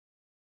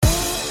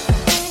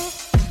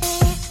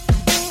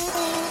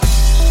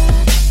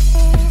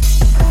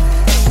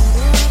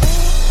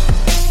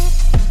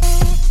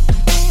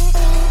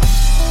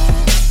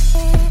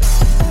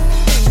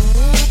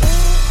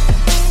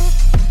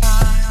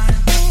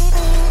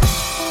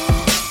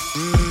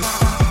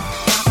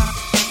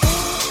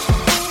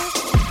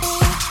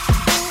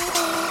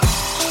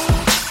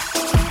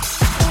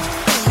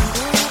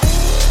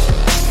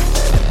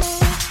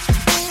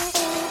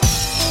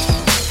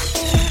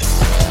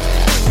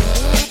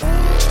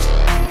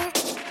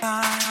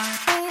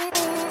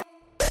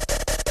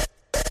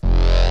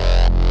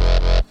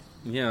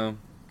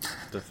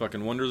The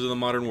fucking wonders of the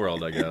modern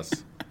world, I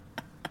guess.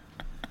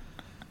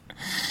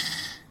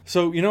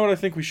 So, you know what I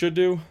think we should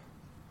do?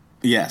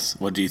 Yes.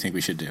 What do you think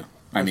we should do?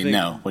 I mean,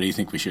 no. What do you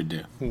think we should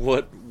do?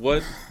 What?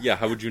 Yeah,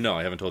 how would you know?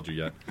 I haven't told you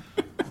yet.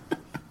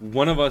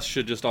 One of us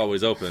should just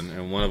always open,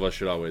 and one of us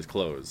should always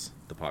close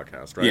the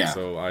podcast, right? Yeah.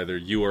 So either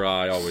you or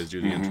I always do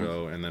the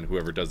intro, and then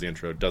whoever does the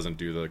intro doesn't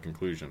do the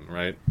conclusion,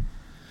 right?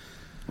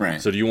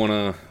 Right. So do you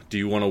want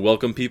to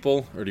welcome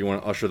people, or do you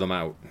want to usher them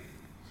out?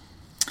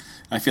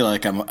 I feel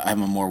like I'm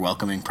a more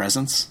welcoming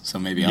presence, so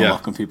maybe I'll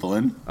welcome people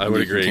in. I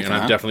would agree, and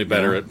I'm definitely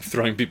better at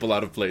throwing people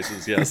out of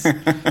places, yes.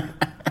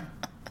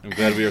 I'm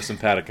glad we are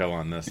simpatico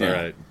on this. Yeah. All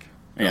right.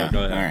 Yeah. Go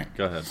ahead. All right.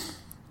 Go ahead.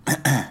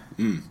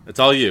 It's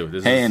all you.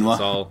 It's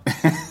all.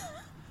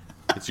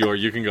 It's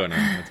you can go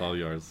now. It's all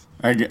yours.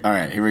 All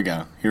right, here we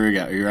go.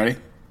 Are you ready?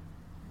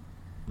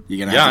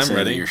 You're gonna have to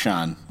say that you're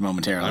Sean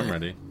momentarily. I'm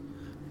ready.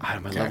 My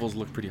levels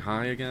look pretty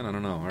high again. I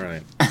don't know. All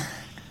right.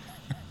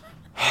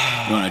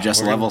 You want to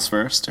adjust levels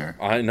first, or?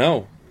 I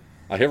know.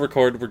 I hit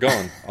record. We're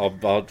going.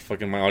 I'll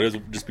fucking my audio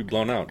will just be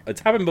blown out.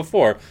 It's happened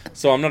before,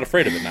 so I'm not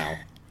afraid of it now.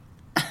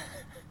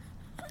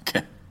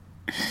 Okay.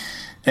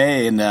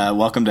 Hey, and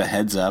welcome to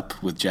Heads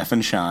Up with Jeff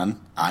and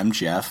Sean. I'm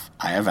Jeff.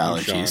 I have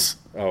allergies.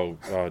 Oh,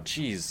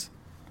 jeez.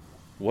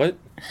 What?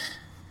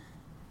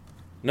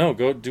 No,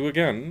 go do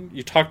again.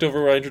 You talked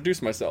over where I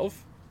introduced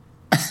myself.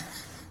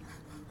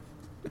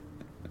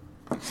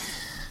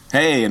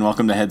 Hey, and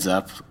welcome to Heads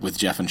Up with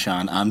Jeff and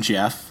Sean. I'm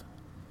Jeff.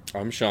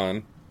 I'm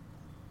Sean.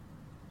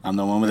 I'm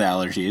the one with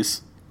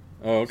allergies.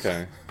 Oh,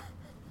 okay.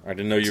 I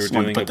didn't know you were Just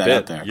wanted doing to a put that bit.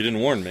 out there. You didn't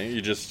warn me. You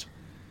just...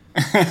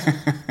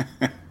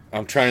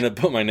 I'm trying to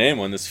put my name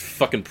on this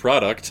fucking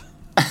product.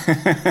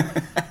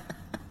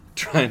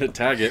 Trying to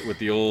tag it with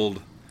the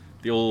old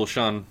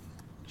Sean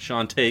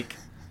take.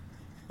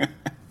 And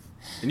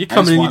you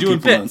come in and you doing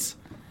bits.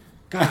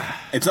 God.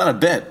 It's not a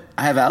bit.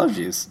 I have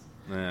allergies.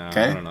 Yeah,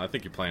 okay? I don't know. I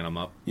think you're playing them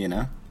up. You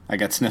know? I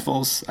got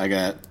sniffles. I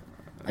got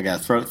a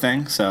throat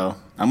thing, so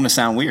I'm going to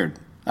sound weird.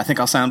 I think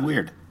I'll sound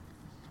weird.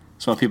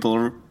 So I want people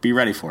to be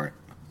ready for it.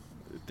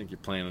 I think you're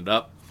playing it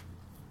up.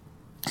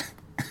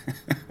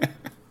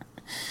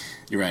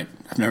 You're right.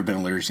 I've never been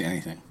allergic to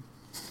anything.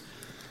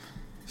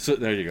 So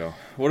there you go.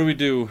 What do we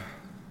do?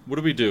 What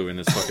do we do in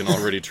this fucking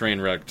already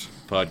train wrecked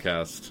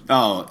podcast?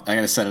 Oh, I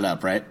got to set it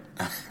up, right?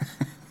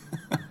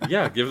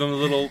 Yeah, give them a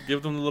little. Yeah.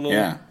 Give them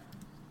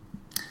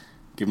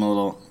a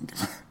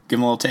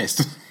little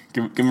taste.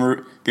 give them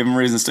a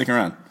reason to stick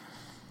around.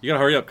 You gotta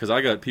hurry up, because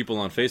I got people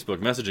on Facebook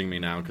messaging me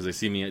now because they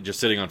see me just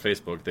sitting on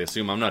Facebook. They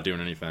assume I'm not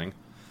doing anything.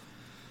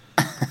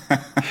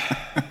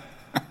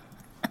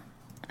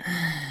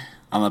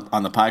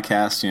 On the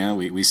podcast, you know,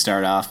 we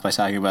start off by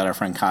talking about our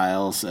friend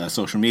Kyle's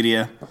social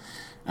media.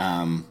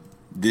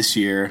 This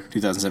year,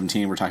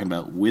 2017, we're talking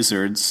about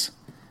wizards,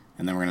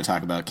 and then we're going to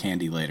talk about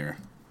candy later.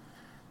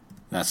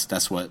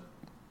 That's what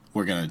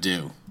we're going to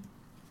do.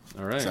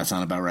 All right. Does that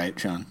sound about right,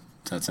 Sean?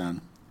 Does that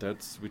sound...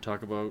 We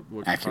talk about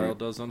what accurate? Kyle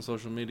does on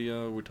social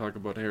media. We talk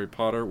about Harry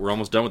Potter. We're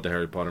almost done with the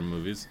Harry Potter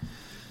movies.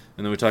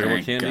 And then we talk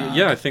about candy. God.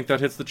 Yeah, I think that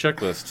hits the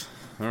checklist.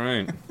 All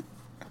right.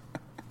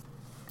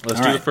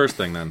 Let's do the first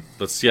thing then.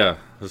 Let's do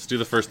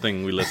the first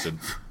thing we listed.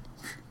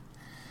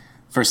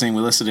 First thing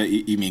we listed,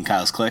 you mean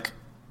Kyle's Click?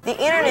 The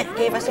internet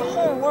gave us a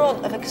whole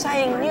world of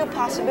exciting new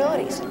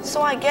possibilities.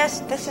 So I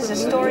guess this is a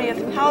story of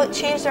how it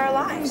changed our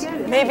lives.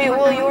 Maybe it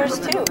will yours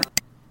too.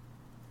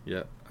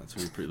 Yeah, that's a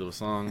really pretty little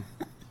song.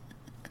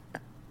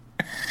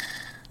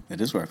 It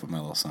is where I put my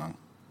little song.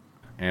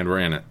 And we're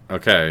in it.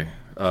 Okay.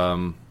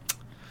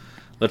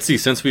 Let's see.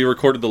 Since we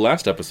recorded the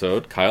last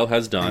episode, Kyle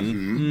has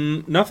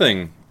done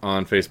nothing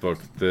on Facebook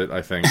that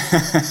I think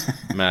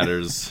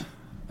matters.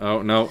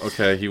 Oh, no.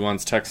 Okay. He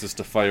wants Texas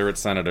to fire its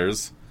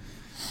senators.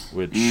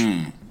 Which...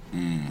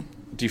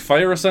 Do you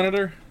fire a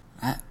senator?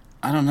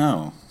 I don't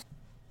know.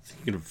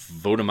 You can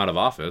vote him out of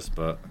office,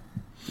 but...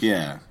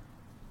 Yeah.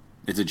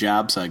 It's a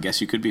job, so I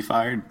guess you could be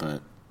fired,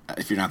 but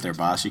if you're not their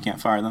boss, you can't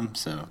fire them,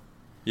 so...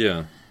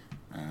 Yeah.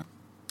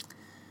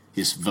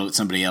 You just vote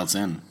somebody else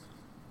in.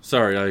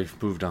 Sorry, I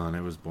moved on.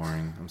 It was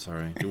boring. I'm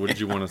sorry. What did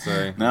you want to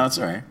say? No, it's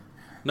all right.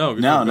 No,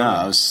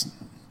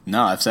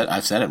 I've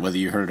said it. Whether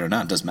you heard it or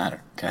not, it doesn't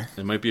matter. Okay.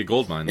 It might be a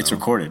gold mine. It's though.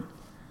 recorded.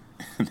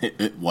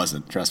 It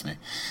wasn't. Trust me.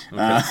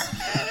 Okay.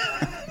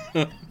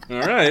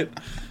 All right.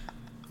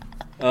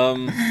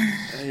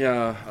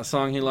 Yeah, a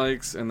song he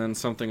likes, and then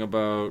something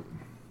about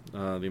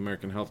the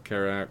American Health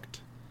Care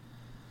Act.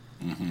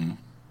 Mm-hmm.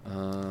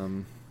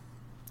 And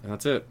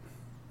that's it,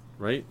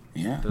 right?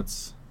 Yeah.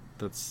 That's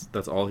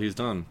all he's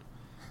done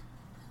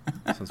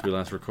since we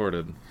last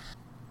recorded.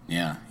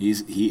 Yeah, he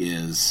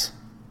is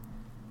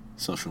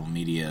social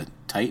media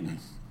titan.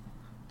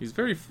 He's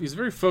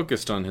very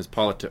focused on his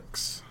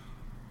politics.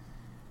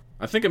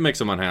 I think it makes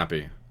him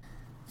unhappy.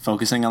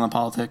 Focusing on the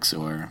politics,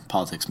 or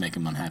politics make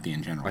him unhappy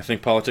in general? I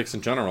think politics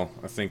in general.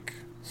 I think.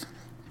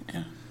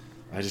 Yeah.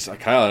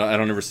 Kyle, I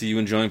don't ever see you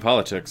enjoying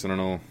politics. I don't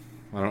know.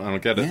 I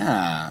don't get it.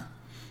 Yeah.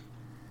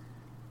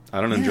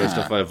 I don't enjoy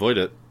stuff. I avoid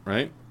it.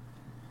 Right.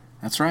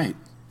 That's right.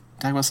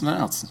 Talk about something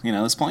else. You know,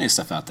 there's plenty of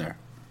stuff out there.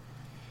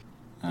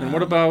 And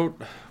what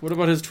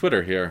about his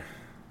Twitter here?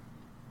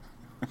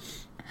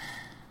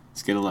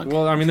 Let's get a look.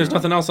 Well, I mean, there's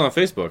nothing else on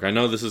Facebook. I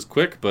know this is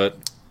quick, but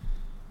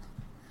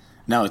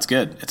No, it's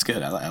good. It's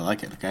good. I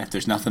like it. Okay, if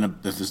there's nothing to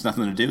do, there's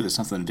nothing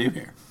to do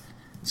here.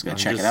 Just gotta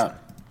check it out.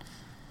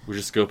 We're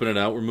just scoping it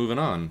out. We're moving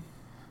on.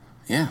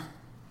 Yeah.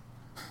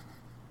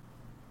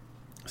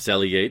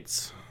 Sally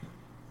Yates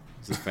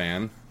is a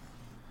fan.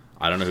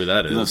 I don't know who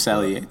that is. I love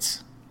Sally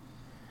Yates.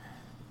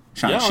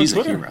 Sean, Yeah, she's on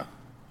a Twitter. hero.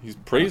 He's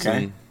praising.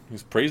 Okay.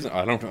 He's praising.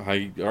 I don't know how.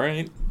 All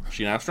right, is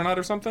she an astronaut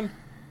or something?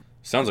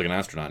 Sounds like an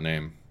astronaut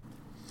name.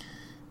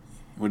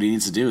 What he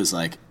needs to do is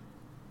like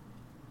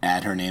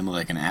add her name with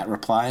like an @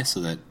 reply so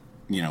that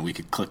we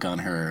could click on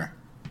her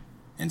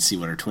and see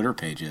what her Twitter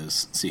page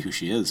is, see who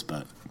she is.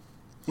 But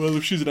Well,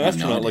 if she's an I have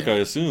no astronaut, like idea. I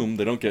assume,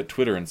 they don't get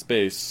Twitter in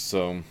space.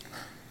 So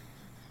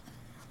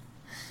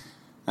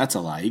that's a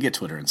lie. You get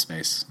Twitter in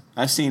space.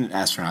 I've seen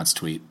astronauts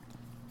tweet.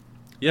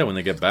 yeah, when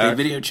they get They back,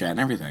 video chat and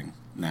everything.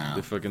 No.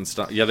 they fucking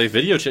stop. Yeah, they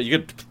video chat.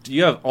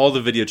 You have all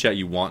the video chat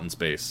you want in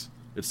space.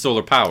 It's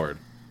solar powered.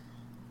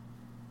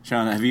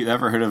 Sean, have you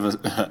ever heard of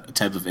a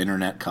type of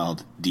internet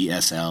called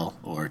DSL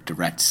or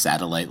direct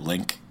satellite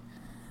link?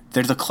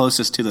 They're the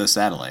closest to those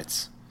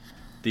satellites.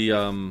 The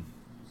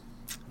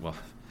well,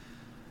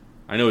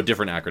 I know a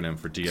different acronym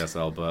for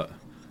DSL, but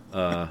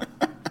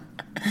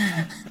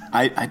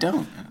I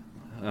don't.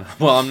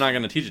 well, I'm not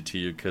going to teach it to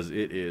you because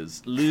it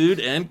is lewd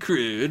and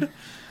crude.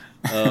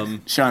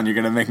 Sean, you're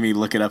going to make me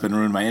look it up and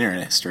ruin my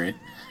internet history.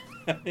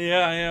 Yeah,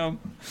 I am.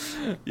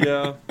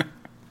 Yeah.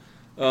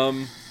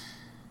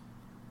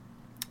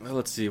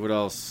 Let's see what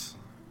else.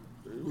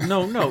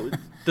 No,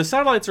 the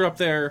satellites are up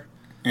there.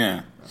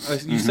 Yeah.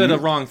 You said a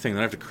wrong thing that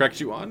I have to correct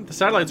you on. The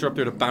satellites are up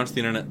there to bounce the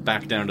internet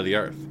back down to the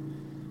Earth.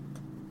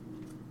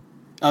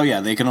 Oh, yeah,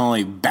 they can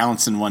only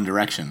bounce in one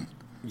direction.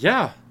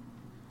 Yeah,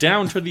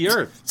 down to the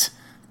Earth.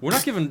 We're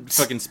not giving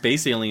fucking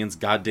space aliens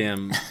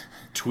goddamn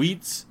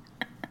tweets,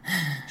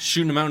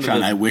 shooting them out into Sean,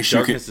 the I wish you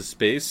darkness could- of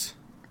space.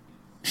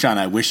 Sean,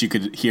 I wish you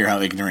could hear how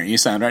ignorant you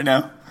sound right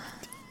now.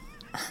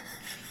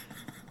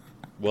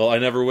 Well, I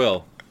never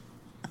will.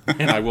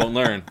 And I won't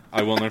learn.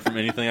 I won't learn from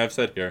anything I've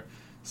said here.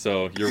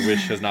 So your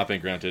wish has not been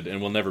granted and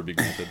will never be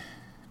granted.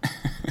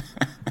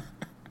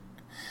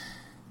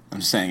 I'm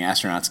just saying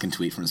astronauts can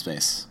tweet from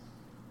space.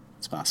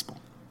 It's possible.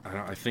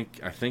 I think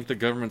the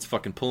government's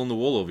fucking pulling the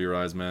wool over your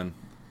eyes, man.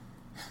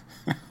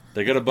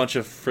 They got a bunch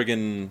of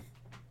friggin'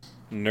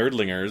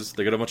 nerdlingers.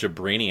 They got a bunch of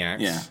brainiacs.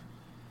 Yeah.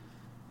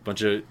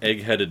 Bunch of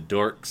egg-headed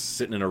dorks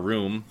sitting in a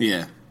room.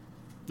 Yeah.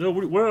 No,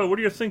 what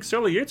do you think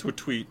Sally Yates would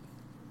tweet?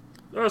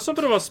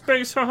 Something about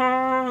space,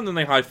 haha. And then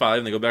they high five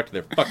and they go back to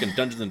their fucking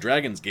Dungeons and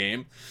Dragons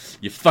game.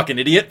 You fucking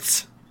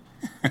idiots.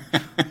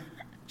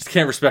 Just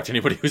can't respect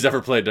anybody who's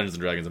ever played Dungeons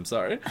and Dragons. I'm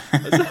sorry.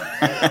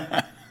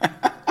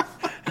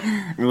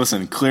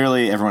 Listen,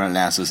 clearly everyone at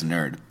NASA is a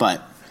nerd,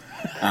 but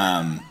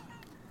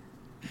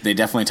they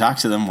definitely talk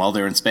to them while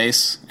they're in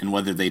space, and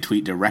whether they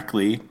tweet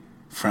directly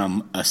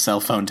from a cell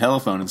phone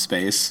telephone in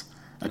space,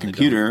 a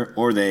computer,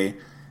 or they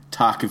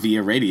talk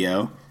via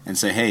radio and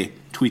say, hey,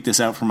 tweet this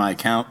out from my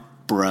account,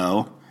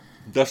 bro.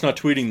 That's not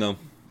tweeting them.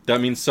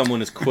 That means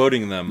someone is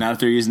quoting them. Not if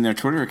they're using their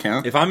Twitter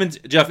account. If I'm in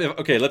Jeff,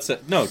 let's say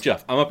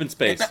Jeff. I'm up in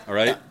space, all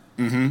right,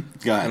 Go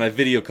ahead. and I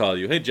video call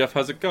you. Hey, Jeff,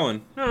 how's it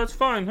going? Oh, it's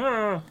fine.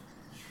 That's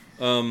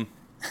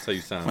how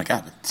you sound. Oh my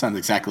god, it sounds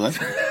exactly like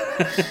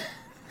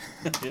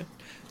Yeah.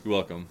 You're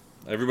welcome.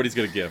 Everybody's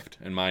got a gift,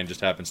 and mine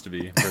just happens to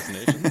be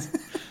impersonations.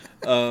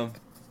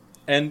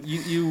 And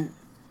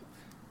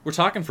we're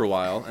talking for a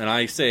while, and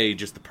I say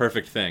just the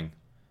perfect thing.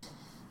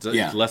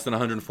 It's less than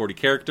 140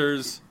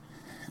 characters.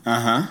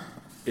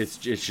 It's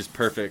just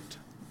perfect.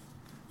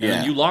 And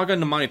then you log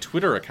onto my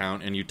Twitter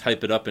account and you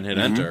type it up and hit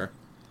enter,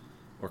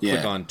 or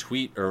click on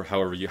tweet, or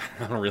however you.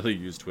 I don't really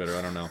use Twitter.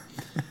 I don't know.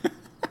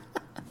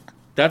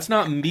 That's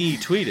not me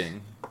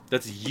tweeting.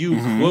 That's you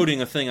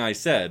quoting a thing I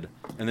said,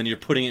 and then you're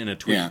putting it in a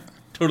tweet. Yeah.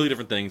 Totally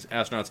different things.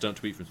 Astronauts don't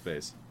tweet from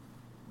space.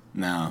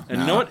 No.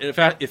 And you know what? If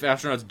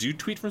astronauts do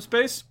tweet from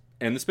space,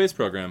 and the space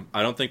program,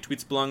 I don't think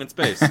tweets belong in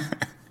space.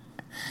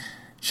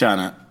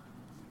 Shauna,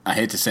 I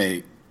hate to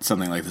say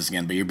something like this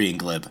again, but you're being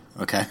glib,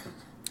 okay?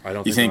 I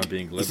don't You think think I'm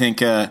being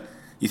glib.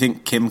 you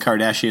think Kim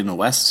Kardashian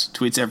West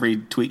tweets every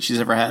tweet she's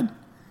ever had?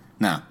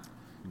 No.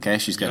 Okay,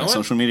 she's got You know a what?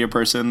 social media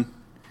person.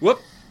 Whoop.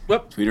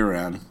 Tweet her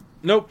around.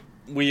 Nope.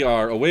 We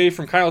are away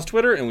from Kyle's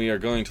Twitter, and we are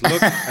going to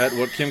look at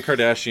what Kim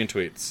Kardashian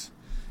tweets.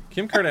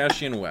 Kim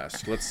Kardashian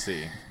West. Let's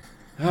see.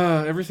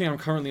 Everything I'm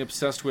currently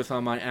obsessed with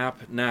on my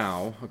app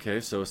now. Okay,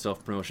 so a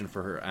self-promotion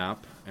for her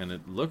app, and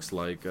it looks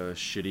like a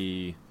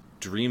shitty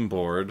dream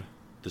board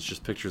that's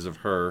just pictures of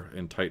her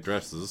in tight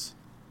dresses.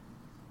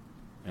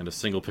 And a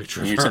single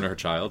picture of her and her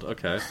child.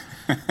 Okay.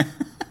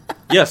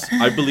 Yes,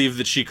 I believe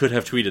that she could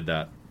have tweeted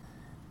that.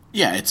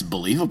 Yeah, it's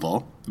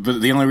believable.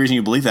 But the only reason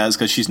you believe that is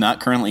because she's not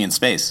currently in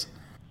space.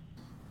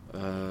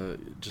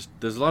 Just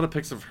there's a lot of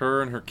pics of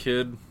her and her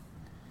kid.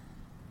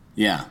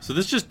 Yeah. So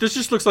this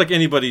just looks like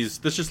anybody's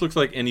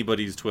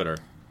Twitter.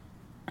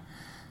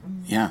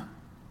 Yeah.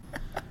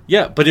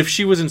 Yeah, but if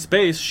she was in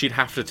space, she'd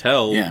have to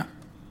tell Yeah.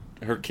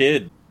 her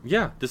kid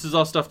Yeah, this is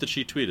all stuff that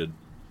she tweeted.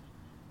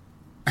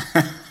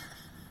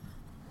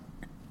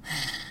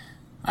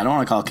 I don't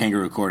want to call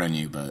kangaroo court on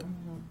you, but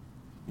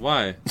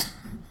Why?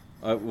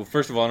 Well,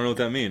 first of all, I don't know what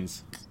that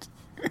means.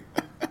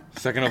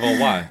 Second of all,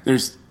 why?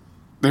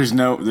 there's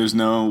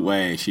no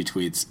way she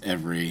tweets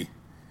every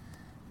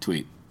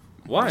tweet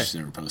Why? that she's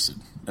ever posted.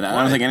 And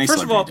I don't think any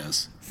First of celebrity all,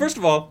 does. First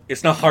of all,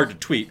 it's not hard to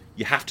tweet.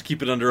 You have to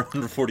keep it under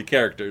 140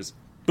 characters.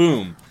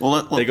 Boom.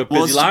 They go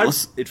busy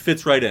lives. It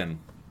fits right in.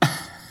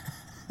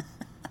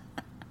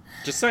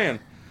 Just saying.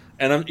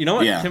 And you know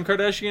what? Yeah. Kim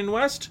Kardashian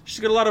West, she's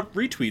got a lot of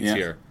retweets Yeah.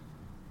 here.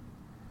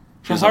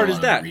 She How has a hard lot is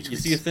of that? retweets. You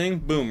see a thing,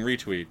 boom,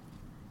 retweet.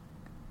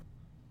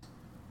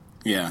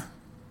 Yeah.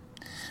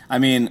 I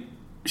mean,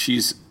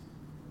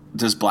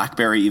 does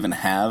BlackBerry even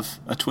have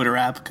a Twitter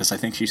app? Because I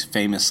think she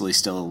famously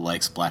still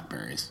likes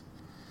Blackberries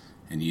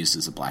and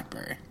uses a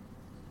BlackBerry.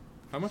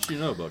 How much do you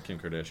know about Kim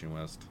Kardashian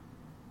West?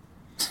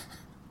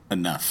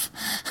 Enough.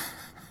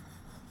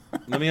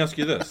 Let me ask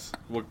you this.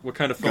 What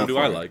kind of Go phone do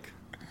for I it. like?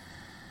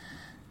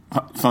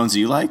 Phones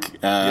you like?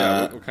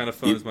 Yeah, what kind of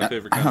phone is my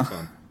favorite kind of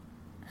phone?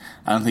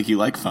 I don't think you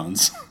like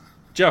phones.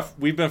 Jeff,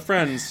 we've been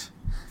friends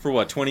for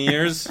what, 20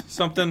 years?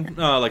 Something?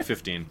 No, like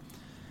 15.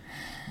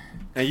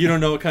 And you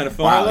don't know what kind of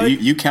phone I Wow, like?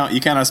 you count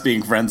us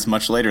being friends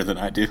much later than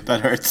I do.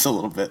 That hurts a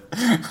little bit.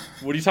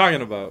 What are you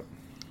talking about?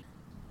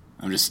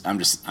 I'm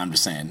just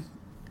saying.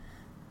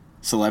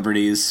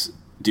 Celebrities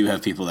do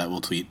have people that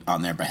will tweet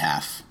on their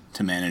behalf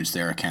to manage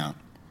their account.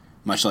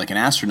 Much like an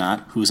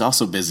astronaut who's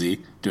also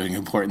busy doing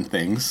important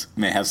things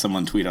may have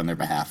someone tweet on their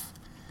behalf.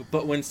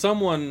 But when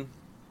someone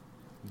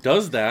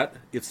does that,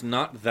 it's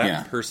not that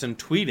Yeah. person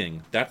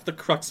tweeting. That's the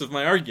crux of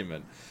my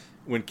argument.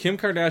 When Kim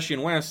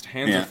Kardashian West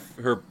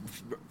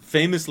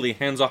famously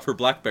hands off her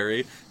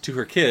BlackBerry to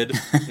her kid,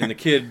 and the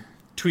kid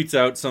tweets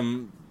out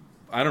some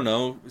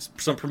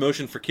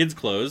promotion for kids'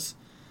 clothes,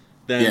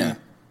 then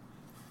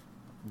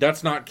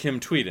that's not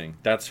Kim tweeting.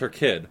 That's her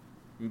kid,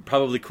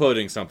 probably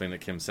quoting something that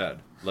Kim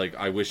said. Like,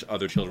 I wish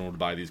other children would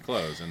buy these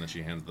clothes, and then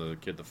she hands the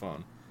kid the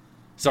phone.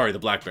 Sorry, the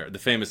BlackBerry. The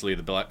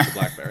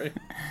BlackBerry.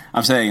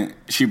 I'm saying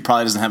she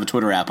probably doesn't have a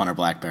Twitter app on her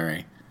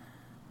BlackBerry.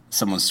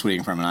 Someone's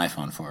tweeting from an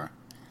iPhone for her.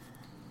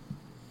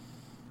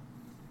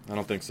 I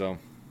don't think so.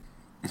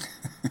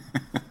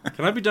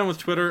 Can I be done with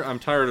Twitter? I'm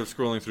tired of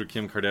scrolling through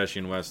Kim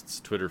Kardashian West's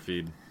Twitter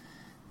feed.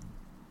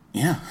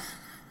 Yeah.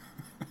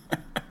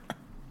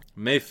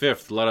 May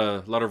 5th, a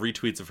lot of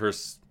retweets of her.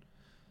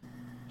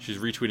 She's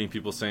retweeting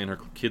people saying her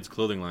kids'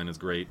 clothing line is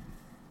great.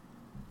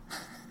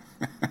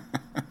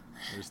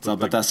 It's all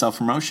about that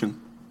self-promotion.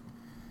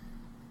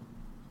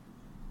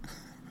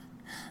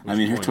 I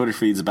mean, her point? Twitter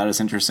feed's about as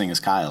interesting as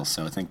Kyle's,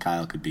 so I think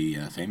Kyle could be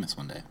famous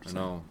one day. I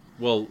know.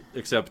 Well,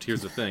 except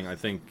here's the thing. I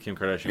think Kim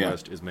Kardashian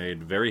West is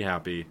made very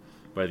happy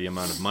by the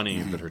amount of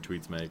money that her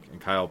tweets make,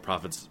 and Kyle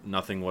profits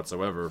nothing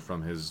whatsoever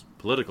from his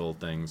political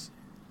things.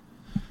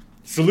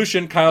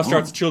 Solution, Kyle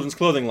starts a children's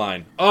clothing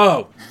line.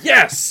 Oh,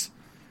 yes!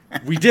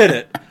 We did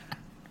it!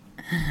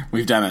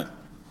 We've done it.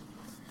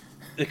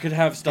 It could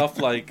have stuff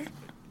like,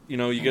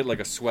 you get like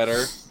a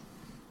sweater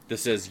that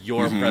says,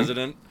 "Your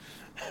president."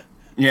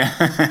 Yeah.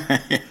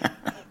 Yeah.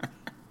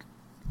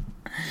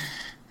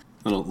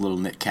 Little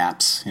knit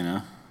caps,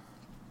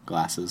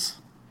 glasses.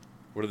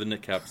 What did the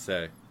knit cap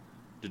say?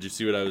 Did you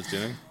see what I was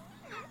doing?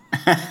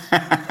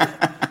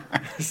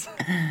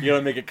 You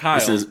gotta make it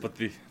Kyle's, but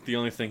the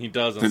only thing he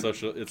does on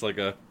social, it's like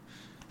a...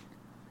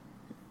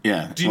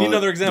 Yeah. Do you need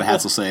another example? The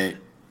hats will say...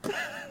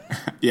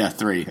 Yeah,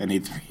 3. I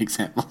need 3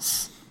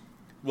 examples.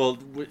 Well,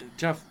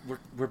 Jeff,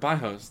 we're by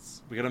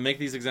hosts. We gotta make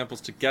these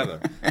examples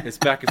together. It's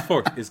back and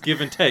forth. It's give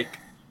and take.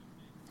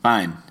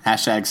 Fine.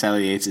 Hashtag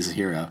Sally Yates is a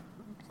hero.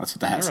 That's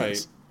what the hat All right.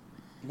 says.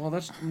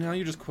 Well, now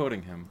you're just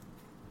quoting him.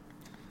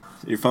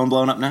 Is your phone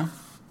blowing up now?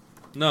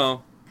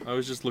 No, I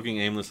was just looking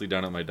aimlessly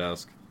down at my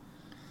desk,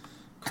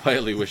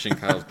 quietly wishing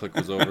Kyle's click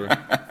was over.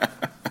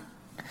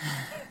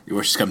 Your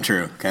wishes come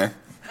true, okay?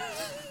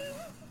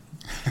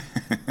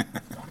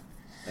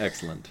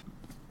 Excellent.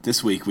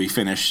 This week we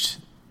finished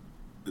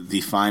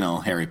the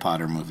final Harry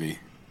Potter movie.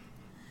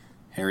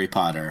 Harry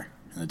Potter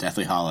and the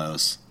Deathly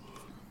Hallows,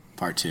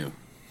 Part 2.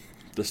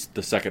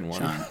 The second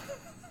one. Sean,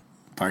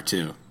 Part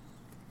 2.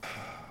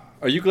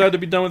 Are you glad to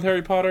be done with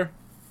Harry Potter?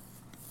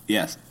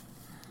 Yes.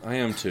 I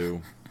am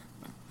too.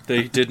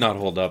 They did not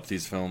hold up,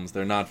 these films.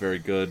 They're not very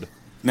good.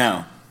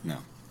 No.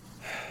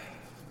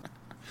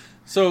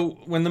 So,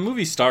 when the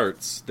movie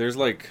starts, there's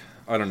like,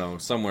 I don't know,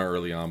 somewhere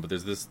early on, but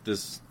there's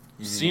this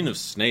scene of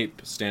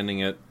Snape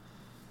standing at,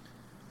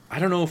 I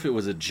don't know if it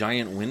was a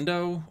giant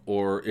window,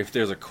 or if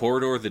there's a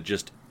corridor that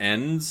just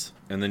ends,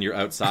 and then you're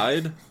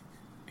outside.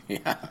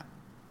 Yeah.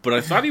 But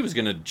I thought he was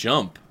going to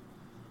jump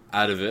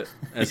out of it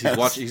as he's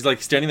watching. He's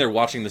like standing there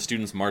watching the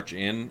students march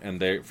in, and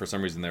they, for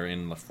some reason, they're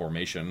in the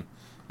formation,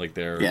 like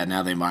they're. Yeah,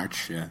 now they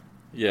march, yeah.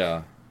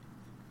 Yeah.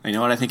 You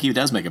know what? I think he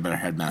does make a better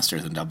headmaster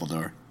than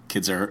Dumbledore.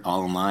 Kids are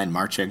all in line,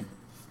 marching.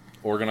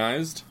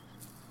 Organized.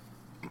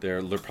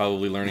 They're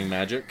probably learning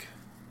magic.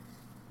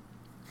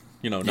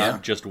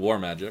 Not just war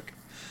magic.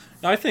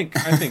 No, I think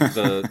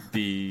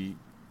the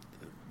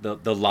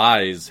the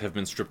lies have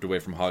been stripped away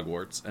from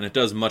Hogwarts, and it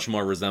does much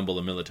more resemble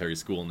a military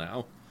school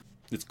now.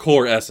 Its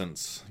core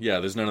essence. Yeah,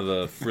 there's none of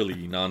the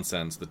frilly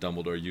nonsense that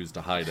Dumbledore used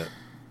to hide it.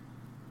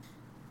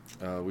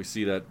 We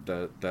see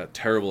that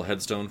terrible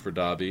headstone for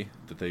Dobby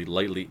that they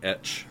lightly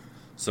etch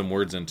some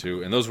words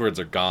into, and those words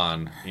are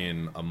gone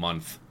in a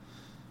month.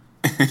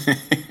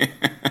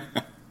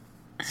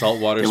 Salt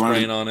water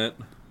spraying on it.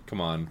 Come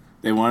on.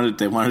 They wanted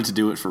to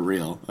do it for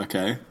real,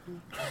 okay?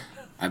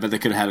 I bet they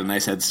could have had a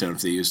nice headstone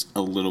if they used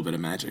a little bit of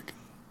magic.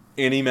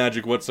 Any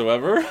magic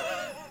whatsoever?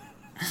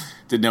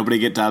 Did nobody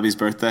get Dobby's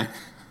birthday?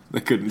 They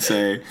couldn't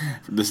say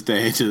from this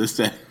day to this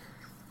day.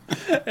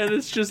 And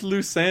it's just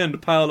loose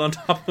sand piled on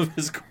top of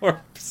his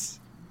corpse.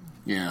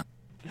 Yeah.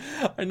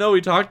 I know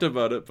we talked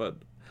about it, but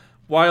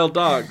wild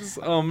dogs.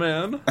 Oh,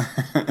 man.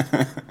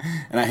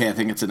 And I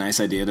think it's a nice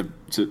idea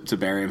to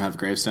bury him, have a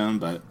gravestone,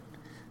 but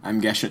I'm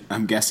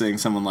guessing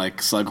someone like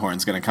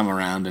Slughorn's going to come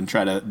around and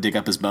try to dig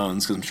up his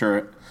bones, because I'm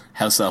sure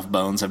house elf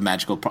bones have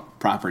magical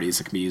properties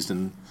that can be used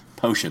in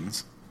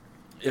potions.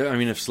 Yeah, I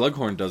mean, if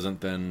Slughorn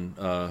doesn't, then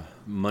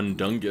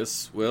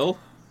Mundungus will.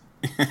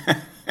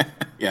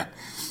 Yeah.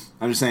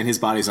 I'm just saying his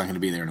body's not going to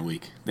be there in a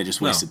week. They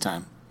just wasted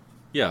time.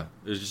 Yeah,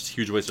 it was just a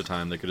huge waste of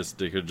time. They could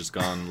have just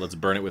gone, let's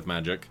burn it with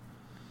magic.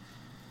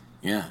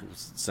 Yeah.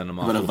 Send him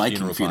off But to a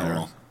Viking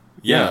funeral.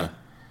 Yeah.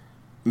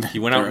 He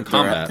went out in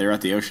combat. They're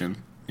at the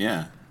ocean.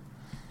 Yeah.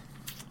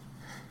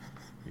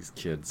 These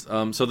kids.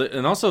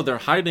 And also they're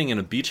hiding in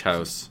a beach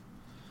house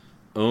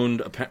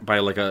owned by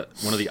like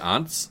one of the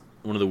aunts,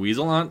 one of the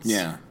weasel aunts.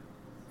 Yeah.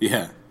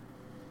 Yeah.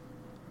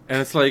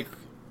 And it's like,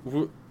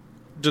 do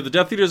the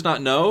Death Eaters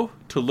not know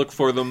to look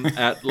for them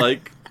at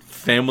like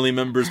family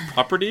members'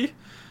 property?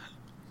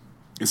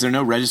 Is there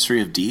no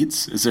registry of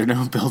deeds? Is there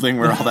no building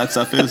where all that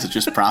stuff is? It's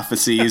just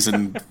prophecies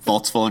and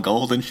vaults full of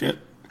gold and shit?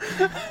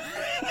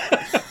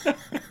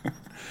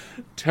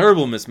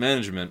 Terrible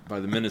mismanagement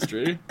by the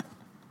ministry.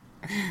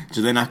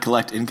 Do they not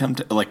collect income,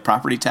 like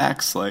property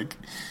tax? Like,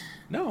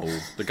 no.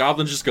 The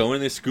goblins just go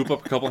in, they scoop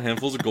up a couple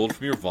handfuls of gold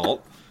from your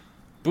vault.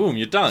 Boom,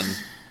 you're done.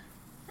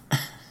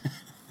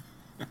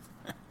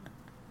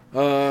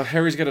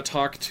 Harry's got to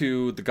talk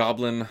to the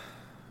goblin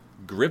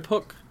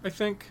Griphook, I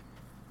think.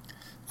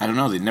 I don't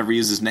know. They never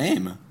use his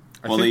name.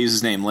 They use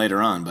his name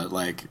later on, but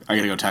like, I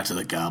gotta go talk to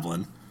the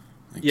goblin.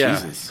 Like, yeah,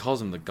 Jesus. He calls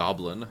him the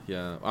goblin.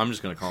 Yeah, I'm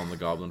just gonna call him the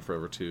goblin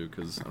forever too,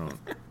 because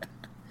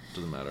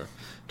doesn't matter.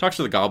 Talks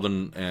to the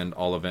goblin and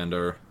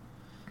Ollivander.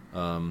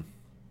 The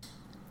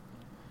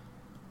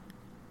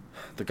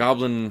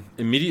goblin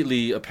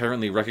immediately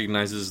apparently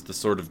recognizes the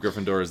Sword of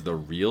Gryffindor as the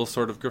real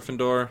Sword of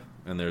Gryffindor,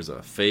 and there's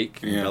a fake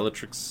in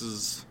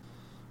Bellatrix's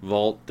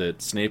vault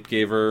that Snape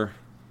gave her.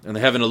 And they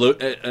have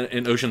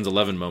an Ocean's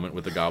 11 moment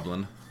with the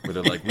goblin, where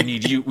they're like, we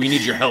need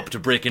your help to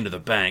break into the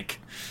bank.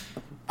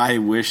 I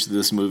wish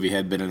this movie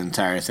had been an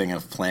entire thing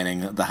of planning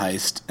the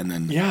heist and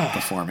then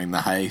performing the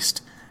heist,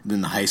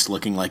 then the heist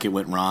looking like it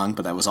went wrong,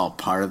 but that was all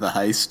part of the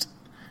heist.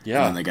 Yeah.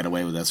 And then they got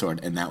away with that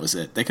sword, and that was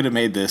it. They could have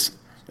made this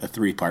a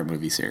 3-part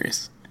movie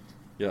series.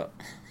 Yeah.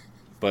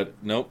 But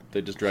nope,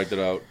 they just dragged it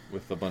out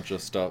with a bunch of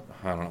stuff.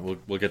 I don't know,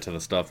 we'll get to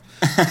the stuff.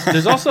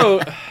 There's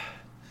also...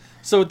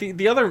 So at the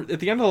end of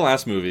the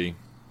last movie...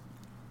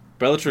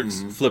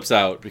 Bellatrix flips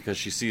out because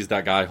she sees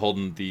that guy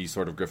holding the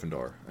Sword of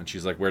Gryffindor, and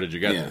she's like, "Where did you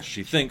get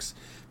this?"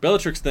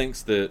 Bellatrix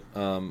thinks that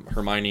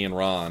Hermione and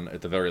Ron, at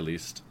the very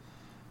least,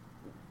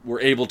 were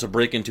able to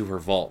break into her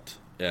vault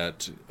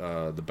at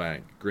the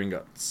bank,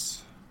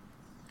 Gringotts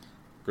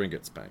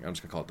Bank. I'm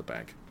just gonna call it the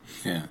bank.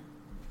 Yeah.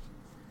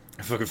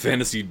 Fucking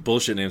fantasy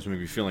bullshit names make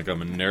me feel like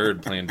I'm a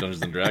nerd playing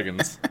Dungeons and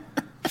Dragons.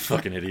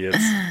 Fucking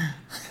idiots.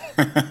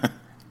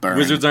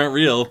 Wizards aren't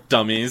real,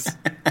 dummies.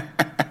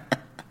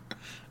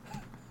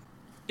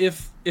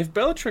 If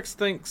Bellatrix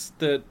thinks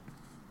that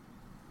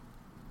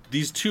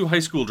these two high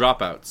school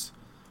dropouts,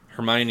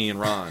 Hermione and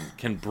Ron,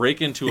 can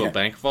break into a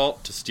bank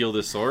vault to steal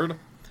this sword,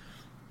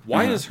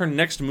 why is her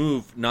next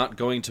move not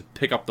going to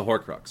pick up the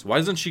Horcrux? Why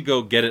doesn't she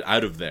go get it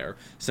out of there,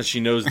 since she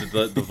knows that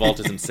the vault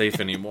isn't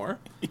safe anymore?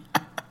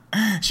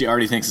 She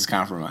already thinks it's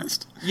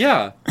compromised.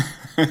 Yeah.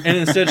 And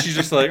instead she's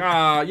just like,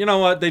 you know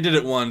what, they did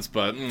it once,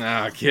 but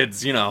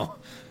kids,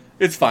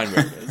 it's fine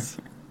where it is.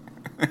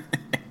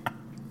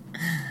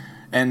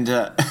 And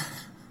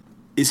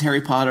is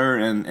Harry Potter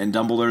and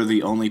Dumbledore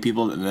the only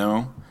people that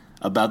know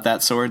about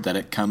that sword, that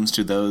it comes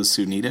to those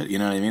who need it? You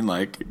know what I mean?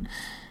 Like,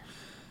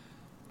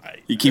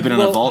 you keep it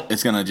in a vault,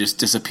 it's going to just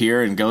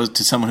disappear and go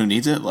to someone who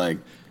needs it? Like,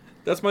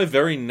 that's my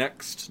very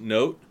next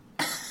note,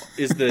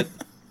 is that...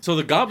 So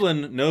the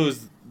goblin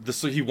knows...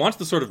 he wants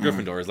the Sword of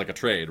Gryffindor as like a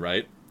trade,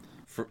 right?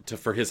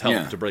 For his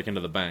help to break into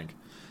the bank.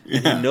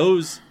 And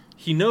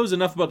he knows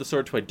enough about the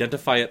sword to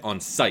identify it on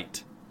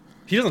sight.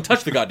 He doesn't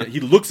touch the goddamn... He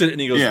looks at it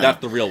and he goes,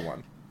 that's the real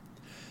one.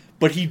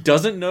 But he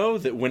doesn't know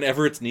that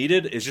whenever it's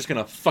needed, it's just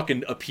going to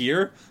fucking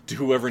appear to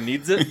whoever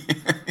needs it.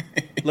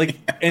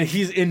 And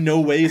he's in no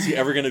way is he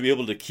ever going to be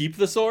able to keep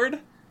the sword.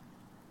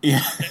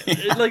 Yeah.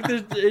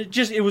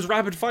 It was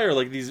rapid fire.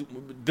 Like this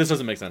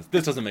doesn't make sense.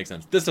 This doesn't make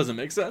sense. This doesn't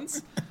make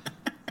sense.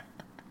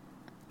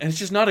 And it's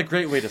just not a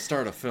great way to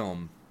start a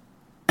film.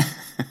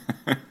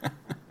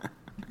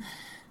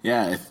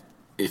 Yeah,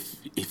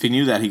 if he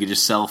knew that, he could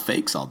just sell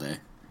fakes all day.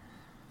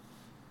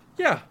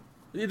 Yeah,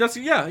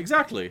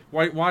 exactly.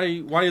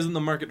 Why isn't the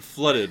market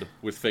flooded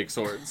with fake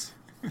swords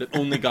that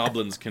only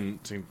goblins can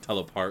tell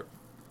apart?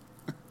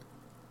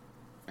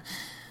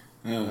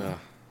 They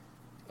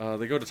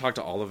go to talk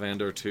to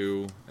Ollivander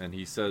too, and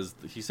he said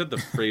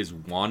the phrase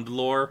wand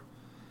lore.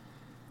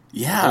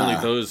 Yeah, Only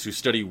those who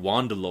study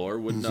wand lore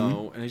would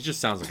know, and he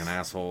just sounds like an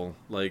asshole.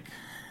 Like,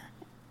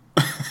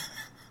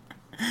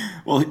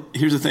 well,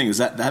 here's the thing: is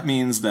that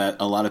means that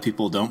a lot of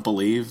people don't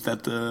believe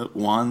that the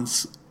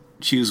wands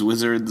choose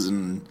wizards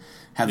and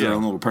have their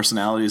own little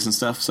personalities and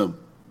stuff. So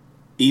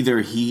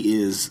either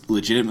he is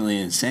legitimately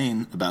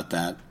insane about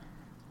that,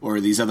 or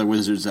these other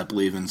wizards that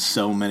believe in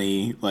so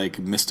many like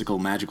mystical,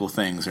 magical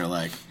things are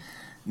like,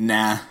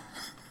 nah.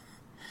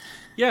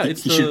 Yeah,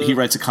 he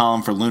writes a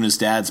column for Luna's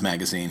Dad's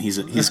magazine.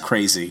 He's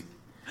crazy.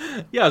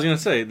 Yeah, I was gonna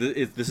say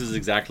this is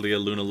exactly a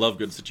Luna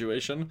Lovegood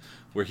situation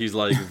where he's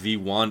like the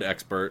wand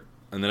expert,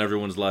 and then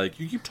everyone's like,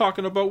 "You keep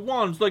talking about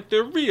wands like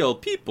they're real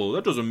people.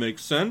 That doesn't make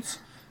sense."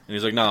 And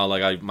he's like, "No,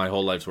 like my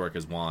whole life's work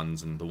is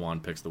wands, and the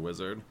wand picks the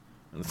wizard."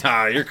 And it's,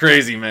 you're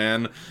crazy,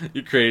 man.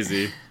 You're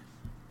crazy.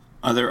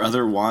 Are there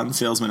other wand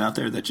salesmen out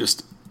there that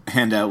just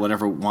hand out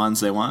whatever wands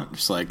they want,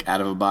 just like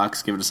out of a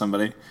box, give it to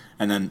somebody,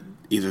 and then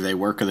either they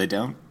work or they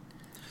don't?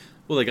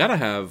 Well, they gotta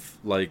have,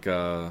 like,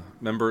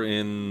 remember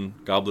in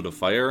Goblet of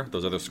Fire,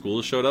 those other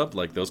schools showed up?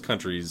 Like, those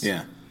countries,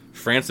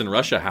 France and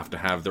Russia have to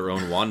have their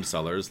own wand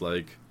sellers.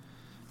 Like,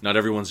 not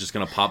everyone's just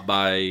gonna pop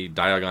by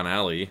Diagon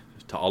Alley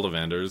to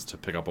Ollivander's to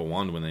pick up a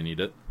wand when they need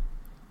it.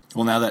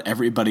 Well, now that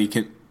everybody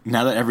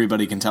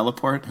can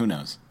teleport, who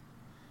knows?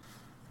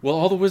 Well,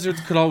 all the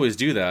wizards could always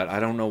do that. I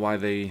don't know why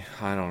they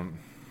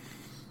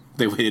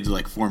waited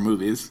like 4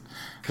 movies.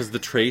 Because the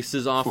trace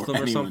is off them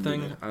or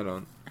something? I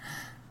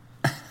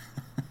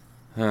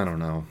don't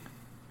know.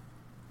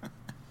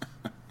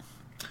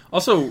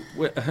 Also,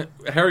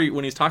 Harry,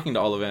 when he's talking to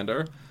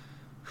Ollivander,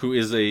 who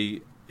is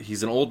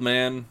he's an old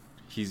man,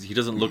 he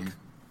doesn't look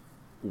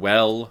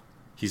well,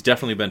 he's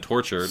definitely been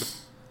tortured.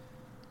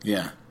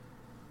 Yeah.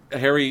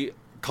 Harry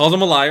calls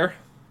him a liar,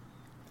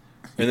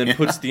 and then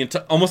puts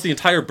almost the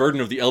entire burden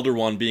of the Elder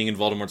Wand being in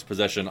Voldemort's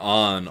possession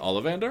on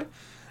Ollivander.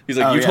 He's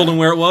like, you told him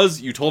where it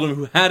was, you told him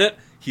who had it,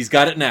 he's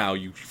got it now,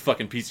 you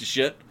fucking piece of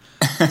shit.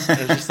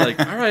 And it's just like,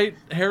 alright,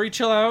 Harry,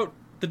 chill out.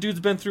 The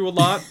dude's been through a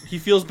lot. He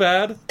feels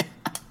bad.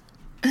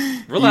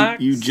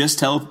 Relax. You just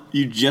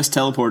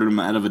teleported him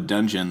out of a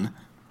dungeon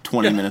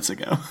 20 minutes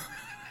ago.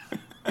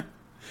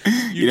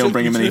 You don't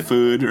bring him any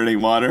food or any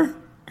water.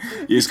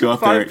 You just go up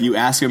there. You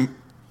ask him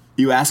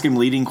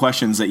leading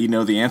questions that you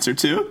know the answer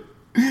to,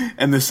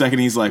 and the second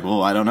he's like,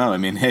 "Well, I don't know. I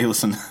mean, hey,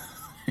 listen,"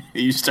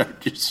 you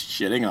start just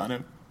shitting on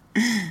him.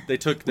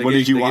 What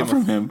did you want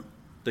from him?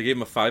 They gave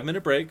him a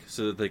 5-minute break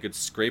so that they could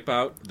scrape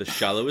out the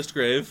shallowest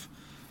grave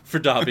for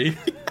Dobby.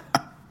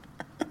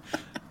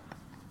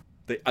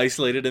 They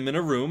isolated him in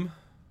a room.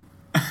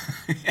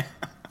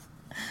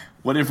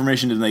 What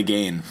information did they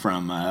gain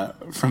from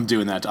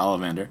doing that to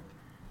Ollivander?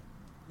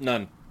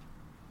 None.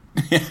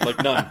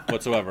 Like, none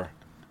whatsoever.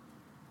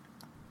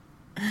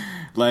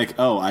 Like,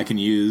 I can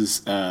use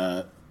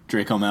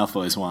Draco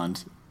Malfoy's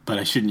wand, but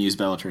I shouldn't use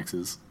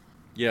Bellatrix's.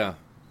 Yeah.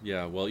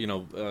 Well,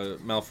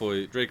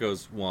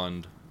 Draco's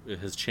wand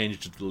has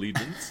changed its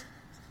allegiance.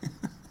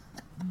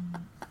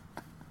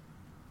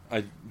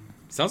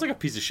 Sounds like a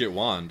piece of shit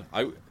wand.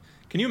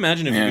 Can you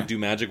imagine if you could do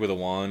magic with a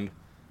wand,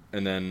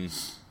 and then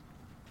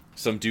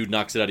some dude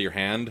knocks it out of your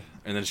hand,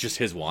 and then it's just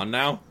his wand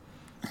now?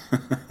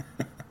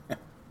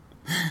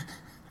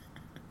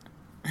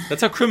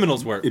 That's how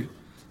criminals work.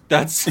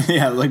 Like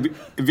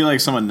it'd be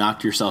like someone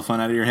knocked your cell phone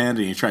out of your hand,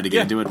 and you tried to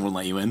get into it and wouldn't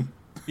let you in.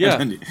 Yeah,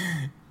 you're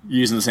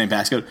using the same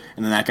passcode,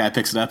 and then that guy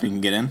picks it up and you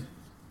can get in.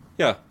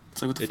 Yeah,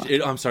 it's like, what the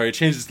fuck? I'm sorry, it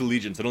changed its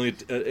allegiance. It only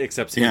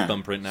accepts his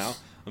thumbprint now.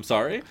 I'm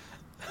sorry.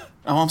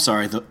 Oh, I'm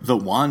sorry. The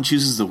wand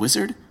chooses the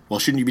wizard? Well,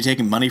 shouldn't you be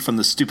taking money from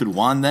the stupid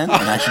wand then?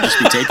 And I should just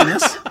be taking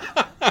this?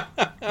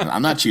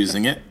 I'm not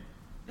choosing it.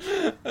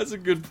 That's a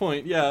good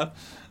point, yeah.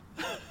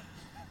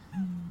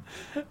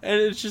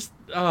 And it's just,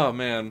 oh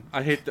man,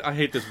 I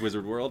hate this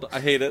wizard world.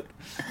 I hate it.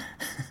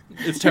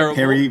 It's terrible.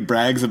 Harry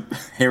brags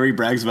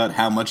about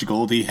how much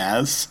gold he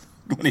has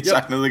when he's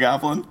talking to the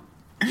goblin.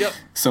 Yep.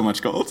 So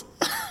much gold.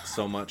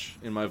 So much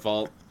in my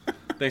vault.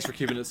 Thanks for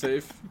keeping it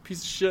safe, you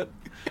piece of shit.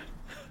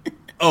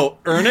 Oh,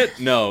 earn it?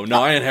 No,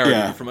 I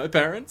inherited it from my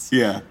parents.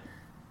 Yeah.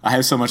 I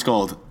have so much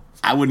gold.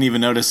 I wouldn't even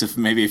notice if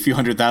maybe a few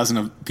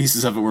 100,000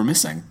 pieces of it were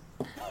missing.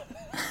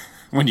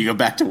 When you go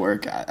back to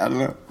work, I don't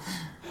know.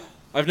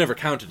 I've never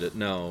counted it,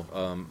 no.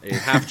 A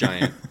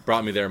half-giant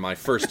brought me there my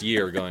first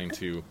year going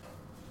to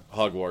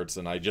Hogwarts,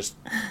 and I just...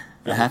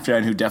 A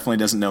half-giant who definitely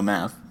doesn't know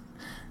math.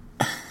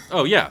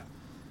 Oh, yeah.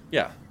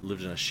 Yeah,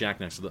 lived in a shack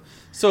next to the...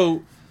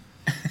 So...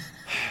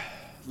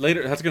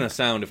 Later, that's going to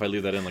sound, if I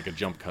leave that in, like a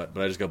jump cut,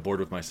 but I just got bored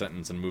with my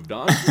sentence and moved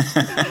on.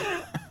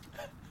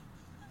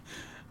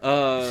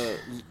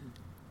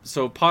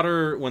 So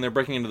Potter, when they're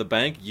breaking into the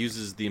bank,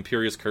 uses the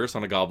Imperious Curse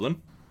on a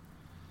goblin.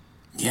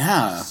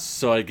 Yeah.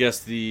 So I guess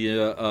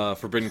the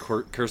forbidden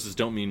curses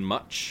don't mean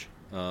much.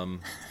 They're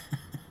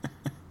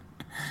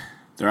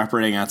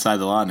operating outside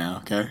the law now,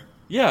 okay?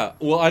 Yeah,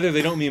 well, either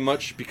they don't mean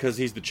much because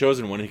he's the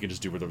chosen one and he can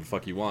just do whatever the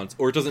fuck he wants,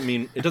 or it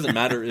doesn't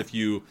matter if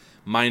you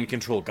mind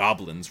control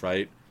goblins,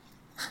 right?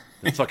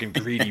 The fucking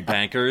greedy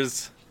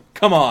bankers.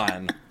 Come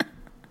on.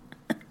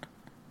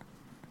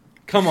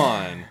 Come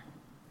on.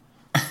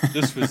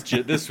 This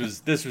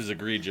was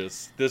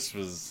egregious. This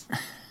was.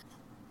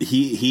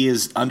 He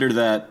is under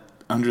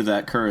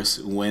that curse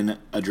when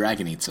a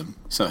dragon eats him.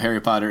 So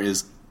Harry Potter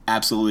is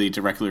absolutely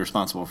directly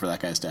responsible for that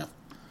guy's death.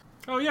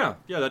 Oh yeah,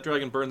 that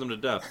dragon burned him to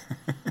death.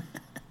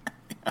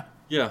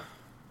 Yeah,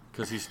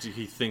 because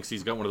he thinks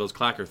he's got one of those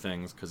clacker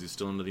things because he's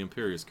still under the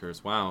Imperius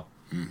curse. Wow.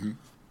 Mm-hmm.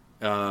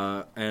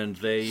 And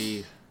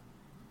they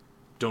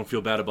don't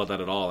feel bad about that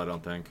at all. I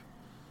don't think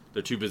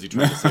they're too busy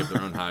trying to save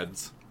their own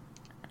hides.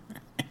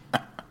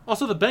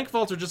 Also, the bank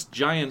vaults are just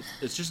giant.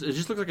 It just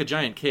looks like a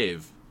giant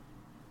cave.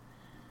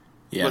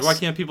 Yes. Like, why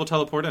can't people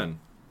teleport in?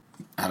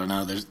 I don't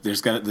know.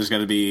 There's got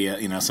to be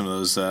some of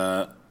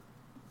those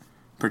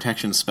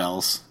protection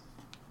spells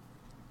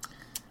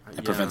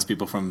that prevents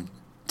people from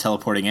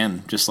teleporting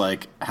in, just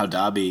like how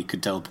Dobby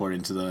could teleport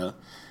into the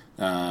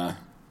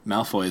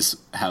Malfoy's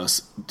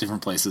house,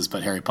 different places,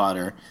 but Harry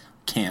Potter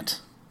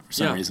can't for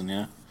some reason.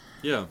 Yeah.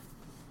 Yeah.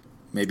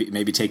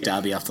 Maybe take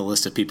Dobby off the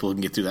list of people who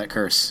can get through that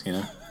curse.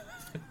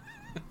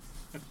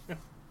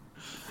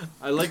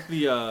 I like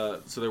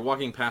the so they're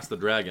walking past the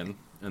dragon,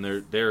 and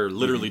they're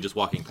literally just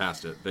walking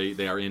past it.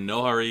 They are in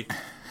no hurry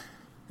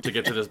to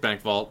get to this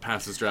bank vault,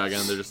 past this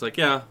dragon. They're just like,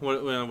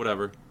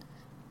 whatever.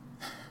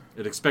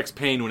 It expects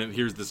pain when it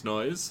hears this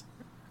noise.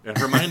 And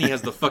Hermione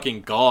has the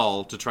fucking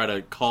gall to try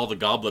to call the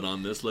goblin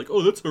on this, like,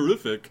 oh, that's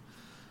horrific.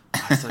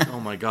 It's like, oh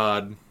my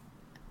god.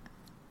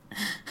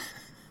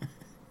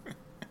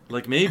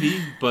 Like, maybe,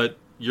 but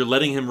you're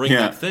letting him ring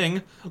that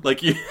thing.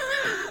 Like, you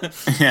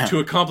to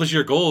accomplish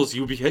your goals,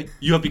 you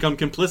have become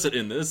complicit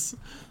in this.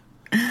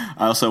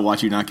 I also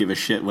watch you not give a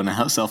shit when a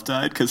house elf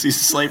died because he's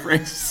a slave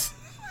race.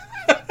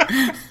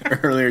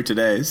 Earlier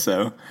today,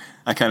 so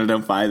I kind of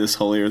don't buy this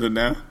holier than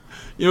now.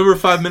 You remember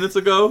 5 minutes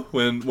ago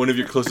when one of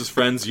your closest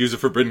friends used a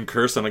forbidden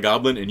curse on a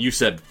goblin and you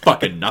said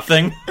fucking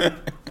nothing?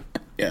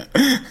 Yeah.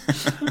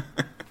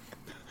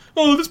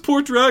 Oh, this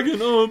poor dragon.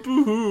 Oh,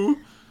 boo-hoo.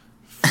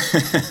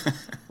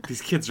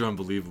 These kids are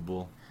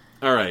unbelievable.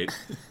 All right.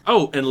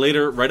 Oh, and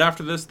later, right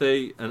after this,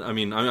 I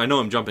know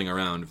I'm jumping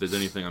around. If there's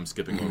anything I'm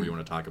skipping over you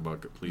want to talk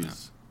about, please. No.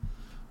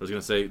 I was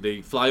going to say,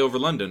 they fly over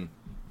London,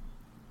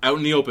 out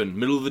in the open,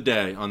 middle of the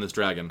day, on this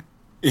dragon.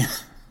 Yeah.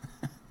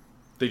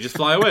 They just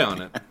fly away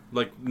on it.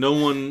 Like, no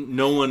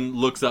one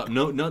looks up.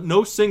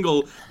 No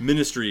single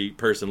ministry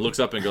person looks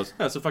up and goes,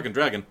 that's a fucking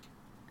dragon.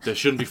 They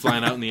shouldn't be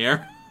flying out in the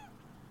air.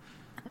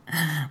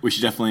 We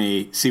should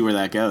definitely see where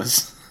that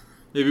goes.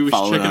 Maybe we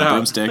should check it out.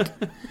 Broomstick.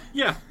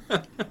 Yeah.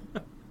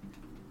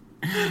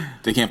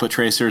 They can't put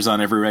tracers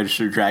on every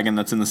registered dragon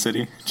that's in the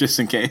city, just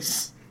in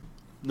case.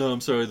 No, I'm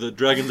sorry. The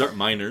dragons aren't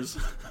minors.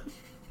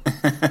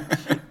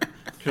 Can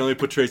only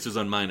put tracers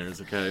on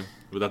minors, okay?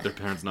 Without their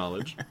parents'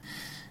 knowledge.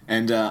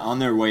 And on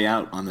their way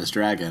out on this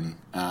dragon,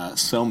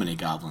 so many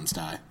goblins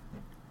die.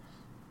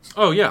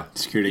 Oh, yeah.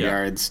 Security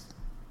guards,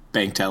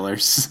 bank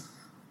tellers,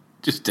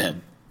 just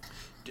dead.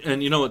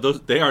 And you know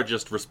what? They are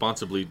just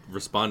responsibly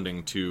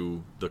responding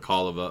to the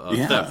call of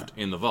a theft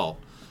in the vault.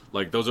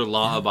 Like, those are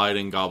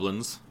law-abiding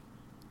goblins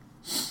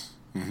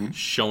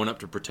showing up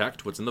to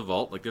protect what's in the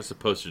vault like they're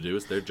supposed to do.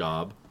 It's their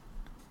job.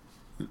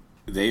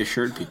 They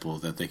assured people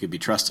that they could be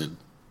trusted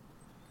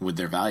with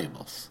their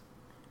valuables.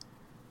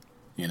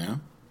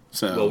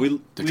 So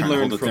they're trying to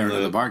hold it there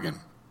under the bargain.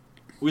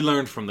 We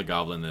learned from the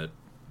goblin that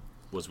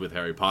was with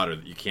Harry Potter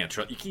that you can't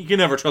trust. You can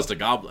never trust a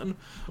goblin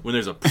when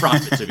there's a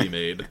profit to be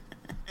made.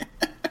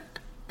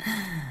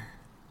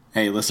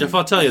 Hey, listen, Jeff,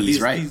 I'll tell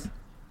you,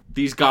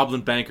 these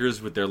goblin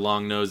bankers with their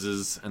long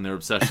noses and their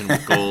obsession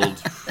with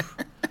gold.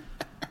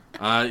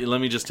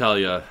 Let me just tell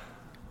you,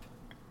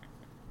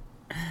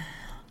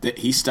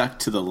 he stuck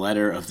to the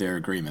letter of their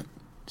agreement.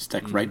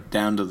 Stuck right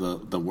down to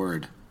the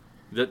word.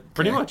 That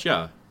pretty much,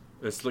 yeah.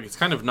 It's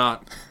kind of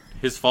not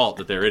his fault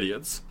that they're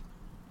idiots.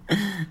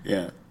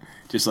 Yeah,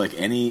 just like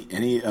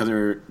any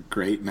other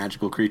great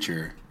magical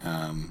creature,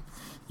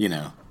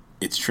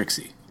 it's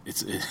tricksy.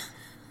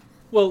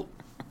 Well,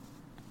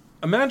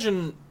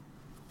 imagine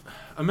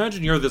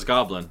you're this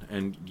goblin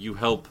and you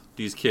help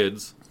these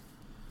kids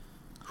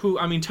who,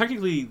 I mean,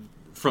 technically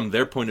from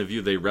their point of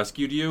view, they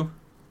rescued you.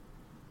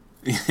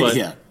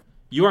 But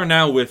you are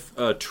now with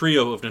a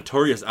trio of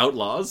notorious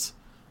outlaws.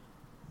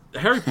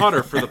 Harry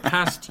Potter, for the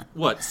past,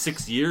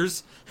 6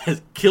 years,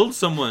 has killed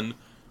someone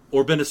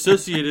or been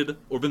associated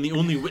or been the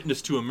only witness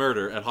to a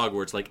murder at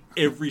Hogwarts, like,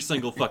 every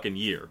single fucking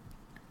year.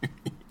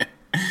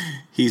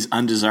 He's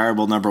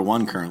undesirable number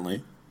 1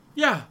 currently.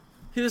 Yeah.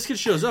 This kid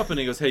shows up and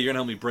he goes, hey, you're going to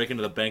help me break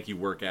into the bank you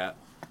work at.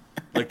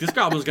 Like, this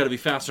goblin's got to be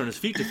faster on his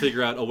feet to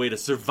figure out a way to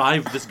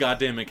survive this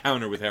goddamn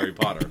encounter with Harry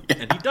Potter.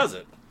 And he does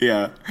it.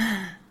 Yeah.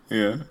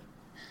 Yeah.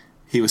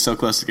 He was so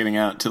close to getting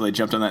out till they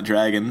jumped on that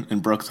dragon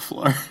and broke the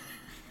floor.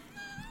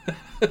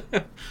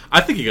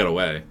 I think he got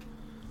away.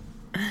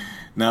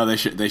 No, they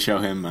show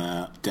him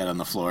dead on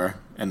the floor,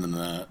 and then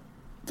the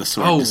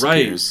sword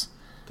disappears.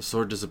 Right. The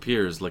sword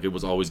disappears like it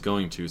was always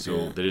going to,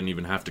 so they didn't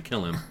even have to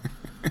kill him.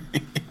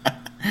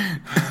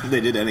 They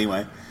did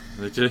anyway.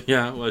 Well,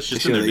 it's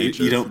just in their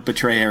nature. You don't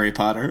betray Harry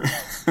Potter.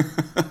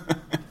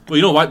 Well,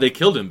 you know why? They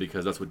killed him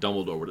because that's what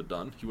Dumbledore would have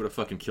done. He would have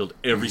fucking killed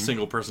every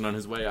single person on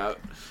his way out.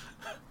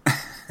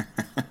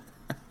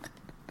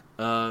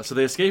 So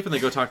they escape and they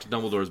go talk to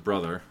Dumbledore's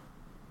brother.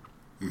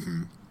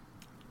 Mm-hmm.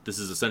 This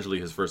is essentially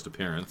his first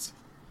appearance,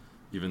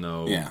 even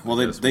though Well,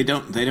 they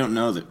don't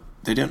know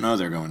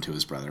they're going to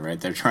his brother, right?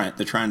 They're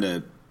trying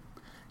to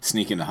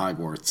sneak into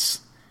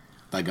Hogwarts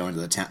by going to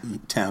the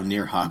town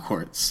near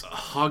Hogwarts.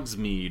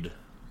 Hogsmeade.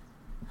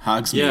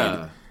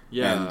 Yeah.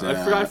 And,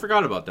 I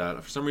forgot about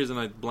that. For some reason,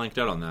 I blanked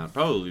out on that.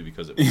 Probably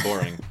because it was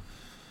boring.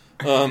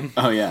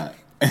 Oh yeah,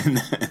 and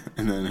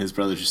then his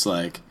brother's just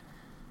like,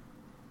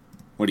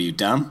 "What are you,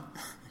 dumb?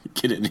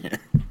 Get in here."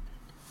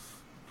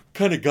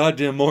 Kind of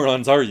goddamn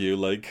morons are you?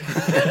 Like,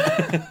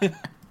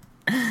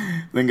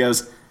 then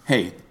goes,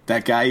 "Hey,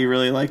 that guy you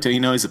really like, don't you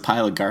know he's a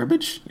pile of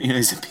garbage? You know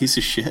he's a piece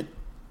of shit."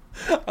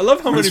 I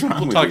love how many What's wrong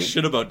people with talk you?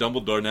 shit about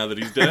Dumbledore now that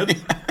he's dead.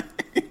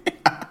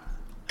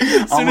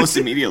 Almost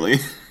immediately.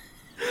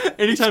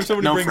 Anytime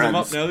somebody No brings him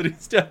up friends. now that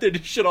he's dead, they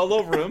just shit all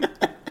over him.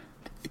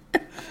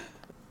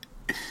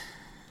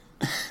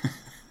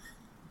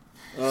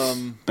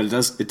 But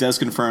it does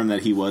confirm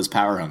that he was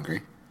power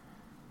hungry,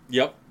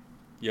 Yep.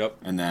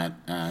 and that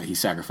he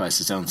sacrificed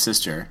his own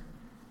sister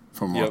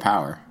for more Yep.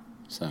 power.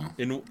 So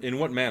In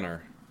what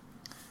manner?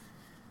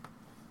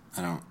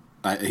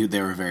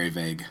 they were very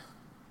vague.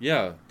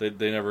 Yeah, they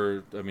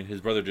never. I mean,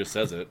 his brother just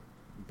says it,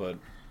 but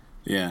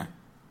Yeah,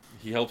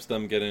 he helps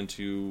them get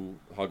into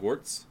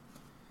Hogwarts.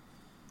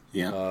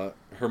 yeah.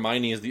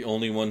 Hermione is the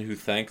only one who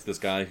thanks this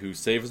guy who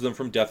saves them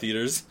from Death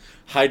Eaters,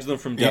 hides them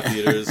from Death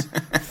Eaters,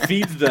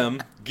 feeds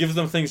them, gives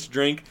them things to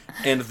drink,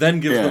 and then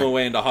gives them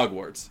away into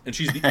Hogwarts. And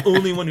she's the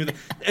only one who...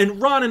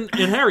 And Ron and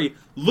Harry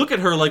look at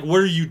her like, what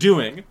are you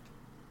doing?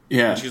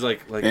 Yeah. And she's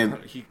like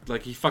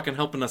he fucking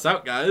helping us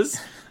out, guys.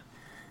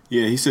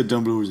 Yeah, he said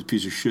Dumbledore was a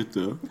piece of shit,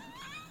 though.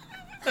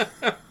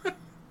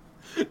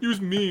 He was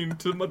mean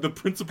to the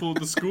principal of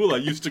the school I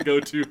used to go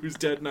to, who's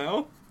dead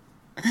now.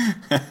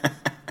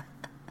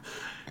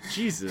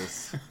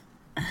 Jesus.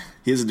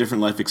 He has a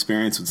different life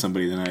experience with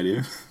somebody than I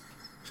do.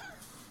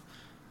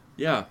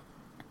 Yeah.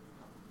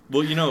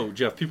 Well, you know,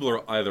 Jeff, people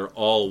are either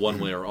all one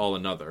way or all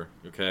another,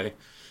 okay?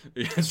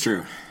 It's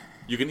true.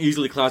 You can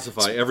easily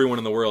classify everyone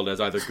in the world as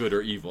either good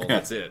or evil. Yeah.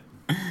 That's it.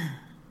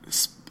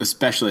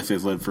 Especially if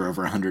they've lived for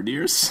over 100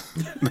 years.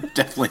 They've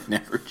definitely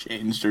never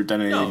changed or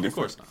done anything No, of different.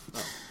 course not. No.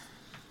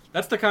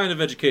 That's the kind of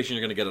education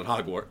you're going to get at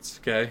Hogwarts,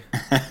 okay?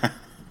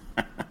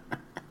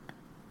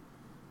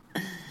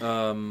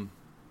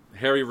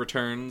 Harry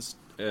returns,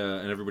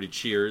 and everybody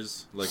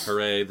cheers, like,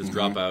 hooray, this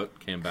dropout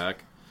came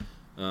back.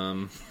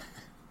 And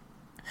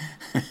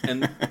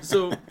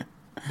so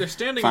they're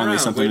standing Finally around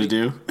something waiting.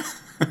 to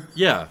do.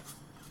 Yeah.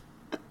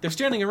 They're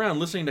standing around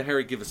listening to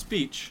Harry give a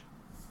speech.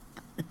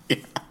 Yeah.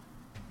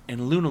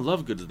 And Luna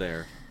Lovegood's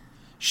there.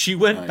 She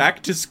went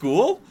back to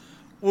school?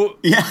 Well,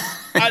 Yeah.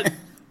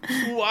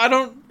 I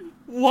don't...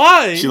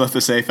 Why? She left the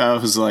safe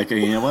house, was like,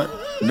 you know what?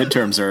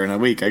 Midterms are in a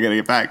week. I gotta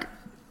get back.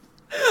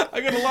 I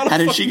got a lot of How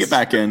did fucking she get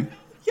back in?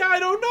 Yeah, I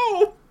don't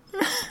know.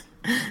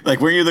 Like,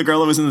 weren't you the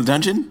girl that was in the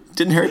dungeon?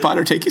 Didn't Harry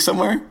Potter take you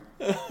somewhere?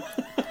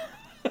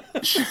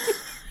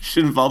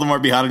 Shouldn't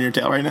Voldemort be hot on your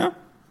tail right now?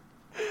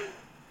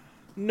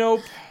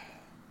 Nope.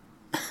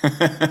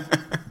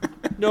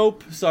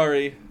 Nope.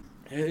 Sorry.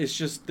 It's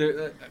just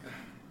there.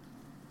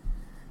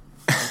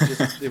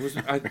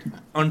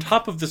 On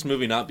top of this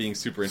movie not being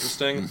super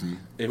interesting,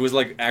 it was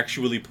like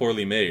actually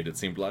poorly made. It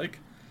seemed like,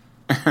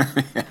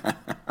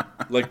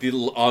 like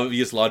the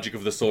obvious logic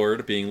of the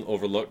sword being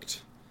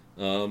overlooked.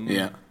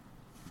 Yeah.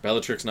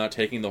 Bellatrix not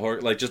taking the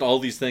horse, like just all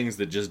these things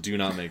that just do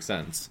not make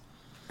sense.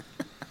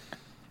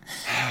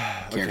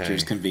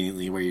 Characters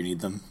conveniently where you need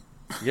them.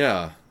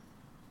 Yeah.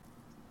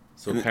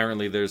 So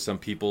apparently there's some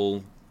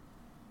people,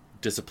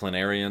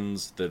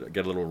 disciplinarians, that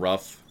get a little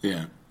rough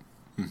Yeah.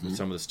 with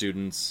some of the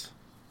students.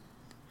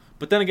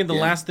 But then again, the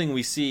last thing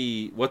we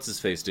see, what's his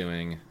face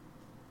doing?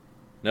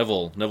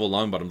 Neville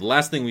Longbottom. The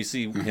last thing we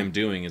see him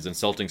doing is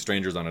insulting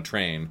strangers on a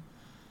train.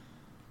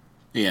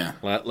 Yeah.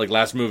 Like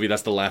last movie,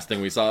 that's the last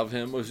thing we saw of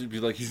him. Was be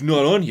like, he's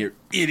not on here,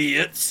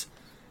 idiots.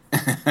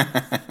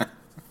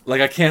 Like,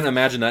 I can't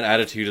imagine that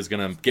attitude is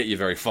going to get you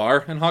very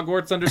far in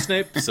Hogwarts under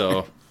Snape.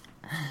 So,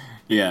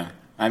 Yeah.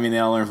 I mean, they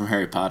all learned from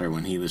Harry Potter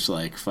when he was,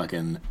 like,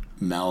 fucking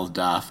mouthed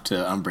off to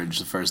Umbridge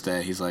the first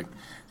day. They're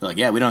like,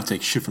 yeah, we don't have to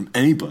take shit from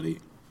anybody.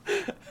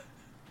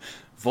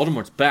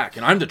 Voldemort's back,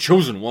 and I'm the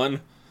chosen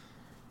one.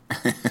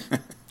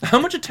 How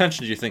much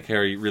attention do you think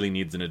Harry really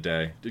needs in a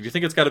day? Do you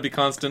think it's got to be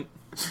constant?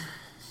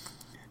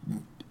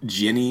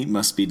 Ginny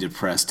must be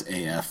depressed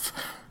AF.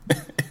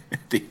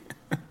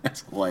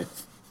 That's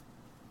life.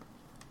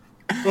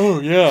 Oh,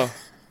 yeah.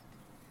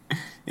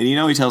 And you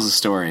know he tells a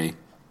story,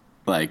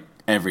 like,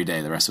 every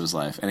day the rest of his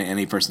life. And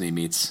any person he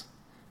meets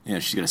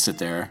she's gonna sit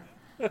there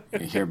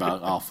and hear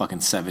about all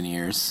fucking 7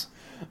 years.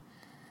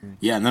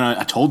 Yeah, and then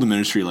I told the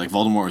ministry, like,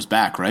 Voldemort was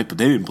back, right? But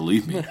they didn't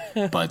believe me.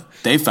 But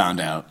they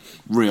found out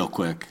real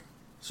quick.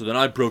 So then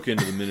I broke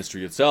into the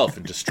ministry itself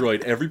and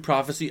destroyed every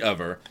prophecy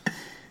ever.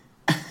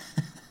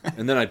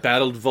 And then I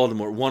battled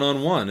Voldemort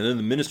one-on-one, and then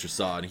the minister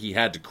saw it, and he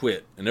had to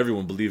quit. And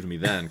everyone believed me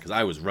then, because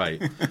I was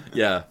right.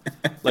 Yeah.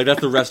 Like,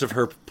 that's the rest of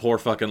her poor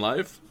fucking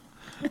life.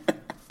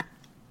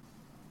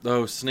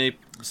 Oh, Snape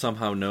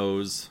somehow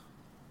knows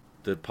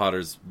that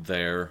Potter's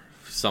there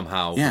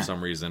somehow for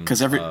some reason.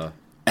 Because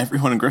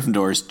everyone in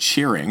Gryffindor is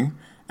cheering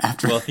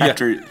after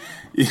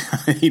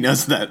he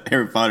knows that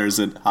Harry Potter's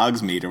at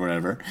Hogsmeade or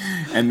whatever.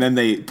 And then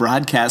they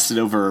broadcast it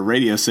over a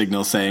radio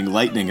signal saying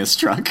lightning has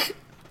struck.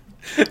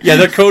 Yeah,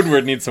 the code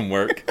word needs some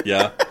work.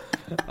 Yeah.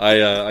 I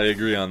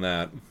agree on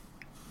that.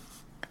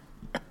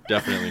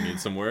 Definitely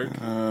needs some work.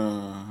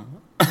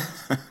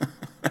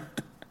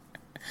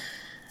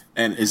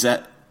 And is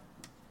that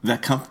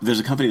there's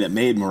a company that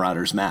made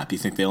Marauder's map. You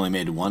think they only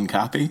made one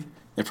copy?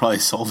 They probably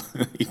sold.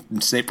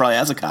 Snape probably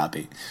has a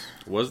copy.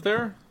 Was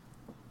there?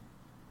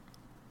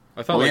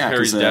 I thought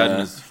Harry's dad and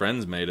his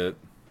friends made it.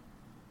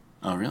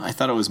 Oh, really? I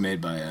thought it was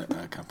made by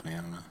a company. I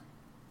don't know.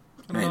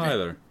 I don't know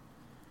either.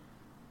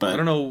 But I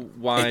don't know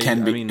why. It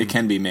can be. It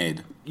can be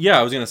made. Yeah,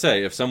 I was gonna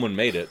say if someone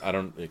made it,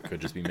 it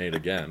could just be made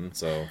again.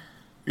 So.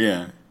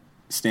 Yeah,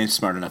 Snape's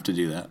smart enough to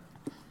do that.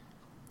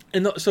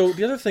 And so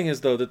the other thing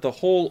is though that the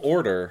whole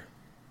order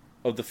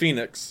of the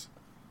Phoenix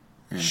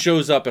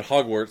shows up at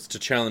Hogwarts to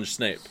challenge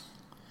Snape.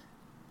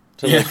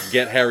 To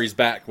get Harry's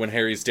back when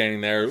Harry's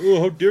standing there. Oh,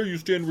 how dare you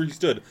stand where he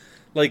stood?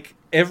 Like,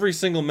 every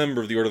single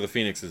member of the Order of the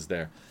Phoenix is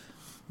there.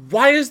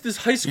 Why is this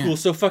high school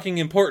so fucking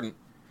important?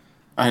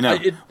 I know.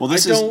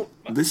 This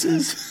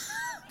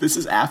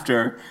is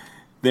after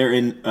they're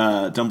in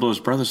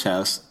Dumbledore's brother's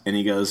house, and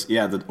he goes,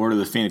 "Yeah, the Order of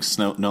the Phoenix is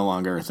no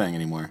longer a thing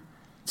anymore.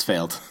 It's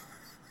failed."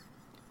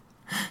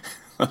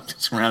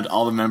 Just round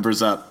all the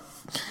members up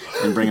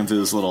and bring them to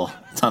this little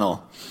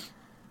tunnel.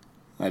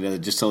 I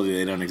just told you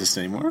they don't exist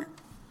anymore.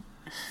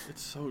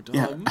 It's so dumb.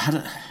 Yeah, oh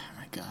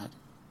my god.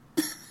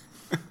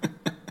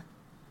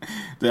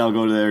 They all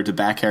go there to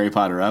back Harry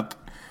Potter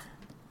up.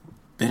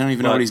 They don't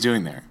even know what he's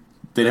doing there.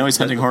 They know he's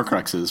hunting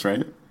Horcruxes,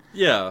 right?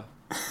 Yeah.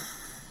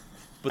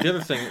 But the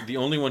other thing, the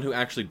only one who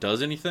actually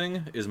does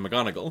anything is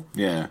McGonagall.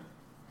 Yeah.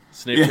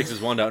 Snape takes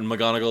his wand out, and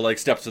McGonagall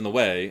steps in the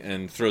way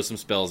and throws some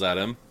spells at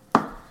him.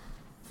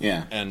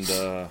 Yeah. And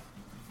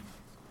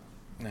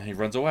he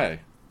runs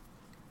away.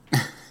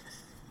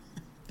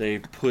 They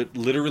put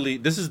literally...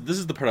 This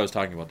is the part I was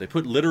talking about. They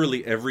put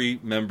literally every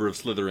member of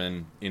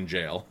Slytherin in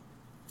jail.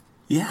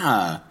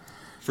 Yeah.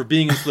 For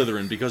being in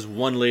Slytherin, because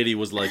one lady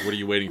was like, what are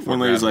you waiting for? One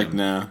lady was like,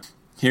 no.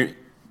 Here,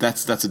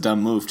 that's a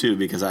dumb move, too,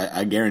 because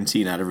I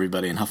guarantee not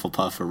everybody in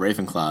Hufflepuff or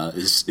Ravenclaw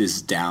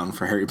is down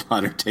for Harry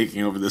Potter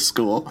taking over the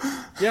school.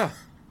 Yeah.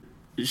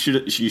 You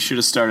should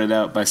have started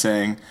out by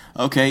saying,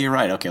 okay, you're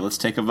right. Okay, let's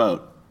take a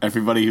vote.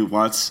 Everybody who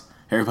wants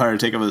Harry Potter to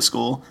take over the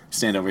school,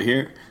 stand over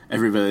here.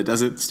 Everybody that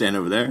doesn't, stand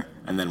over there.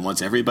 And then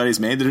once everybody's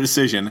made their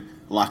decision,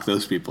 lock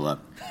those people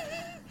up.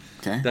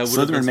 Okay?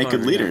 Slytherin make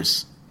good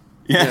leaders.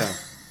 Yeah.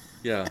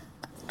 Yeah.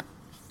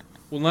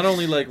 Well, not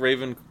only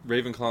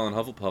Ravenclaw and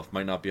Hufflepuff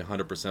might not be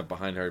 100%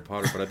 behind Harry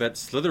Potter, but I bet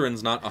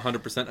Slytherin's not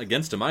 100%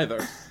 against him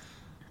either.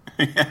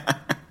 Yeah.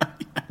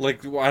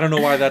 I don't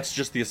know why that's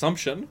just the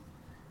assumption.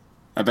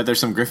 I bet there's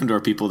some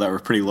Gryffindor people that were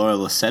pretty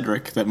loyal to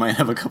Cedric that might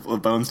have a couple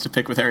of bones to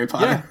pick with Harry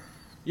Potter.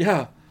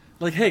 Yeah.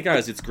 Hey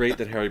guys, it's great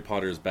that Harry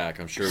Potter is back.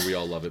 I'm sure we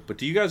all love it. But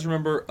do you guys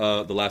remember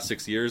the last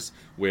 6 years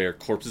where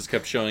corpses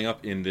kept showing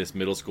up in this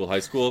middle school, high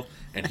school,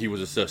 and he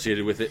was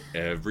associated with it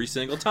every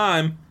single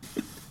time?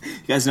 You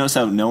guys notice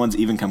how no one's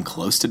even come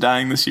close to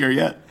dying this year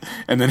yet?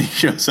 And then he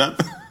shows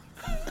up?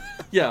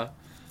 Yeah.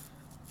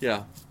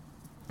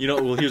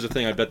 Well, here's the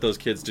thing. I bet those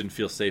kids didn't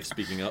feel safe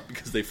speaking up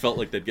because they felt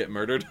like they'd get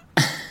murdered.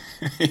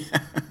 Yeah.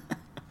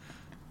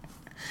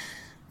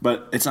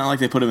 But it's not like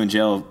they put him in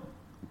jail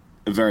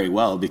very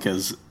well,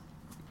 because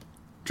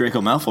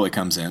Draco Malfoy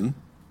comes in,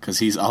 because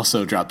he's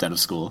also dropped out of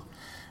school,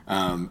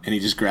 and he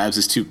just grabs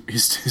his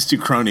two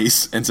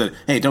cronies and said,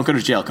 "Hey, don't go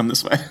to jail. Come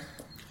this way."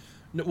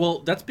 No, well,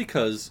 that's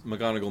because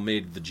McGonagall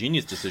made the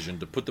genius decision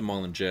to put them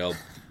all in jail,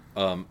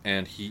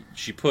 and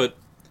she put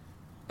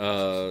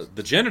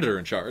the janitor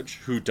in charge,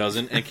 who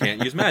doesn't and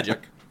can't use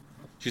magic.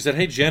 She said,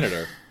 "Hey,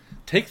 janitor,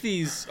 take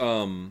these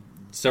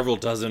several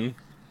dozen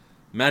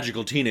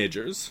magical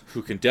teenagers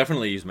who can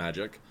definitely use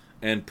magic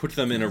and put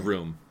them in a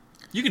room.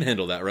 You can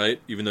handle that, right?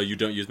 Even though you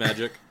don't use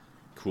magic?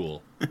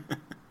 Cool.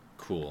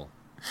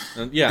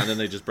 And then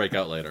they just break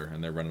out later,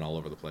 and they're running all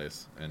over the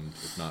place, and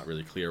it's not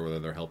really clear whether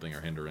they're helping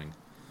or hindering.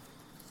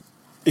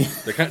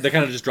 They kind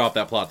of just drop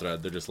that plot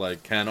thread. They're just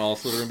like, can all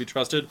Slytherin be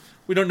trusted?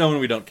 We don't know and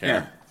we don't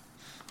care.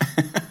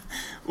 Yeah.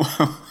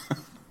 Well,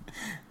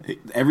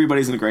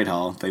 everybody's in the Great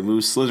Hall. They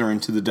move Slytherin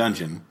to the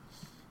dungeon.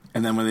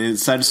 And then when they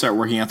decide to start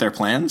working out their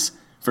plans,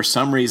 for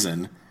some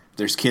reason,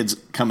 there's kids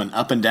coming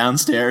up and down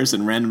stairs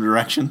in random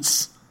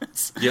directions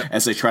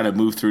as they try to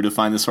move through to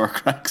find this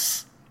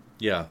Horcrux.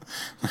 Yeah.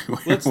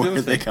 Where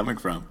are they coming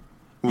from?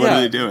 What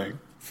are they doing?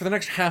 For the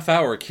next half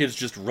hour, kids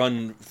just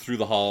run through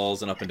the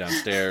halls and up and down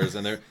stairs,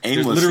 and there's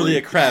Aimlessly. literally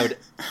a crowd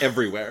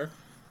everywhere.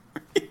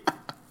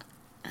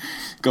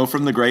 Go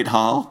from the Great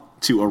Hall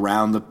to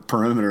around the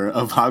perimeter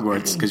of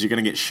Hogwarts because you're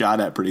going to get shot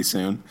at pretty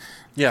soon.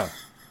 Yeah.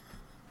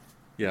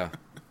 Yeah.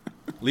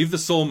 Leave the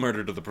soul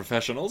murder to the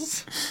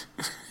professionals.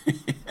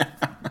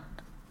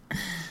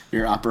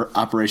 Your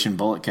Operation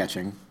Bullet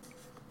Catching.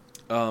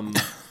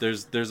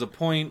 There's a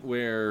point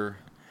where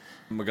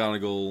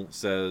McGonagall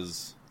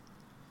says,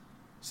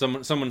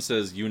 someone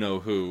says, "You know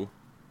who?"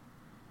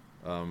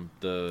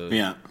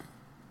 Yeah.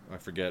 I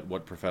forget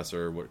what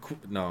professor.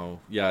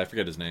 I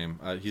forget his name.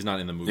 He's not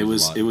in the movie. It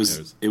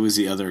was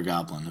the other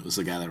goblin. It was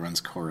the guy that runs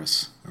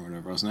chorus or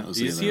whatever, wasn't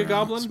it? Is he a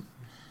goblin?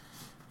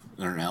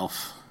 Or an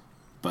elf?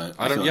 But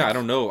I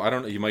don't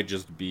know. He might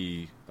just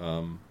be.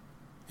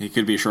 He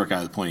could be a short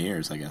guy with pointy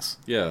ears, I guess.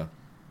 Yeah.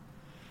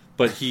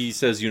 But he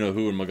says, "You know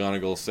who?" and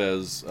McGonagall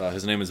says,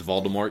 "His name is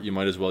Voldemort. You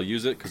might as well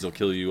use it because he'll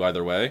kill you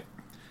either way."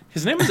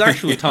 His name is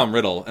actually Tom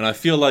Riddle, and I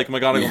feel like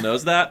McGonagall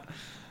knows that.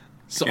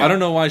 So I don't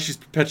know why she's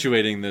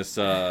perpetuating this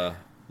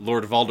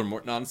Lord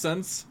Voldemort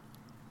nonsense.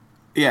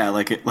 Yeah,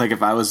 like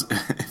if I was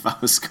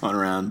going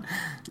around,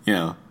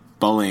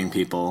 bullying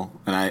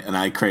people, and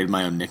I created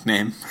my own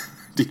nickname,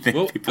 do you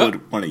think people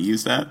would want to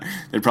use that?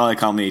 They'd probably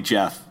call me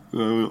Jeff.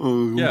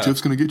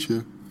 Jeff's gonna get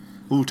you.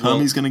 Oh,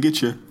 Tommy's gonna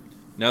get you.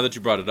 Now that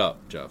you brought it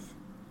up, Jeff,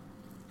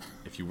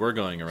 if you were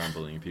going around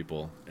bullying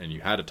people and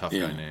you had a tough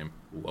guy name,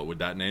 what would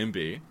that name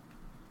be?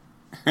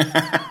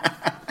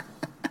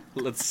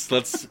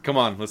 Let's come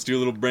on. Let's do a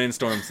little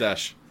brainstorm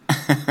sesh.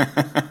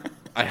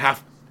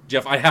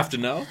 Jeff, I have to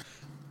know.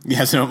 You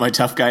have to know what my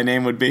tough guy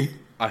name would be?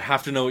 I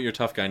have to know what your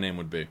tough guy name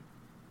would be.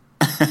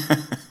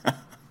 I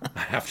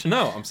have to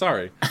know. I'm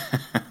sorry.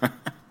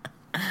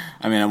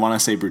 I mean, I want to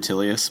say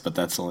Brutilius, but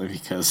that's only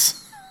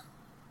because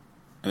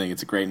I think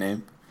it's a great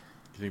name.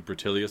 You think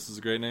Brutilius is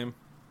a great name?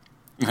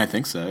 I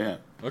think so, yeah.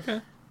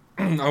 Okay.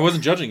 I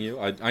wasn't judging you.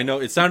 I know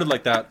it sounded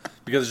like that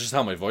because it's just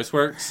how my voice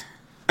works.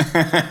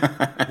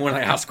 When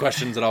I ask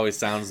questions, it always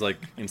sounds like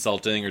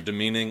insulting or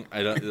demeaning.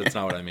 That's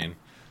not what I mean.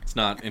 It's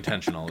not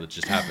intentional. It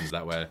just happens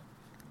that way.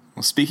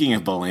 Well, speaking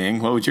of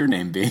bullying, what would your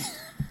name be?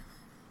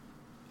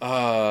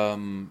 I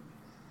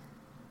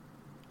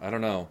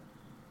don't know.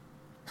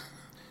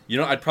 You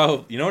know what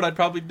I'd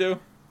probably do?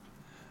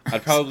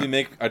 I'd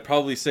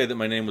probably say that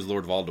my name was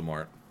Lord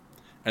Voldemort.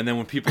 And then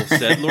when people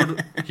said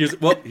Lord,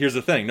 here's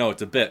the thing. No,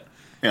 it's a bit.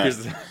 Yeah.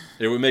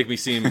 It would make me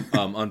seem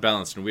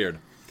unbalanced and weird.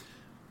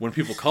 When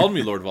people called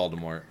me Lord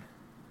Voldemort,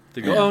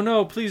 they go, "Oh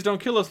no, please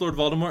don't kill us, Lord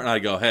Voldemort." And I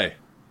go, "Hey,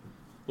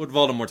 Lord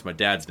Voldemort's my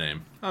dad's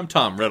name. I'm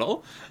Tom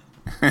Riddle."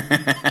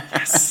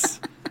 Yes,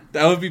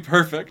 that would be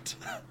perfect.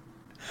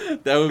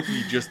 That would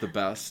be just the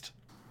best.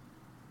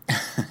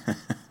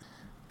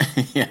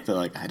 Yeah, they're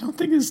like, I don't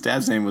think his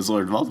dad's name was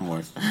Lord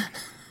Voldemort.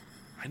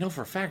 I know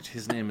for a fact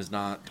his name is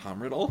not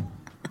Tom Riddle.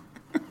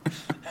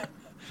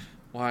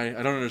 Why?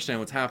 I don't understand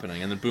what's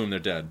happening. And then boom, they're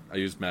dead. I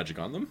used magic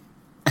on them.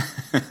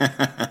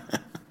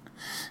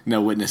 No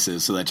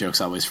witnesses, so that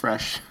joke's always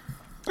fresh.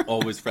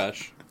 Always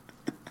fresh.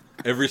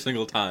 Every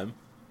single time.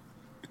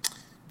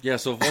 Yeah,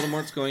 so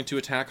Voldemort's going to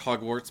attack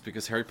Hogwarts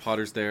because Harry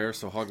Potter's there,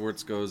 so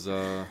Hogwarts goes,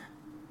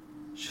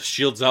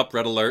 shields up,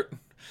 red alert.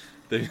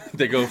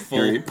 They go full...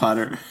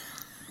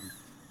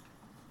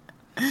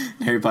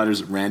 Harry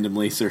Potter's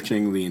randomly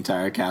searching the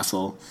entire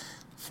castle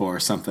for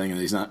something, and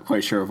he's not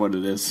quite sure of what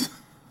it is.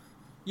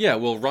 Yeah,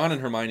 well, Ron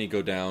and Hermione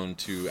go down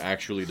to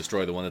actually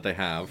destroy the one that they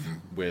have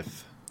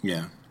with...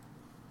 Yeah.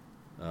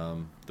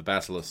 The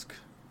basilisk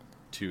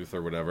tooth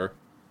or whatever.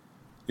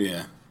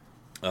 Yeah.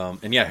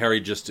 And yeah, Harry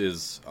just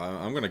is...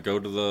 I'm going to go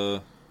to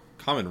the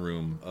common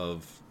room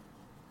of...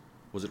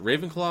 Was it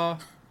Ravenclaw?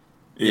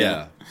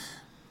 Yeah.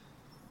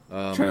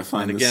 Trying to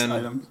find this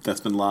item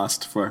that's been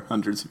lost for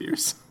hundreds of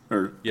years.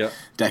 Or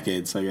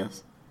decades, I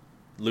guess.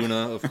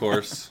 Luna, of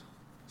course,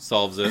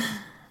 solves it.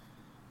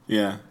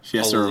 Yeah, she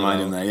has to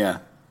remind him that,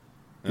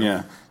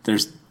 yeah.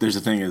 There's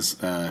a thing as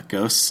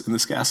ghosts in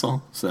this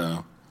castle,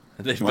 so...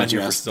 They've why been don't you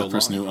here ask for so the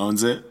person long. who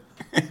owns it?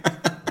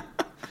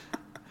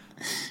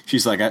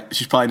 She's like,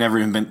 she's probably never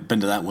even been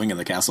to that wing of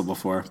the castle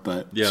before,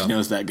 but she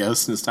knows that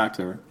ghost and has talked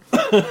to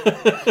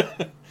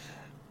her.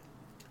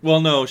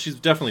 Well, no, she's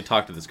definitely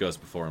talked to this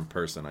ghost before in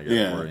person, I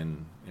guess, or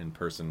in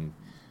person.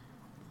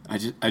 I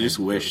just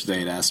wish they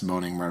had asked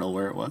Moaning Myrtle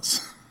where it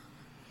was.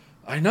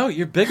 I know,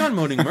 you're big on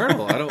Moaning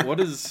Myrtle. What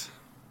is...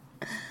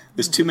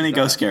 There's too many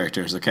ghost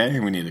characters, okay?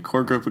 We need a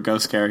core group of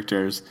ghost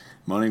characters.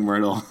 Moaning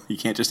Myrtle, you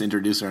can't just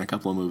introduce her in a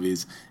couple of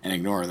movies and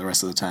ignore her the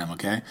rest of the time,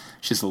 okay?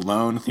 She's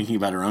alone, thinking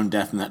about her own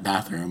death in that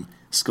bathroom,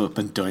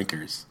 scoping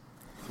doinkers.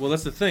 Well,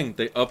 that's the thing.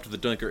 They upped the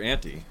doinker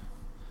ante.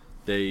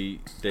 They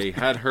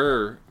had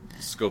her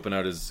scoping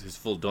out his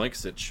full doink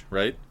sitch,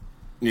 right?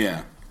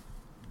 Yeah.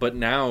 But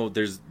now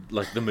there's,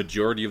 like, the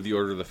majority of the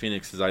Order of the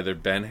Phoenix has either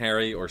been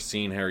Harry or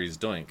seen Harry's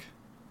doink.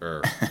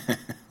 Or...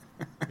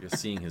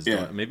 seeing his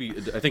doink. Maybe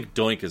I think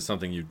doink is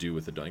something you do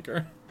with a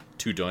doinker.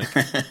 To doink.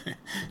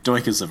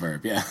 Doink is a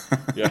verb, yeah.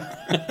 Yeah.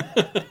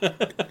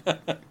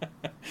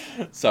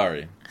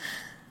 Sorry.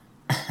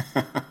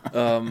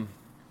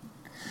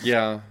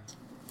 Yeah.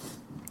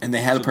 And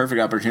they had a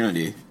perfect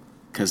opportunity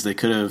because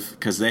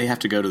they have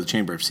to go to the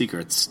Chamber of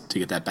Secrets to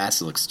get that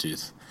Basilic's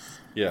tooth.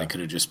 Yeah. They could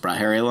have just brought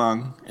Harry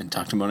along and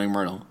talked to Moaning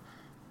Myrtle,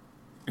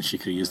 and she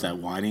could have used that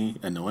whiny,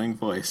 annoying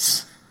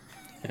voice.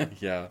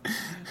 Yeah.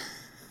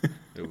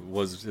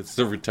 It's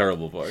a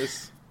terrible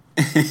voice.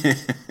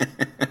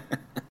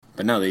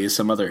 But no, they used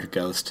some other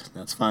ghost.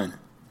 That's fine.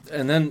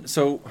 And then,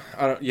 so,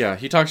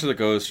 he talks to the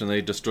ghost, and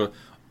they destroy...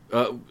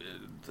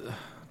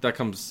 that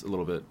comes a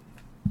little bit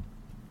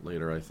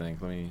later, I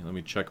think. Let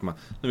me check my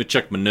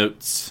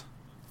notes.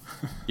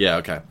 Yeah,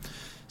 okay.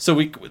 So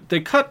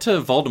they cut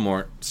to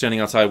Voldemort standing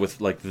outside with,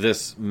 like,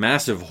 this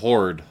massive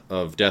horde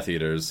of Death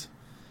Eaters.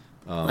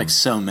 Like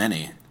so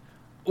many.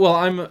 Well,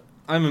 I'm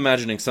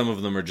imagining some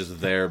of them are just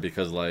there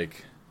because,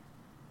 like,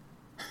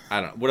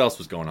 I don't know, what else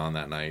was going on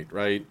that night,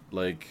 right?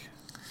 Like...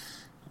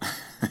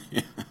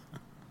 Yeah.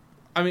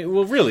 I mean,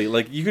 well, really,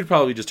 like, you could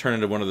probably just turn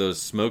into one of those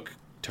smoke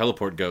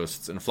teleport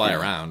ghosts and fly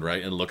around,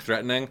 right? And look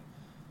threatening.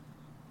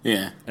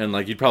 Yeah. And,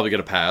 like, you'd probably get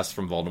a pass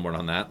from Voldemort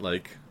on that.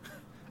 Like,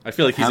 I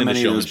feel like he's into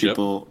showmanship.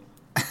 How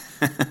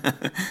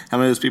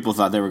many of those people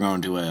thought they were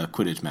going to a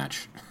Quidditch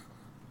match?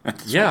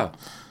 Yeah.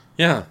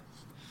 Yeah.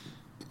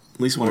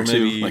 At least one or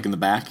two, like in the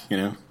back, you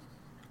know?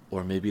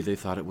 Or maybe they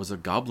thought it was a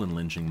goblin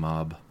lynching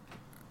mob.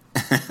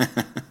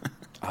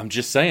 I'm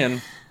just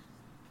saying.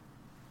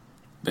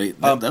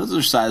 Those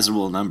are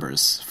sizable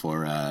numbers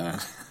for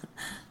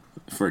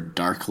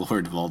Dark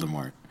Lord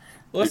Voldemort.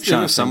 Well,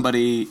 If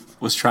somebody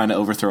was trying to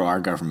overthrow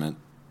our government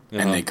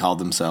and they called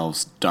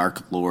themselves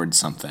Dark Lord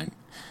something,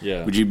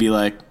 would you be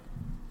like,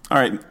 all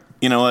right,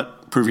 you know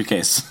what? Prove your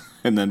case.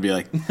 And then be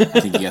like, I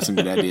think you got some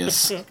good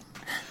ideas.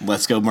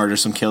 Let's go murder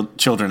some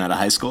children at a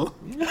high school.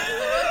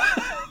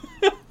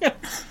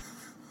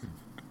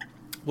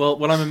 Well,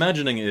 what I'm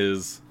imagining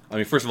is... I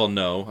mean, first of all,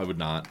 no, I would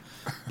not.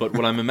 But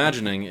what I'm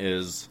imagining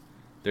is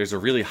there's a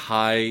really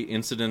high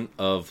incident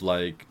of,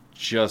 like,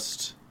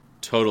 just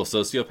total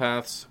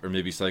sociopaths or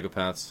maybe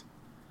psychopaths.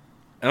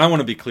 And I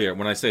want to be clear.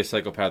 When I say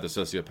psychopath or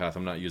sociopath,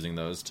 I'm not using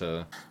those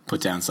to...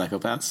 Put down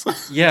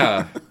psychopaths?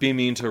 Yeah, be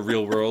mean to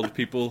real-world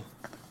people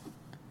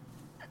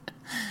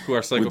who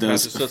are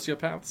psychopaths or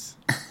sociopaths.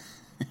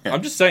 Yeah.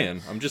 I'm just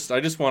saying. I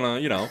just want to,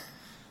 you know,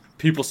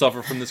 people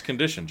suffer from this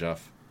condition,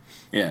 Jeff.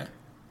 Yeah.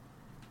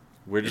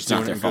 We're just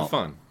doing it for good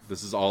fun.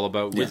 This is all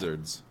about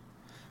wizards.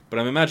 But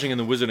I'm imagining in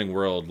the wizarding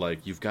world,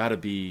 like, there's got to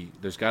be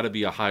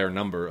a higher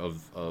number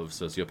of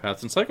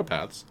sociopaths and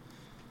psychopaths.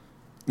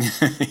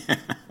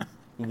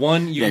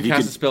 One, you can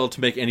cast a spell to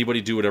make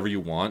anybody do whatever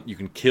you want. You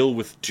can kill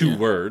with 2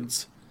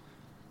 words.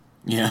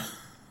 Yeah.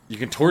 You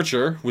can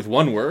torture with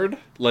 1 word.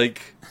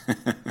 Like...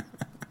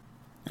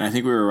 And I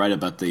think we were right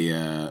about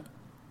the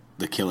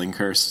killing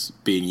curse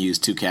being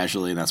used too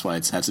casually, and that's why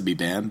it has to be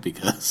banned,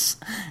 because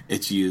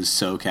it's used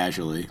so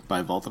casually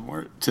by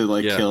Voldemort to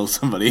kill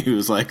somebody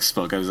who's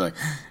spoke. I was like,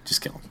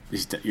 just kill him.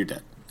 You're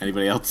dead.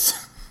 Anybody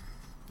else?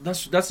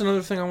 That's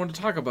another thing I want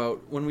to talk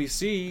about. When we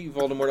see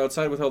Voldemort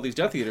outside with all these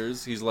Death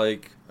Eaters, he's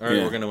like, all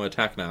right, we're going to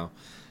attack now.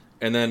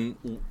 And then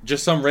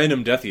just some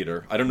random Death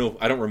Eater. I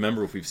don't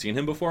remember if we've seen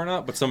him before or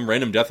not, but some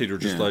random Death Eater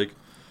just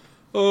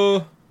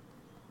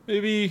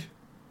maybe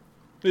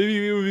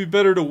it would be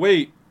better to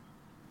wait.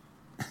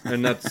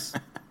 And that's...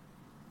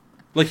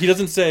 like, he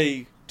doesn't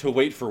say to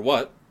wait for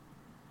what.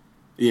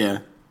 Yeah.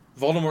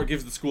 Voldemort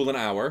gives the school an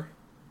hour.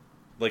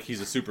 Like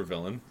he's a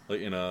supervillain. Like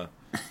in a...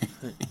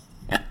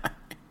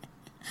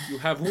 You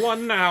have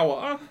 1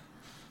 hour.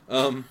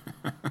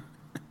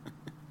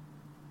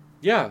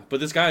 Yeah, but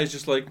this guy is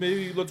just like,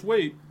 maybe let's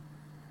wait.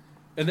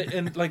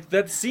 And like,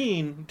 that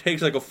scene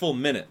takes like a full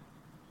minute.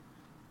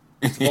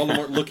 It's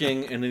Voldemort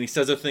looking, and then he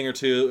says a thing or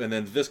two, and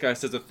then this guy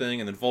says a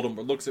thing, and then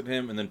Voldemort looks at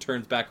him, and then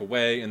turns back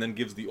away, and then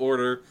gives the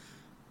order.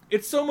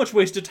 It's so much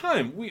wasted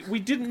time. We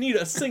didn't need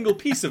a single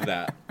piece of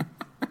that.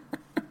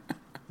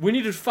 We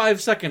needed 5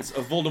 seconds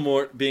of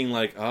Voldemort being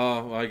like,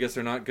 oh, well, I guess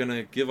they're not going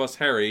to give us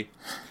Harry.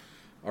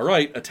 All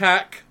right,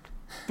 attack.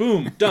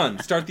 Boom, done.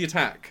 Start the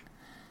attack.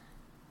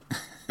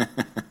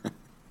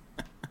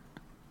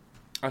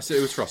 I say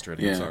it was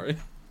frustrating. I'm sorry.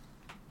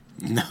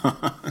 No.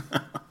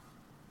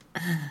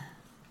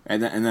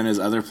 And then his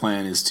other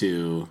plan is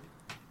to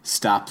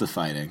stop the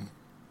fighting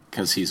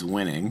because he's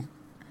winning,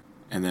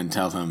 and then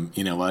tell them,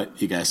 you know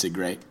what, you guys did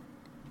great.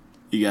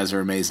 You guys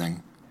are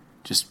amazing.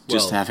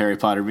 Just have Harry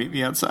Potter meet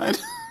me outside.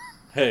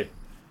 Hey,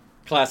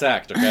 class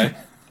act, okay?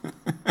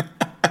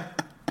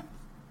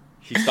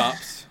 He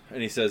stops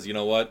and he says, you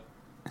know what?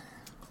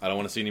 I don't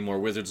want to see any more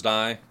wizards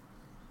die.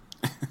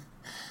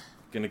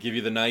 Gonna give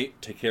you the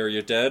night. Take care of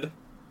your dead.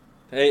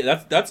 Hey,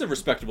 that's a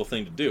respectable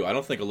thing to do. I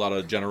don't think a lot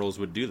of generals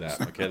would do that.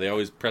 Okay, they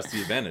always press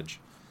the advantage.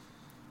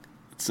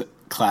 It's a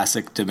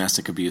classic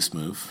domestic abuse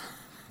move.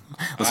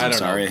 Listen, I'm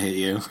sorry I hate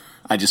you.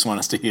 I just want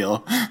us to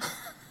heal.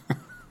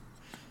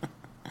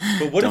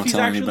 But what if he's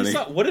actually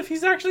what if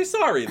he's actually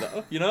sorry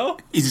though? You know?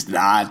 He's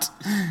not.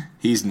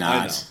 He's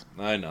not.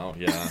 I know.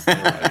 Yeah, you're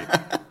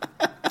right.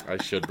 I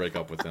should break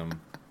up with him.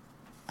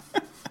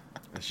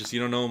 It's just you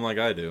don't know him like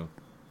I do.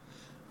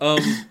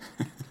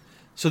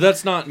 So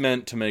that's not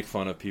meant to make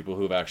fun of people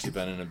who have actually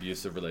been in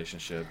abusive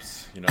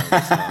relationships. You know,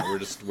 it's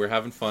not. We're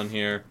having fun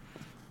here.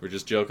 We're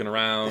just joking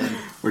around.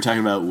 We're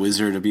talking about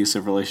wizard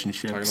abusive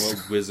relationships. Talking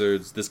about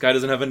wizards. This guy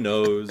doesn't have a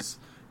nose,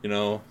 you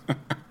know.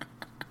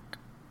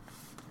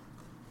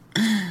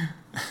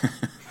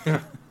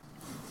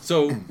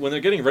 So when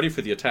they're getting ready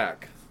for the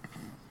attack,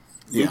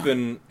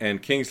 Lupin and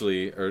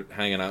Kingsley are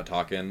hanging out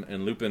talking,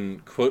 and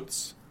Lupin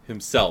quotes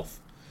himself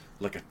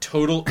like a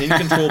total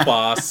in-control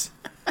boss.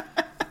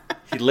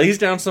 He lays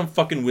down some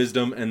fucking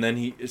wisdom, and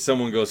then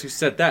someone goes, "Who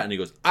said that?" And he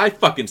goes, "I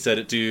fucking said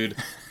it, dude.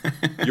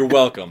 You're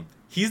welcome."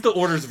 He's the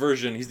Order's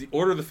version. He's the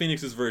Order of the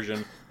Phoenix's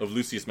version of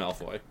Lucius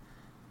Malfoy.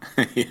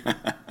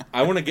 Yeah.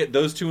 I want to get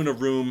those two in a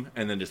room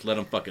and then just let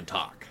them fucking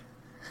talk.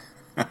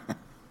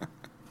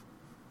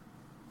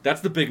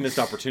 That's the big missed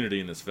opportunity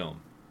in this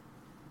film.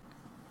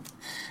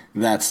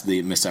 That's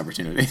the missed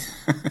opportunity.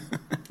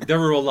 There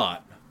were a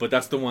lot, but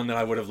that's the one that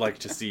I would have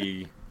liked to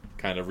see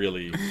kind of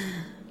really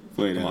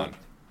Played come out. on.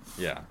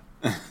 Yeah.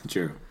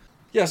 True.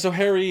 Yeah, so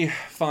Harry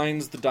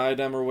finds the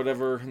diadem or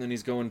whatever, and then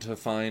he's going to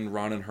find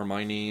Ron and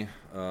Hermione.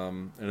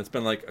 And it's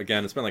been like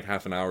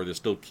half an hour. There's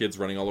still kids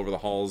running all over the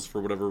halls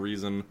for whatever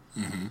reason.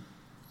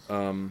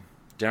 Mm-hmm.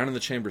 Down in the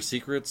Chamber of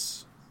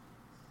Secrets,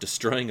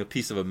 destroying a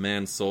piece of a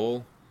man's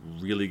soul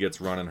really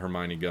gets Ron and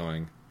Hermione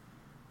going.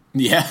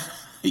 Yeah.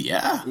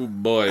 Yeah. Ooh,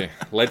 boy.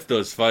 Lights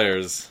those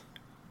fires.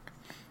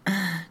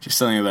 Just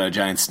something about a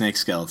giant snake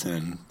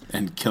skeleton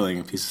and killing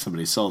a piece of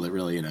somebody's soul that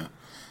really,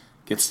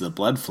 gets the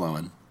blood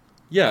flowing.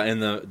 Yeah,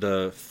 and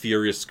the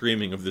furious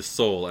screaming of this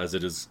soul as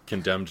it is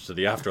condemned to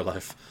the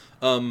afterlife.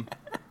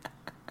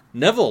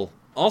 Neville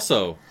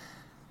also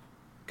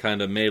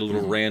kind of made a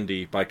little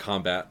randy by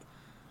combat.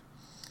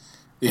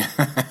 Yeah.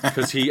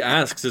 Because he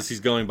asks as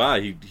he's going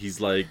by,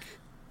 he's like,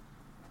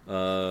 he's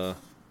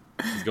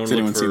going to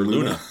look for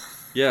Luna.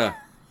 Yeah.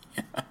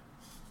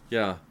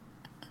 Yeah.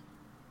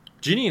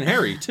 Ginny and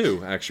Harry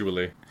too,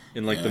 actually,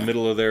 in the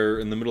middle of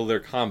their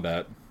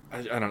combat.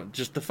 I don't know,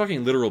 just the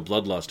fucking literal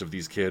bloodlust of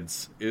these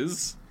kids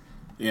is.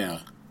 Yeah.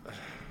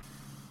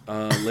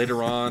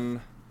 Later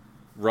on,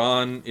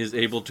 Ron is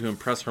able to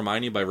impress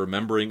Hermione by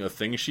remembering a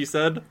thing she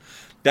said.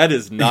 That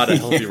is not a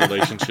healthy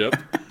relationship.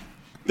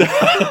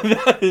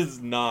 That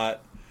is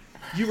not.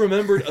 You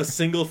remembered a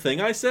single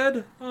thing I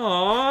said?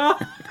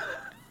 Aww.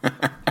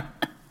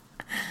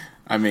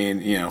 I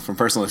mean, from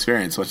personal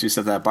experience, once you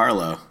set that bar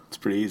low, it's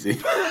pretty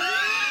easy.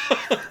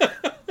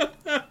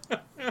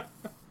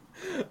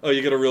 Oh,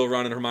 you got a real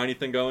Ron and Hermione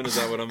thing going? Is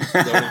that what I'm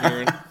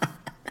hearing?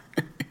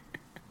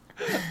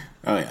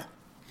 Oh, yeah.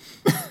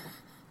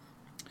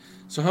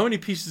 So how many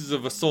pieces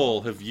of a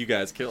soul have you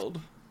guys killed?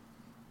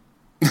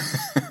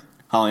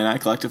 Holly and I,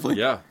 collectively?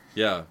 Yeah.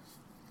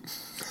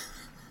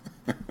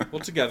 Well,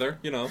 together,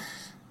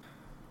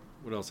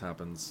 What else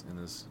happens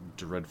in this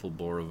dreadful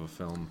bore of a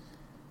film?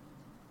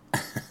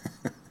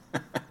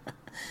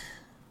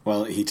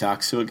 Well, he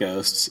talks to a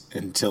ghost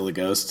until the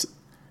ghost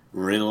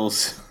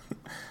riddles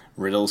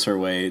her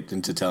way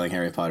into telling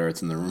Harry Potter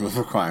it's in the Room of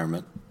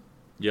Requirement.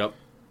 Yep.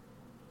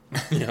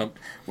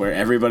 Where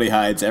everybody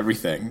hides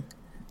everything.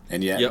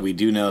 And yet we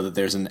do know that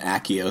there's an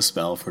Accio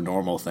spell for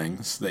normal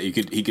things. That he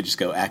could just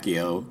go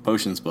Accio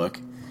Potions book,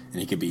 and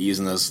he could be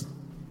using those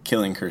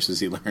killing curses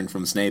he learned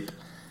from Snape.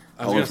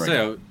 I was going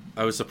to say,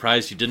 I was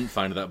surprised he didn't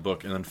find that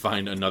book and then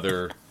find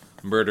another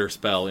murder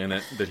spell in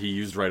it that he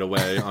used right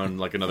away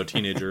on another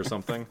teenager or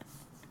something.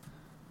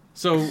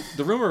 So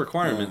the Room of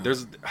Requirement,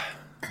 there's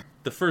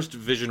the first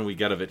vision we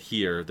get of it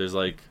here. There's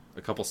a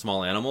couple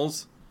small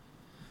animals.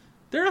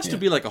 There has to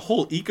be a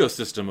whole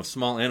ecosystem of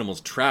small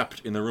animals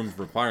trapped in the Room of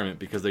Requirement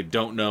because they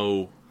don't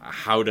know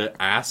how to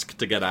ask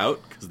to get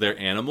out because they're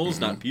animals,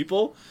 not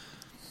people.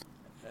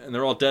 And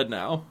they're all dead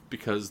now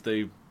because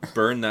they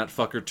burned that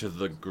fucker to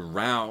the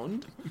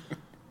ground.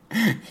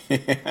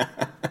 Yeah.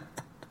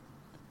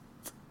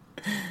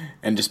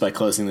 And just by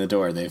closing the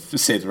door, they've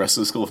saved the rest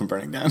of the school from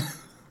burning down.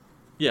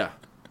 Yeah.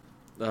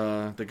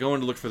 They go in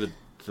to look for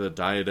the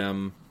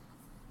diadem.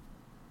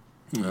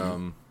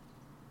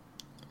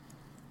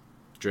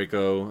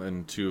 Draco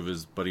and two of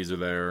his buddies are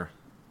there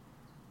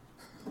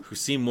who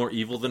seem more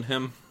evil than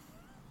him.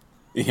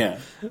 Yeah.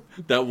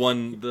 That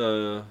one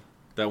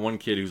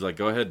kid who's like,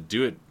 "Go ahead,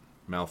 do it,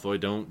 Malfoy.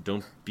 Don't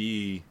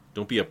be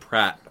a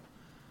prat."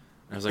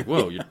 And I was like,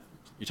 "Whoa, you're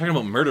talking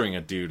about murdering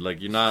a dude.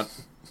 You're not."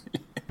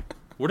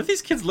 What are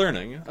these kids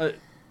learning?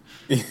 The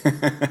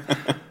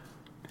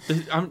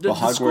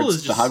school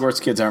is just, the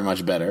Hogwarts kids aren't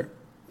much better.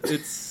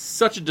 It's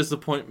such a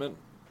disappointment.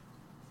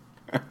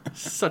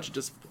 Such a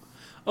disappointment.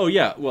 Oh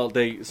yeah, well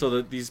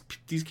these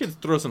kids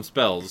throw some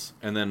spells,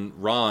 and then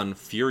Ron,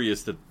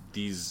 furious that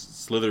these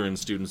Slytherin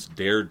students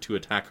dared to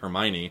attack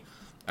Hermione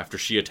after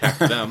she attacked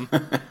them,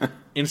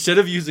 instead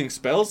of using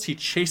spells, he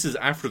chases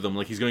after them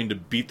like he's going to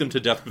beat them to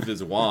death with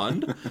his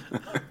wand,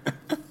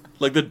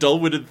 like the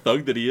dull-witted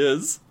thug that he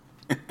is.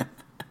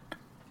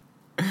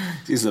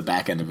 He uses the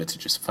back end of it to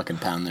just fucking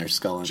pound their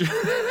skull in.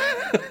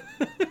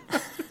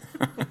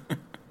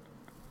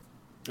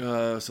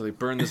 So they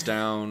burn this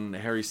down.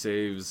 Harry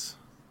saves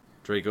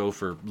Draco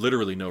for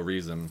literally no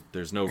reason.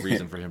 There's no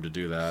reason for him to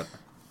do that.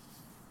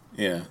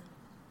 Yeah.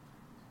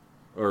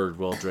 Or,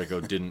 well, Draco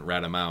didn't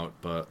rat him out,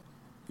 but...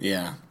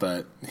 Yeah,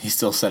 but he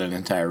still set an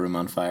entire room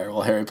on fire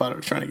while Harry Potter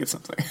was trying to get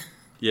something.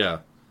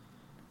 Yeah.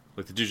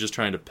 Like, the dude's just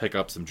trying to pick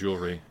up some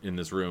jewelry in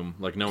this room.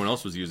 Like, no one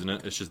else was using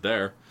it. It's just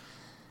there.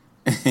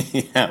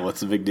 Yeah, what's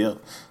the big deal?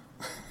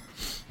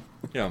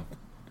 Yeah.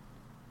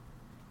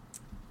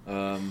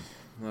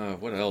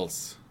 What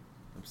else?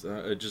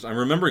 I'm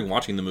remembering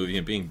watching the movie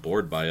and being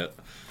bored by it.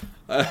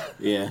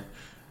 Yeah.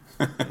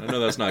 I know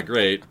that's not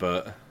great,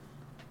 but...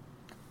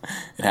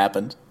 It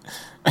happened.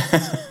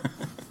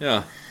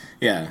 Yeah.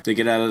 Yeah, they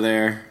get out of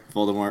there.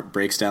 Voldemort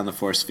breaks down the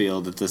force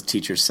field that the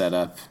teacher set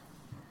up.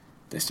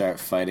 They start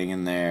fighting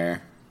in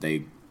there.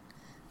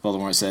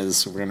 Voldemort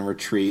says, we're going to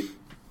retreat.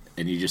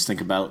 And you just think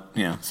about,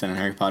 sending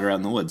Harry Potter out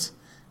in the woods.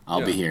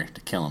 I'll be here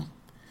to kill him.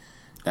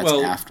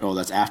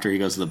 That's after he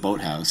goes to the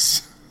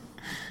boathouse.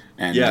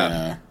 And,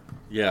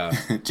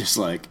 just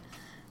like,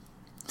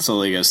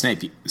 slowly leads Snape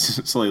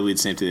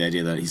to the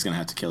idea that he's going to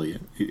have to kill you.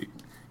 You're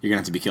going to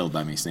have to be killed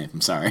by me, Snape. I'm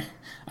sorry.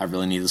 I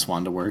really need this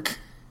wand to work.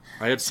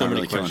 I had so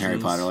many questions. Killing Harry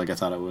Potter like I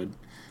thought it would.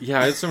 Yeah,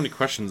 I had so many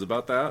questions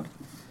about that.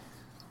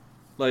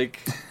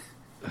 Like,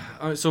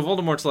 so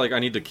Voldemort's like, I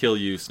need to kill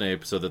you,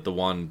 Snape, so that the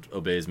wand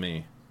obeys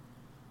me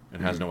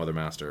and has no other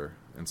master.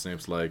 And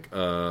Snape's like,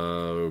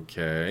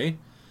 okay.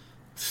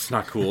 It's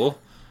not cool.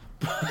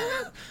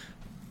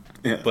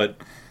 Yeah. But,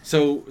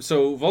 so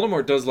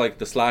Voldemort does, like,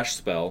 the slash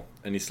spell,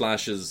 and he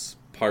slashes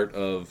part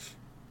of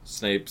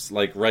Snape's,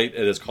 like, right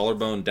at his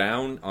collarbone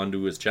down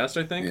onto his chest,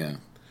 I think. Yeah.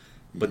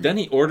 But then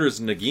he orders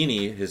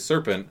Nagini, his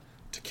serpent,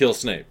 to kill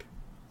Snape.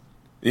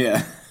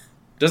 Yeah.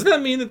 Doesn't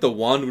that mean that the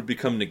wand would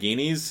become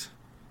Nagini's?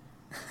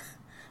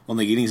 Well,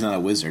 Nagini's not a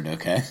wizard,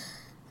 okay?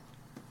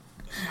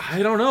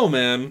 I don't know,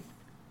 man.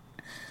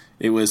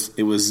 It was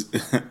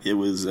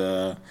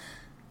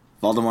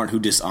Voldemort who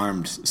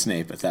disarmed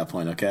Snape at that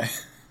point, okay?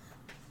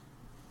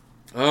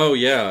 Oh,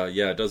 yeah,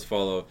 it does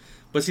follow.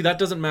 But see, that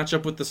doesn't match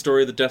up with the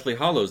story of the Deathly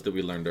Hallows that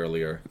we learned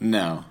earlier.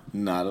 No,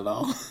 not at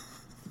all.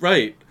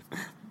 Right.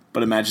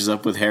 But it matches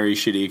up with Harry's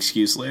shitty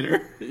excuse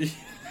later.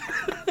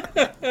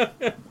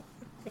 The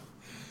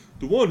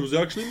wand was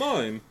actually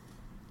mine.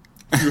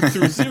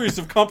 Through a series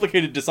of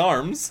complicated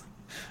disarms.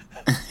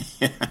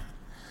 Yeah.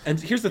 And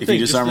here's the thing. If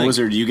you disarm a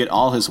wizard, you get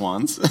all his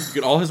wands. You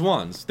get all his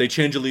wands. They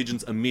change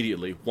allegiance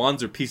immediately.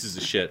 Wands are pieces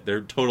of shit. They're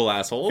total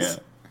assholes. Yeah.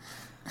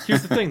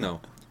 Here's the thing,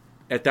 though.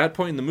 At that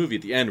point in the movie,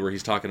 at the end, where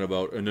he's talking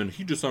about, and then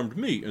he disarmed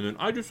me, and then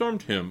I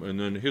disarmed him, and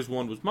then his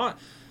wand was mine.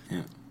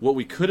 Yeah. What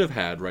we could have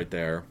had right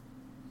there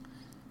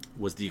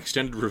was the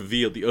extended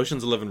reveal, the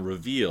Ocean's 11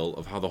 reveal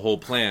of how the whole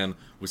plan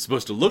was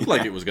supposed to look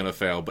like it was going to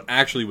fail, but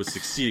actually was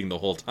succeeding the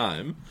whole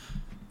time.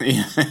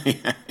 Yeah.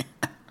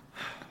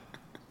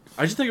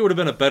 I just think it would have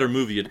been a better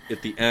movie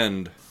at the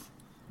end.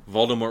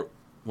 Voldemort...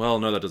 Well,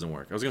 no, that doesn't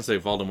work. I was going to say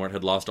Voldemort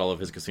had lost all of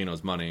his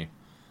casino's money.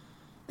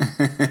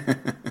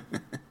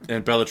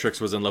 And Bellatrix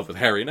was in love with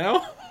Harry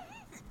now.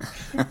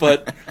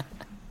 But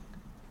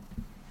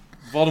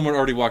Voldemort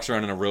already walks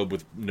around in a robe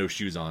with no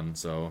shoes on,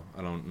 so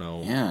I don't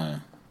know. Yeah.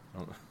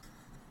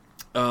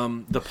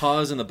 The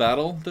pause in the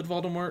battle that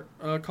Voldemort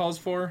calls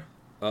for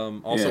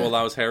also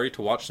allows Harry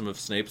to watch some of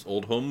Snape's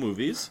old home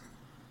movies.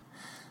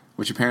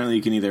 Which apparently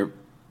you can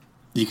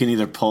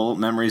either pull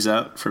memories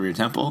out from your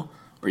temple,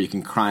 or you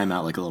can cry them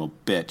out like a little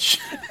bitch.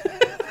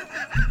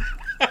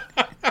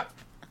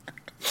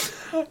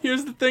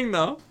 Here's the thing,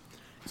 though.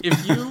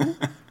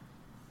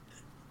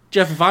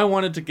 Jeff, if I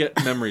wanted to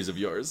get memories of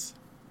yours,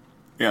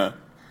 yeah,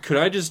 could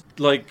I just,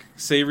 like,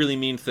 say really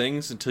mean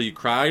things until you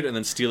cried and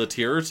then steal a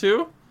tear or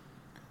two?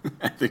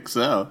 I think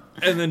so.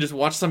 And then just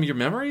watch some of your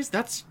memories?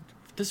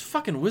 This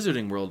fucking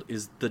Wizarding World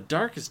is the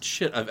darkest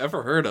shit I've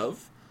ever heard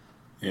of.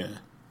 Yeah,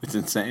 it's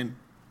insane.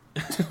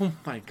 Oh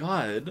my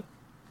god.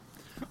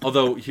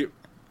 Although,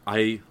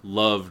 I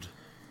loved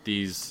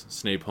these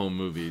Snape home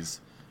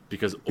movies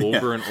because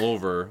over and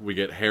over we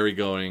get Harry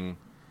going,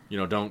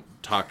 don't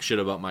talk shit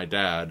about my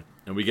dad.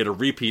 And we get a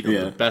repeat of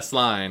the best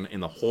line in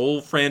the whole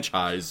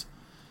franchise.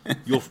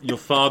 Your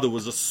father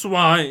was a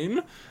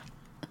swine.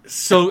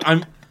 So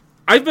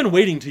I've been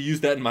waiting to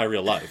use that in my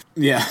real life.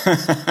 Yeah.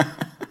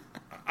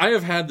 I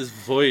have had this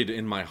void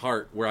in my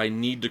heart where I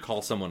need to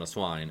call someone a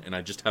swine, and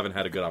I just haven't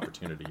had a good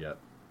opportunity yet.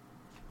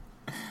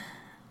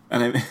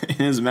 And in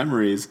his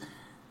memories,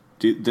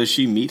 does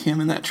she meet him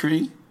in that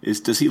tree?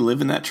 Does he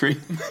live in that tree?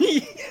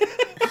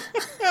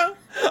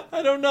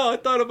 I don't know. I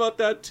thought about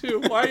that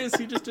too. Why is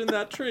he just in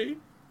that tree?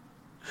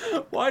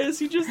 Why is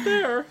he just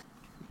there?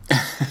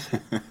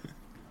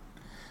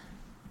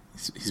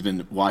 He's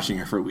been watching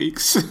her for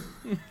weeks,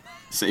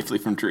 safely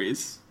from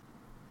trees.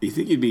 You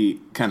think you'd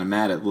be kind of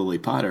mad at Lily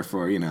Potter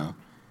for,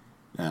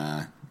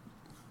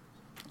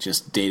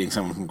 just dating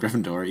someone from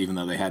Gryffindor, even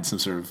though they had some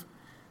sort of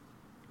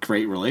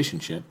great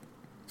relationship.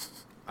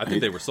 I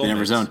think they were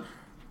soulmates.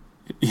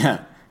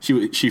 Yeah,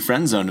 she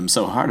friend zoned him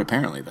so hard.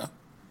 Apparently, though,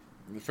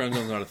 the friend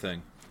zone's not a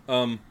thing.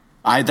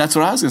 That's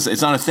what I was gonna say.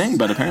 It's not a thing,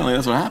 but apparently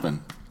that's what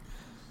happened.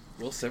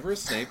 Well,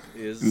 Severus Snape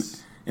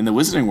is In the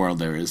wizarding world,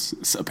 there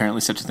is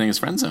apparently such a thing as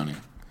friend zoning.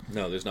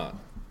 No, there's not.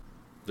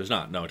 There's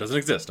not. No, it doesn't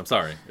exist. I'm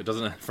sorry. It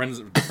doesn't. Friend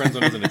zone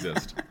doesn't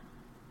exist.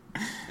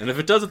 And if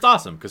it does, it's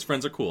awesome because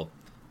friends are cool.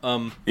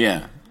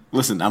 Yeah.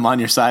 Listen, I'm on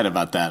your side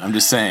about that. I'm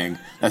just saying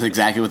that's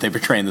exactly what they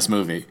portray in this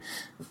movie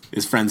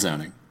is friend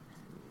zoning.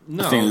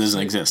 No, The thing that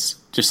doesn't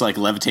exist. Just like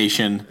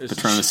levitation,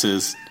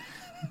 Patronuses,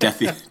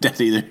 Death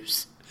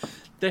Eaters.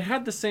 They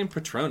had the same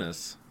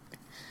Patronus,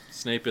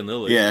 Snape and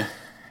Lily. Yeah.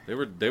 They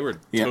were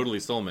Yeah. totally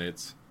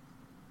soulmates.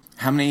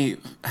 How many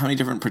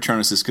different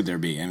Patronuses could there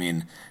be? I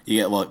mean, you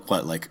get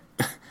what like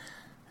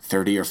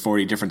 30 or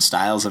 40 different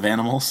styles of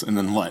animals, and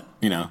then what?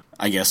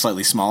 I guess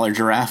slightly smaller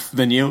giraffe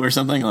than you or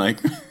something like.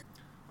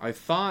 I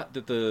thought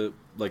that the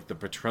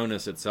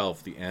Patronus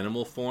itself, the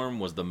animal form,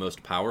 was the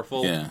most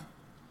powerful. Yeah.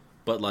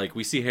 But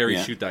we see Harry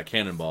Yeah. shoot that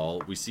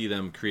cannonball. We see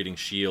them creating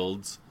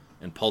shields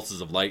and pulses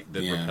of light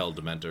that Yeah. repel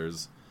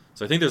Dementors.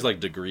 So I think there's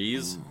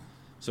degrees. Ooh.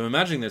 So I'm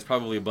imagining there's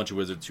probably a bunch of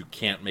wizards who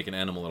can't make an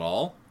animal at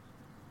all.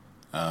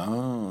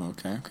 Oh,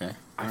 okay.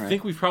 I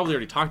think we've probably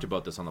already talked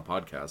about this on the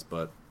podcast,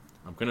 but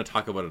I'm going to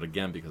talk about it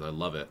again because I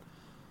love it.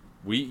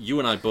 You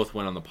and I both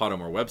went on the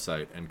Pottermore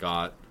website and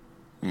got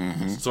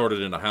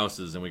sorted into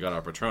houses, and we got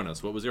our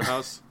Patronus. What was your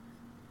house?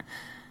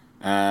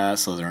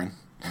 Slytherin.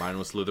 Mine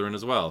was Slytherin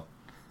as well.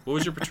 What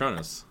was your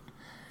Patronus?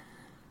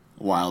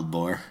 Wild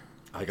boar.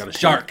 I got a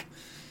shark.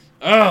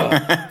 Oh,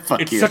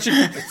 Fuck it's you.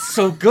 It's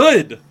so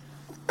good.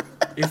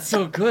 It's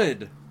so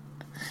good.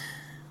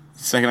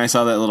 The second I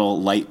saw that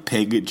little light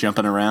pig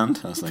jumping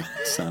around, I was like,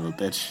 son of a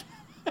bitch.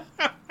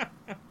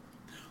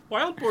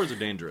 Wild boars are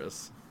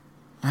dangerous.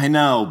 I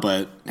know,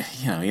 but,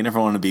 you never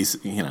want to be,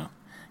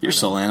 your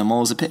soul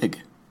animal is a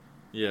pig.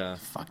 Yeah,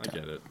 Fucked I up.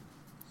 get it.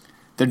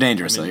 They're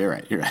dangerous, though. You're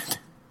right.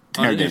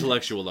 On They're an dangerous.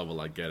 intellectual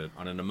level, I get it.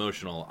 On an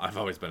emotional, I've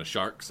always been a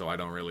shark, so I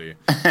don't really...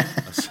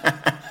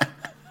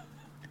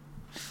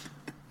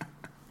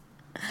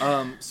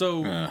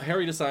 So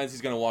Harry decides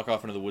he's going to walk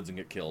off into the woods and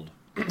get killed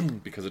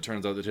because it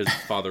turns out that his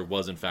father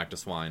was, in fact, a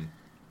swine.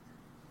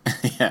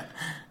 Yeah.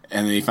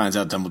 And then he finds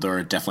out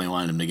Dumbledore definitely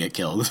wanted him to get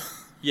killed.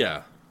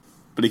 Yeah.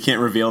 But he can't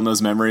reveal in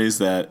those memories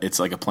that it's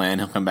like a plan,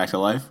 he'll come back to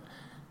life.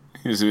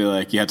 He's going to be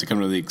like, you have to come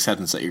to the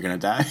acceptance that you're going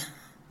to die.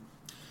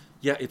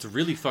 Yeah, it's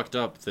really fucked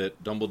up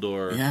that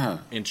Dumbledore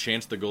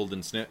enchants the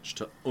Golden Snitch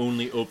to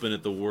only open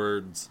at the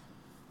words...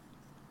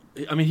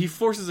 I mean, he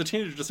forces a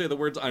teenager to say the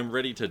words, "I'm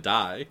ready to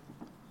die."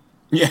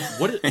 Yeah.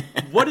 What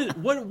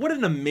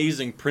an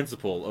amazing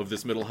principal of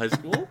this middle high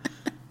school.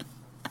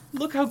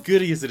 Look how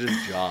good he is at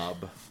his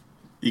job.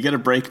 You got to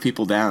break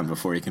people down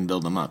before you can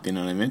build them up, you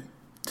know what I mean?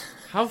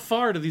 How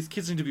far do these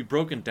kids need to be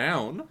broken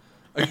down?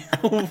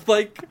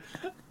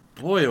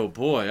 Boy, oh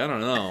boy, I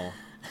don't know.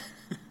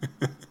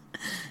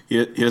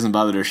 He doesn't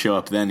bother to show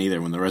up then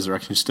either when the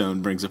Resurrection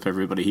Stone brings up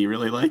everybody he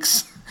really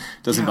likes.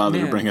 Doesn't bother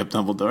to bring up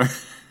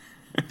Dumbledore.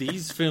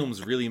 These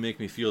films really make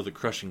me feel the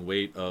crushing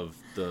weight of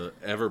the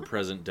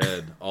ever-present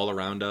dead all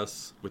around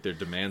us with their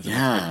demands and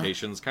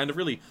expectations, kind of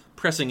really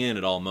pressing in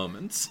at all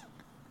moments.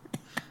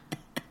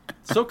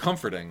 So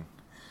comforting.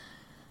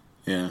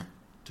 Yeah.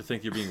 To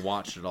think you're being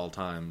watched at all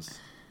times.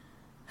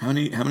 How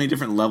many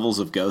different levels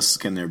of ghosts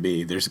can there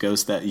be? There's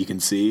ghosts that you can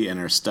see and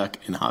are stuck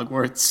in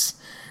Hogwarts.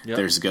 Yep.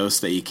 There's ghosts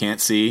that you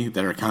can't see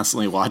that are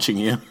constantly watching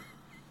you.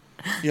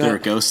 Yep. There are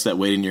ghosts that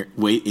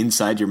wait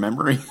inside your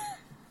memory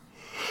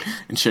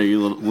and show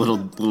you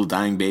little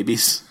dying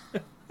babies.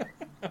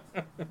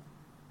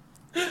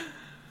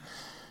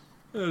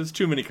 There's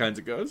too many kinds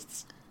of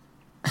ghosts.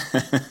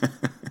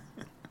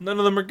 None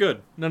of them are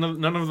good. None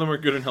of them are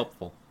good and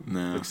helpful.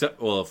 No.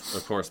 Except, well,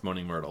 of course,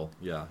 Moaning Myrtle.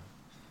 Yeah.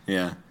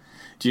 Yeah.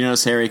 Do you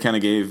notice Harry kind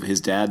of gave his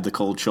dad the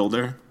cold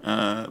shoulder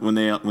when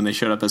they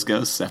showed up as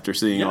ghosts after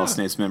seeing all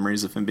Snape's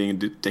memories of him being a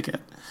dickhead?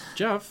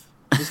 Jeff,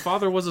 his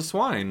father was a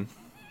swine.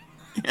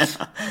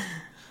 Yeah.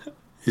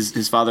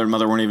 His father and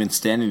mother weren't even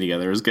standing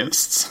together as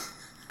ghosts.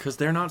 Because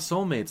they're not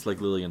soulmates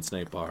like Lily and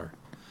Snape are.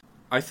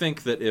 I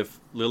think that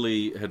if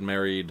Lily had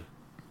married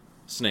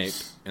Snape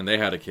and they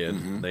had a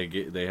kid,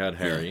 they had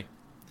Harry,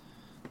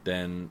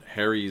 then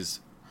Harry's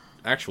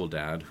actual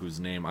dad, whose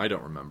name I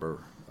don't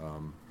remember...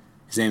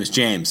 his name is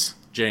James.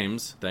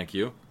 James, thank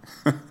you.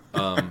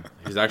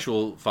 His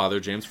actual father,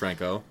 James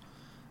Franco.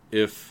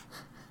 If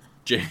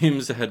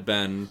James had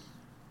been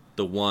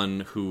the one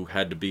who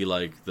had to be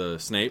like the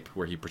Snape,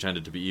 where he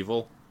pretended to be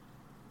evil.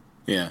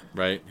 Yeah.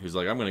 Right? Who's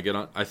like, I'm going to get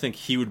on... I think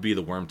he would be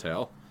the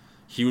Wormtail.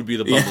 He would be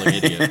the bumbling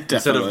idiot.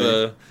 Instead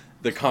of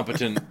the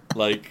competent,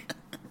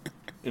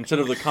 Instead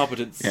of the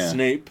competent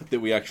Snape that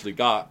we actually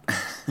got,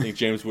 I think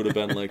James would have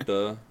been like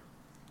the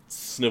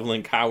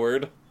sniveling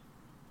coward.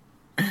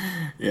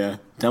 Yeah.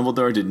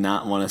 Dumbledore did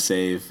not want to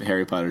save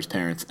Harry Potter's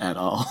parents at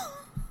all.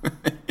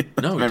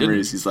 No, he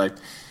memories. didn't.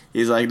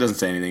 He's like, doesn't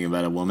say anything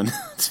about a woman.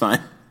 It's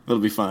fine. It'll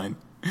be fine.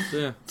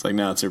 Yeah. It's like,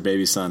 no, it's her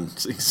baby son.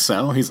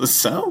 So? He's like,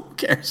 so? Who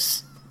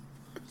cares?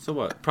 So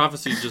what?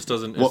 Prophecy just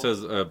doesn't... It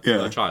says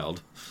a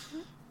child.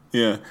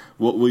 Yeah.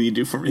 What will you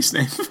do for me,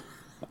 Snape?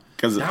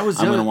 Because I'm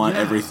going to want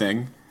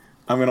everything.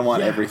 I'm going to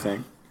want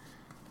everything.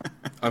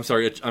 I'm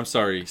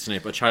sorry,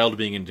 Snape. A child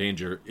being in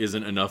danger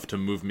isn't enough to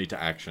move me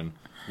to action.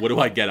 What do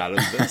I get out of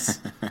this?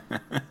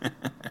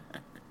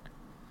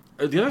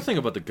 The other thing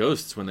about the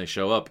ghosts when they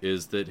show up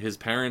is that his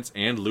parents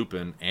and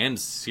Lupin and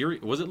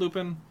Sirius... Was it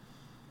Lupin?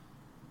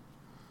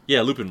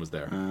 Yeah, Lupin was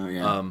there.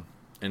 Yeah.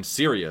 And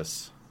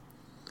Sirius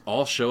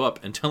all show up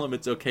and tell him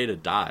it's okay to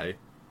die.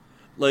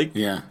 Like,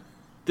 Yeah.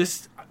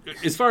 this...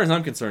 As far as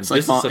I'm concerned,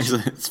 It's like this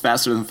is it's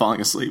faster than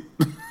falling asleep.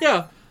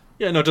 Yeah.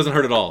 Yeah, no, it doesn't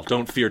hurt at all.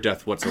 Don't fear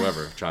death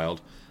whatsoever,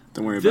 child.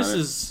 Don't worry about This it.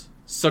 is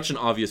such an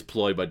obvious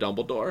ploy by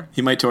Dumbledore.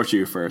 He might torture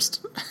you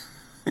first.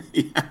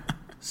 Yeah.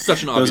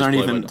 Such an obvious Those aren't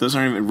ploy even by those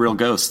aren't even real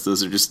ghosts.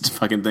 Those are just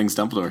fucking things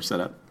Dumbledore set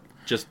up.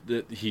 Just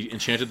that he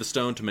enchanted the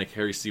stone to make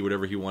Harry see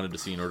whatever he wanted to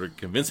see in order to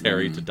convince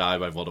Harry to die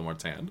by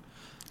Voldemort's hand.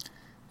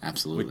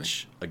 Absolutely.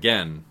 Which,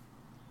 again,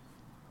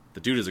 the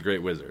dude is a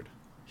great wizard.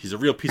 He's a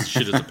real piece of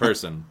shit as a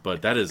person,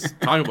 but that is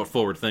talking about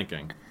forward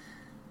thinking.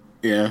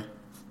 Yeah.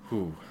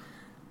 Whew.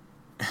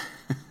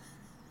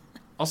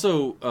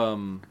 Also,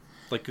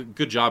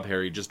 good job,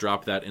 Harry. Just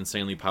dropped that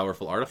insanely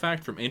powerful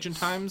artifact from ancient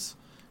times,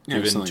 Yeah,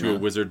 given something to a like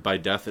that. wizard by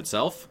death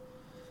itself.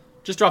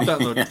 Just drop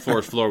that on the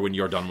forest floor when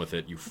you're done with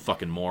it, you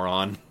fucking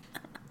moron.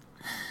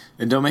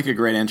 And don't make a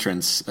great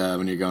entrance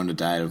when you're going to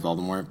die to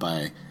Voldemort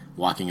by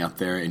walking up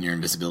there in your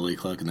invisibility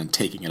cloak and then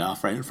taking it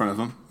off right in front of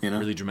him. You know?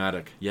 Really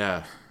dramatic.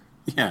 Yeah.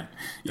 Yeah.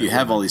 You That's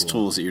have all really these cool.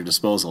 tools at your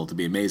disposal to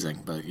be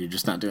amazing, but you're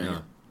just not doing Yeah.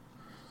 it.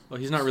 Well,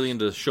 he's not really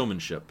into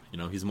showmanship. You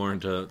know, he's more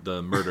into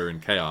the murder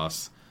and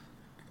chaos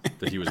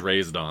that he was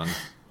raised on.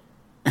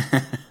 If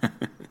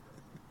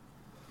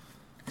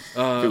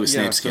it was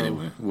yeah, Snape's kid,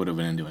 so- it would have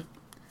been into it.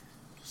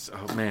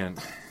 Oh man,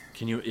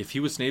 if he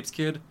was Snape's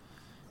kid,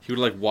 he would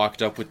like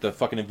walked up with the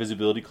fucking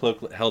invisibility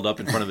cloak held up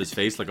in front of his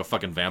face like a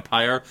fucking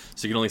vampire,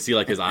 so you can only see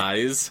like his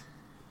eyes.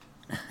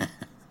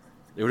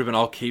 It would have been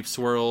all cape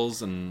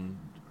swirls and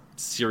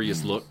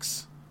serious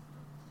looks.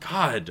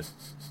 God,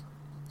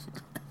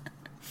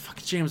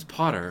 fucking James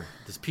Potter,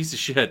 this piece of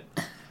shit.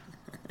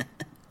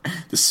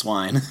 The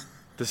swine.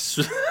 This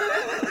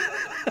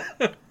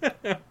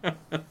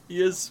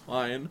he is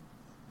swine.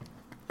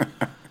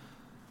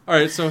 All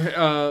right, so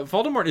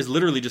Voldemort is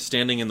literally just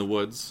standing in the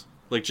woods,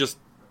 like just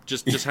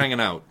hanging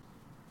out.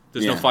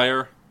 There's no Yeah.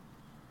 fire.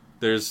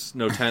 There's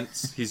no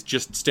tents. He's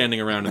just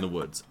standing around in the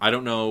woods. I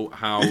don't know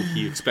how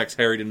he expects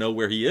Harry to know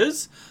where he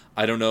is.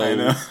 I don't know. I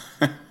know.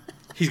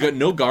 He's got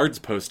no guards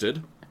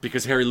posted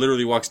because Harry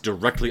literally walks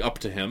directly up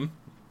to him.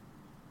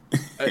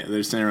 Yeah,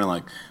 they're standing around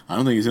like, I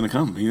don't think he's going to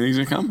come. You think he's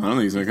going to come? I don't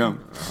think he's going to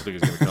come. I don't think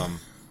he's going to come.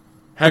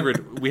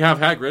 Hagrid, we have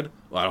Hagrid.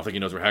 Well, I don't think he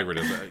knows where Hagrid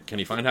is. Can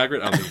he find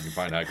Hagrid? I don't think he can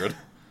find Hagrid.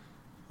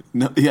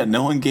 No, yeah,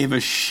 no one gave a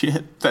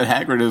shit that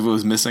Hagrid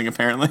was missing,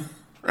 apparently.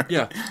 Right?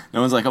 Yeah.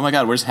 No one's like, oh my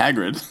god, where's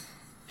Hagrid?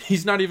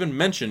 He's not even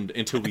mentioned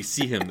until we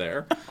see him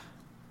there.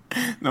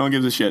 No one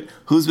gives a shit.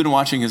 Who's been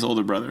watching his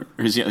older brother?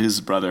 Or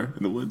his brother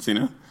in the woods, you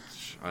know?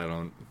 I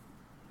don't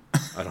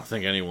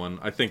think anyone.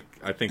 I think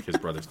his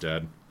brother's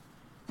dead.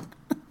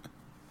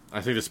 I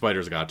think the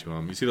spiders got to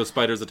him. You see those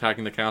spiders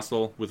attacking the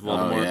castle with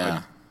Voldemort? Oh,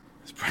 yeah.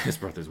 His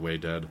brother's way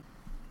dead.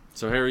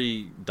 So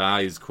Harry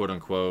dies, quote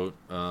unquote.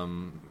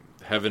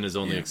 Heaven is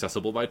only Yeah.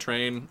 accessible by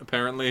train,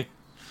 apparently.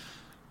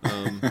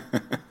 And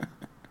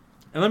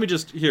let me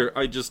just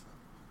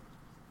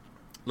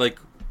like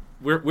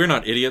we're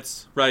not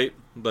idiots, right?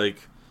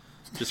 Like,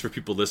 just for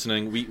people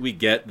listening, we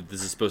get that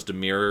this is supposed to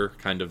mirror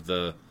kind of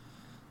the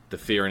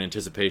fear and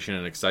anticipation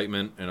and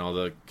excitement and all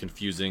the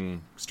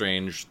confusing,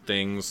 strange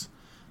things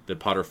that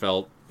Potter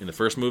felt in the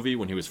first movie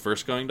when he was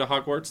first going to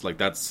Hogwarts. Like,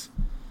 that's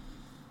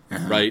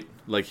right.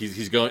 Like,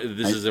 he's going.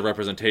 This is a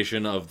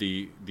representation of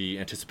the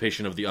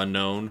anticipation of the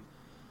unknown.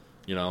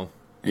 You know,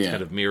 it's Yeah.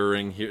 kind of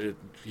mirroring.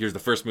 Here's the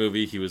first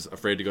movie. He was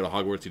afraid to go to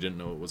Hogwarts. He didn't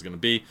know what it was going to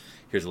be.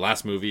 Here's the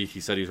last movie. He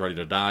said he's ready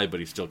to die, but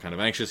he's still kind of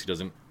anxious. He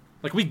doesn't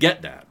like. We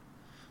get that,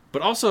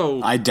 but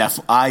also I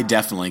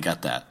definitely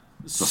got that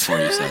before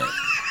you said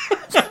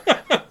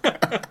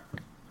it.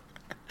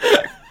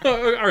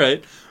 all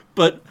right.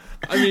 But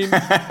I mean,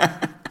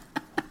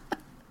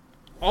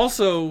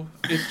 also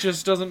it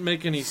just doesn't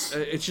make any.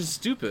 It's just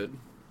stupid.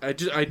 I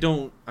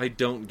don't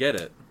get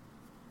it.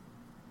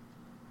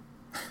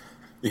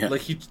 Yeah.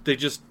 Like he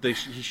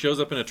shows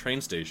up in a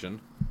train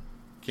station,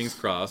 King's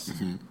Cross,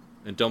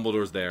 and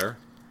Dumbledore's there,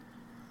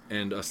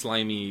 and a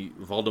slimy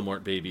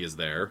Voldemort baby is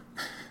there,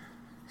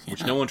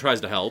 which no one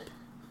tries to help.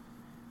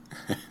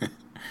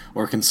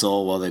 Or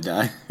console while they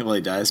die. While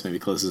he dies, maybe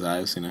close his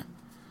eyes, you know?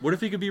 What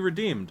if he could be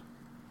redeemed?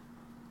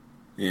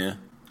 Yeah.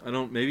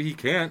 Maybe he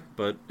can't,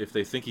 but if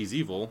they think he's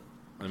evil,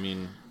 I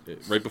mean,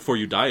 right before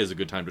you die is a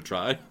good time to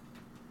try.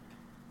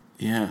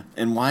 Yeah.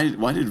 And why did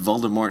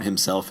Voldemort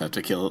himself have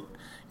to kill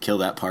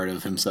that part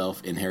of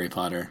himself in Harry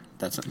Potter?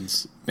 That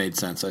sentence made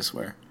sense, I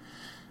swear.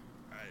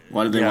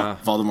 Why did they Yeah.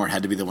 want Voldemort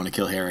had to be the one to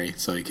kill Harry,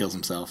 so he kills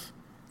himself?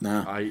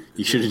 No. You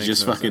it should have makes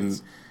just no fucking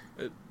sense.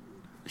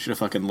 should have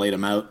fucking laid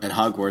him out at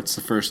Hogwarts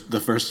the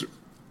first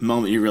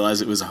moment you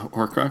realized it was a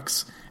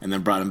Horcrux, and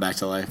then brought him back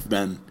to life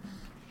then.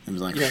 And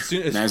was like, Yeah, as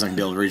soon as- now he's not gonna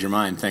be able to read your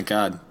mind, thank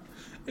God.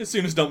 As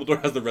soon as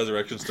Dumbledore has the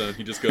Resurrection Stone,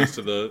 he just goes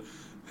to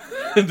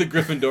the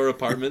Gryffindor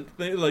apartment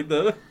thing, like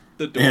the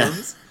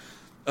dorms.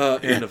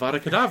 And Avada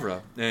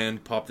Kedavra,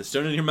 and pop the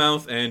stone in your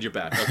mouth, and you're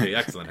back. Okay,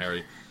 excellent,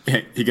 Harry.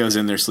 Yeah, he goes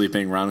in there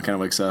sleeping. Ron kind of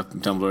wakes up,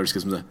 and Dumbledore just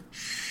gives him the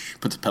shh,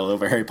 puts a pillow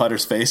over Harry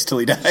Potter's face till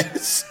he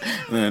dies.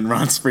 And then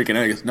Ron's freaking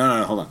out. He goes,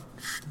 no, hold on.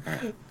 All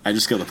right. I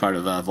just killed a part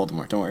of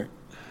Voldemort. Don't worry.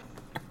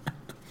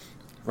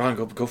 Ron,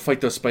 go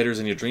fight those spiders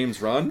in your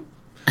dreams, Ron.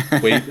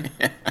 Wait.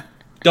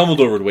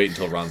 Dumbledore would wait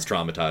until Ron's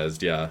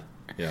traumatized, yeah.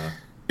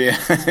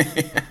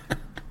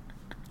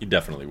 He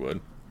definitely would.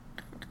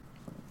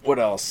 What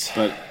else?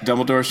 But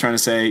Dumbledore's trying to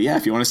say, yeah,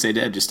 if you want to stay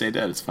dead, just stay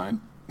dead. It's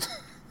fine.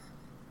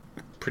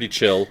 Pretty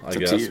chill, I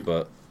guess,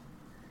 but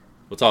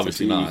it's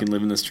obviously not. You can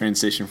live in this train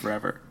station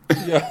forever.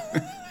 Yeah.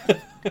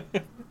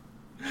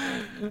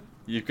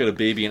 You've got a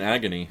baby in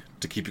agony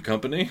to keep you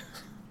company.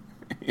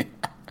 Yeah.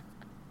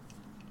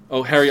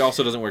 Oh, Harry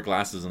also doesn't wear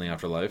glasses in the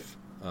afterlife.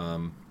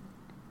 For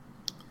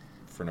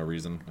no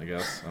reason, I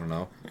guess. I don't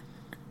know.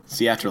 It's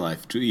the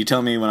afterlife. You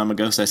tell me when I'm a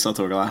ghost I still have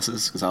to wear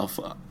glasses? Because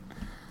I'll...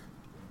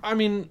 I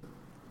mean,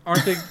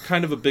 aren't they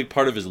kind of a big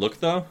part of his look,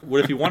 though? What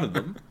if he wanted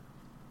them?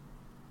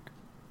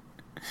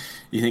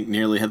 You think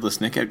nearly headless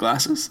Nick had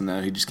glasses, and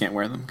now he just can't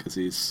wear them because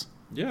he's...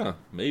 Yeah,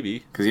 maybe.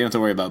 Because you don't have to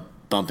worry about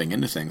bumping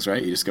into things,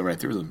 right? You just go right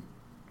through them.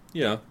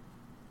 Yeah.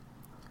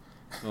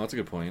 Oh, that's a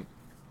good point.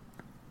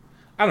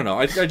 I don't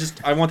know.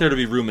 I want there to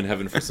be room in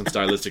heaven for some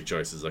stylistic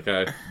choices,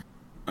 okay?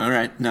 All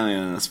right.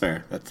 No, that's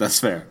fair. That's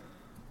fair.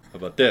 How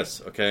about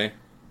this, okay?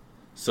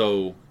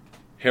 So,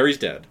 Harry's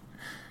dead.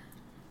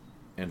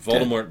 And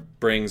Voldemort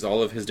brings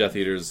all of his Death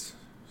Eaters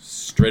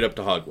straight up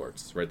to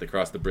Hogwarts, right? They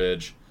cross the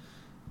bridge.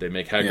 They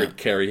make Hagrid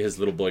carry his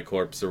little boy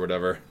corpse or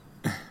whatever.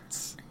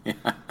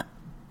 Yeah.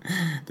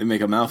 They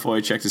make a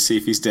Malfoy check to see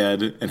if he's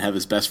dead and have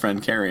his best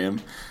friend carry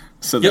him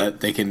so that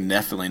they can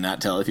definitely not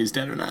tell if he's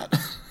dead or not.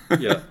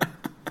 Yeah.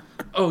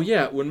 Oh,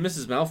 yeah, when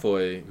Mrs.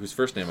 Malfoy, whose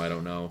first name I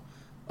don't know,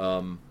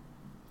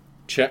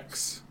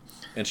 checks,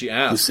 and she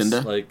asks,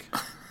 Lucinda? like,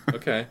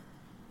 okay,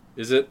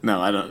 is it? No,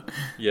 I don't.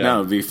 Yeah. No,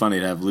 it'd be funny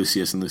to have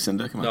Lucius and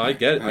Lucinda come on. No, I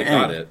get it. I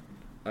got it.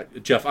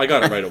 Jeff, I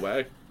got it right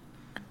away.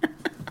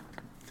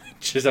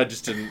 I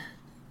just didn't...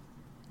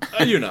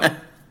 you know.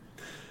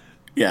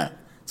 Yeah,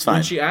 it's fine.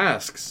 When she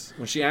asks,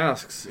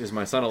 is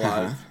my son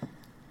alive?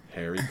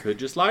 Harry could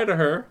just lie to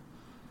her.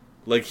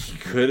 Like, he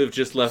could have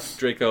just left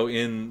Draco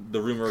in the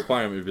room of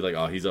requirement. He'd be like,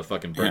 oh, he's a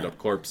fucking burned up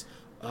corpse.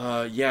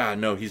 Yeah,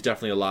 no, he's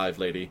definitely alive,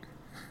 lady.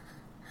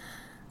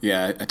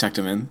 Yeah, I tucked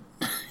him in.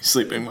 He's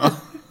sleeping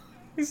well.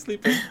 He's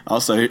sleeping.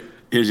 Also,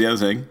 here's the other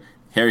thing.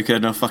 Harry could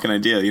have no fucking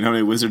idea. You know how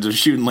many wizards are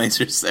shooting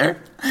lasers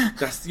there?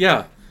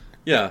 Yeah.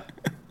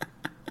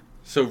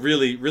 So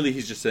really,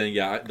 he's just saying,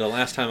 yeah, the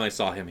last time I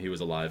saw him, he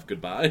was alive.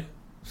 Goodbye.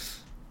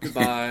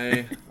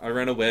 Goodbye. I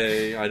ran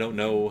away. I don't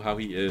know how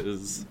he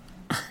is.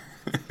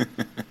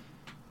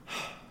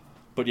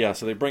 But yeah,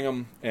 so they bring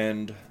him,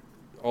 and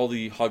all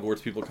the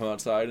Hogwarts people come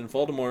outside, and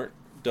Voldemort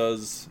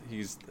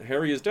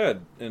Harry is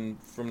dead,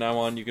 and from now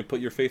on you can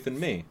put your faith in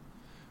me.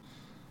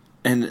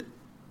 And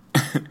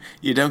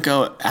you don't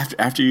go,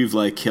 after you've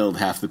like killed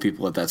half the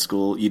people at that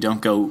school, you don't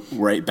go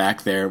right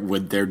back there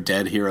with their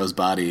dead hero's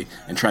body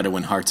and try to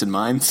win hearts and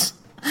minds.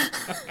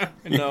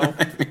 No.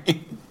 I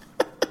mean?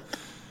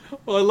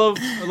 Well, I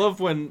love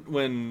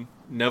when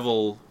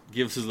Neville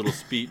gives his little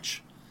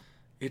speech.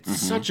 It's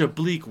such a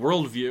bleak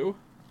worldview.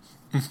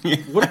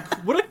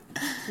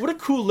 What a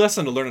cool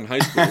lesson to learn in high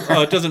school.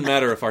 Oh, it doesn't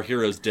matter if our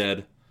hero's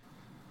dead.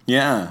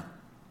 Yeah.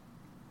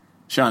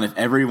 Sean, if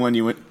every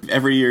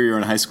year you're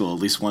in high school,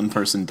 at least one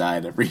person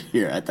died every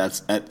year at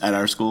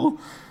our school,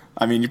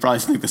 I mean, you probably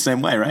think the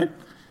same way, right?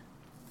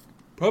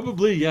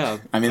 Probably, yeah.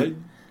 I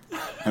mean,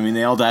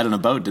 they all died on a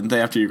boat, didn't they,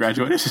 after you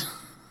graduated?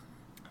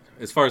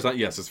 As far as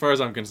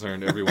I'm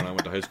concerned, everyone I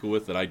went to high school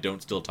with that I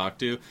don't still talk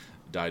to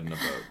died in a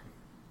boat.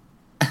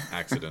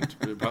 Accident.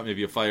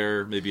 Maybe a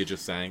fire, maybe it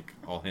just sank.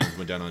 All hands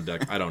went down on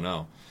deck. I don't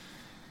know.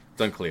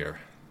 It's unclear.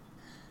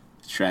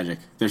 It's tragic.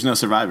 There's no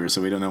survivors,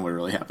 so we don't know what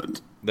really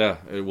happened. Yeah,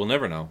 we'll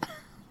never know.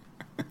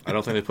 I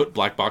don't think they put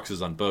black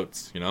boxes on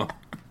boats, you know?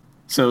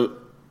 So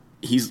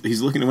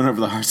he's looking to win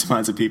over the hearts and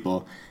minds of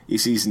people. He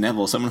sees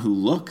Neville, someone who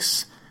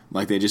looks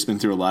like they've just been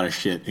through a lot of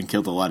shit and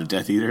killed a lot of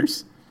Death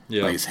Eaters.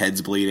 Yeah. Like his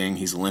head's bleeding,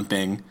 he's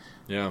limping.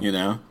 Yeah. You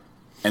know?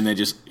 And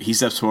he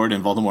steps forward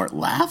and Voldemort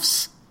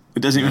laughs? It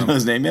doesn't even know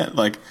his name yet.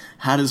 Like,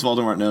 how does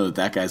Voldemort know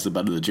that guy's the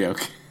butt of the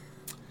joke?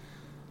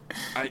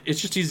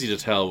 It's just easy to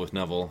tell with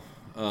Neville.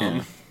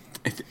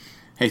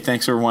 Hey,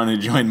 thanks for wanting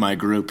to join my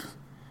group.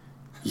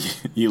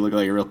 You look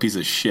like a real piece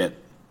of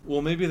shit.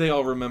 Well, maybe they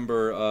all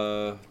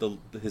remember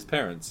his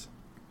parents.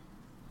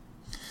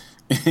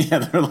 Yeah,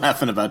 they're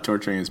laughing about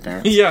torturing his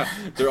parents. Yeah,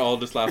 they're all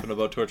just laughing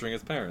about torturing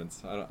his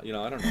parents. I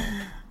don't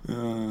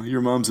know.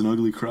 Your mom's an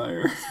ugly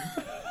crier.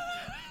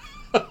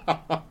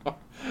 All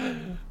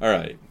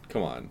right,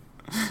 come on.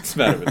 What's the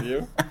matter with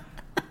you?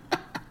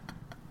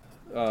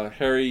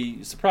 Harry,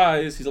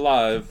 surprise, he's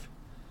alive.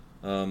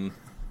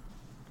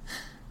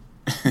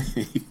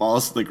 He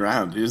falls to the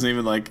ground. He doesn't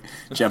even,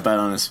 jump out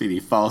on his feet. He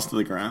falls to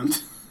the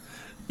ground.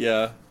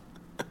 Yeah.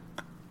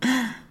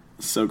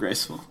 So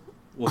graceful.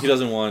 Well, he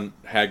doesn't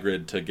want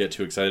Hagrid to get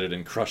too excited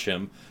and crush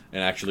him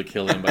and actually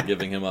kill him by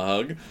giving him a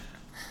hug.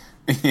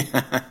 They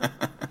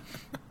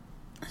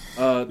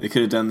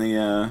could have done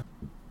the.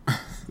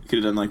 Could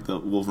have done like the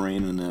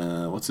Wolverine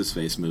and what's his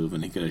face move,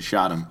 and he could have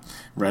shot him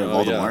right at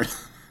Voldemort.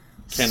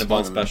 Yeah.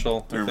 Cannonball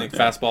special, I think.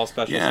 Fastball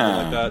special,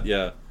 something like that.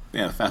 Yeah.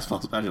 Yeah,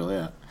 fastball special.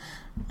 Yeah.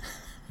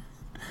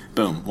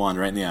 Boom! Wand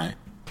right in the eye.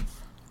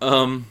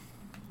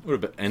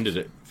 Would have ended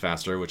it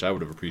faster, which I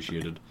would have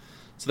appreciated.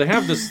 So they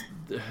have this,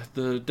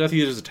 the Death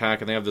Eaters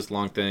attack, and they have this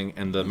long thing,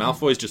 and the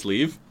Malfoys just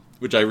leave,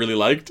 which I really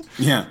liked.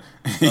 Yeah.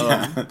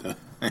 Yeah.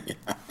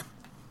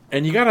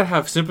 And you gotta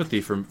have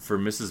sympathy for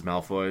Mrs.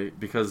 Malfoy,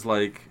 because,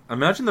 like,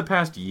 imagine the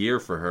past year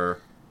for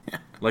her. Yeah.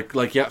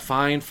 Like, yeah,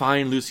 fine,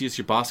 Lucius,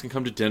 your boss can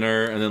come to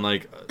dinner, and then,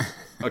 like,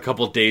 a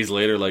couple days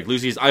later, like,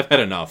 Lucius, I've had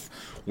enough.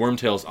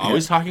 Wormtail's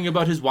always talking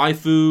about his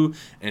waifu,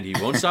 and he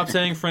won't stop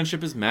saying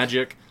friendship is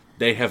magic.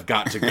 They have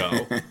got to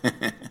go.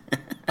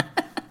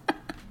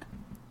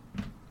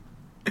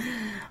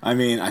 I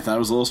mean, I thought it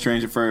was a little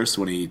strange at first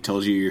when he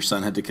told you your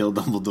son had to kill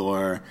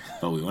Dumbledore,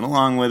 but we went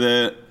along with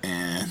it,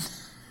 and...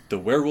 The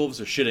werewolves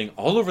are shitting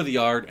all over the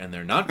yard, and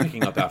they're not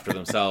picking up after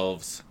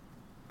themselves.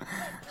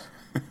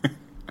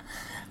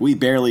 We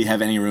barely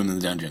have any room in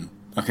the dungeon,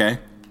 okay?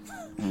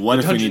 What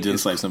if we need to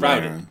enslave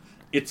somebody around?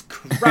 It's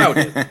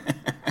crowded.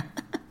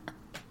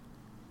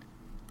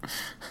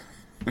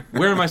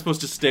 Where am I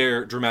supposed to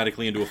stare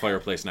dramatically into a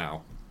fireplace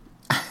now?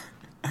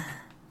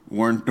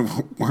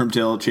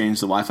 Wormtail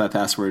changed the Wi-Fi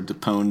password to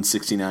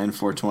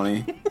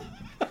Pwn69420.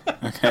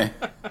 Okay.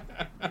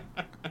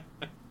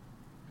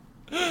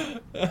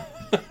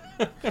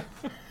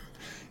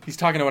 He's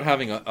talking about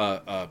having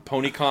a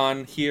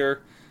PonyCon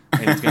here,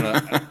 and he's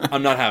gonna.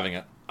 I'm not having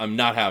it. I'm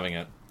not having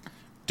it.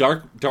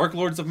 Dark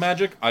Lords of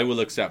Magic, I will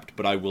accept,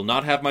 but I will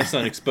not have my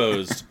son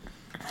exposed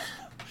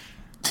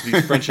to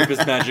these friendship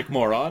is magic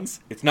morons.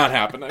 It's not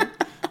happening.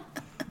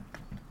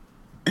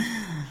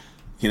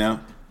 You know,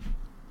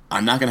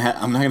 I'm not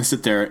gonna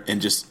sit there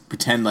and just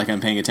pretend like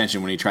I'm paying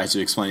attention when he tries to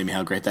explain to me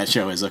how great that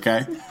show is.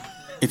 Okay,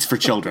 it's for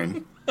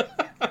children,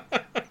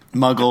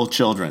 Muggle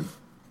children.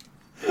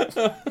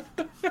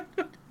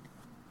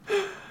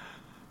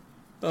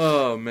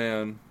 Oh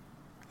man,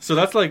 so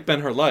that's like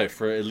been her life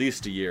for at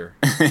least a year,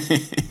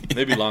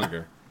 maybe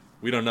longer.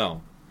 We don't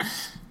know.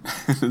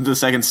 The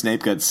second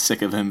Snape got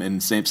sick of him in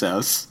Snape's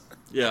house.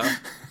 Yeah,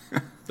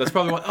 that's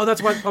probably why. Oh,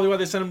 that's probably why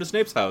they sent him to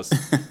Snape's house.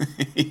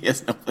 He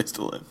has no place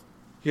to live.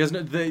 He has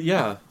no.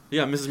 Yeah.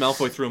 Mrs.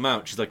 Malfoy threw him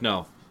out. She's like,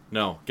 no,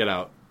 get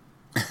out.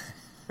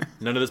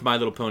 None of this My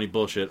Little Pony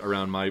bullshit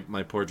around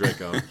my poor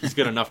Draco. He's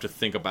got enough to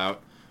think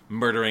about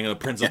murdering a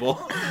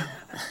principal.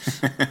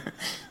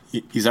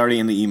 He's already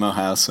in the emo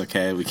house.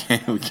 Okay, we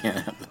can't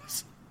have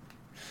this.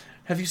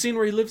 Have you seen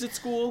where he lives at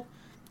school?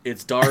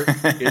 It's dark.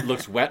 It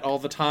looks wet all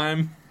the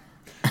time.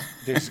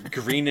 There's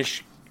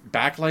greenish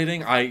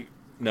backlighting.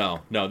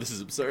 No, this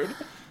is absurd.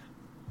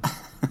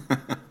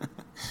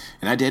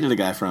 And I dated a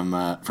guy from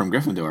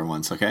Gryffindor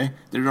once. Okay,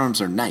 their dorms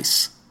are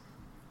nice.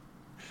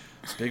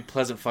 Big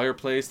pleasant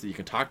fireplace that you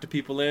can talk to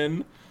people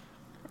in.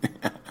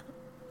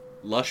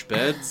 Lush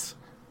beds.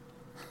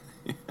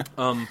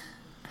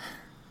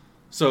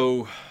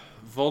 So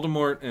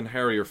Voldemort and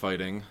Harry are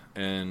fighting,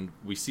 and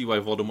we see why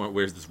Voldemort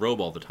wears this robe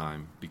all the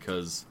time,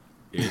 because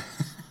it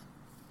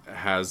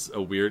has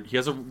a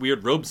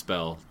weird robe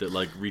spell that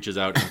like reaches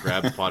out and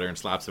grabs Potter and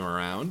slaps him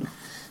around.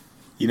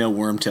 You know,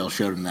 Wormtail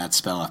showed him that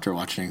spell after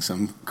watching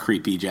some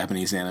creepy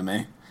Japanese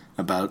anime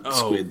about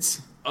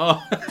squids.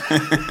 Oh,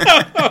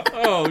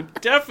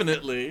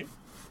 definitely.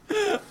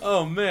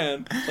 Oh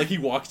man, like he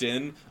walked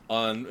in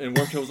and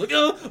Wormtail was like,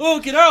 "Oh,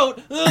 get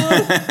out!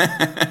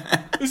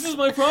 This is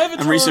my private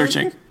time. I'm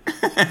researching.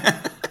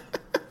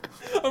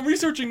 I'm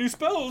researching new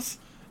spells,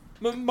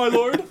 my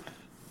lord."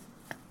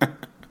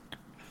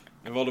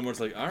 And Voldemort's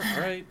like, all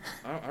right,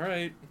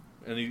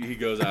 and he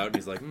goes out and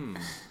he's like,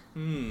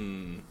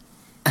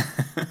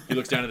 He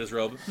looks down at his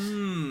robe.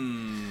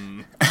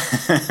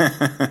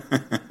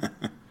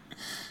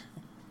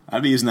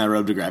 I'd be using that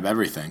robe to grab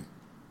everything.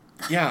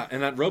 Yeah,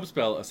 and that robe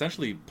spell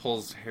essentially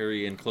pulls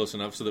Harry in close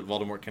enough so that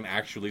Voldemort can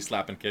actually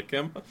slap and kick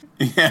him.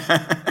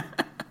 Yeah.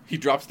 He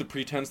drops the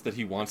pretense that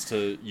he wants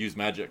to use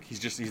magic.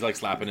 He's like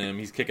slapping him.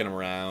 He's kicking him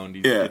around.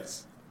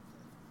 It's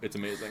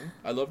amazing.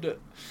 I loved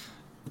it.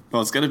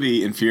 Well, it's going to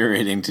be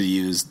infuriating to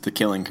use the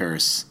killing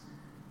curse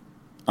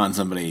on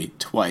somebody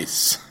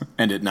twice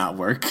and it not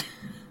work.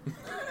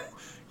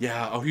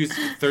 Yeah. Oh, he was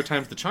third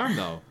time's the charm,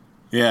 though.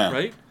 Yeah.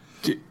 Right?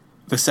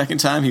 The second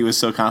time he was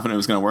so confident it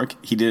was going to work,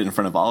 he did it in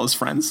front of all his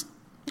friends,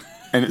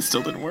 and it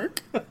still didn't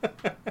work.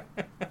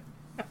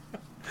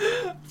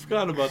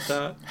 Forgot about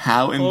that.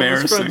 How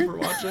embarrassing. All his friends were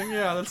watching.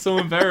 Yeah, that's so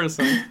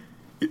embarrassing.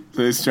 So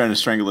he's trying to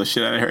strangle the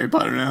shit out of Harry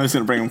Potter now. He's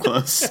going to bring him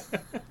close.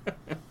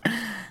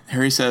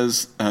 Harry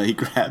says, he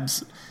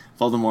grabs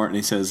Voldemort and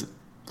he says,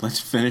 "Let's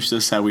finish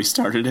this how we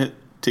started it,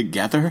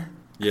 together."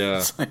 Yeah.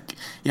 It's like,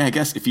 yeah, I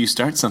guess if you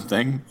start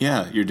something,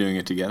 yeah, you're doing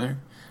it together.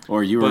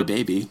 Or you were a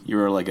baby. You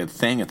were like a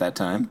thing at that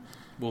time.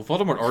 Well,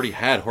 Voldemort already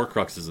had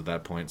Horcruxes at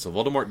that point, so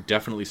Voldemort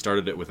definitely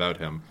started it without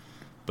him.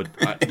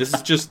 But this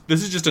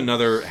is just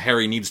another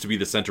Harry needs to be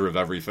the center of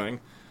everything.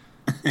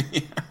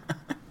 Yeah.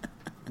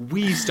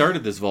 We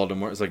started this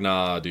Voldemort. It's like,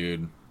 nah,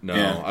 dude, no,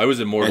 yeah. I was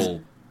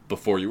immortal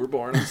before you were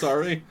born. I'm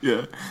sorry.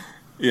 Yeah,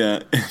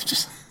 yeah.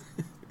 Just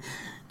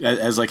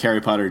as like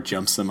Harry Potter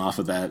jumps them off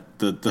of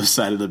the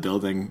side of the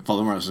building,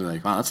 Voldemort was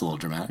like, wow, that's a little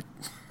dramatic.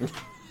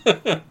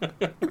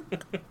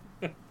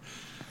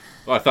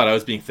 Well, I thought I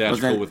was being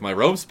theatrical with my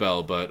robe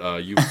spell,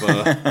 but you've...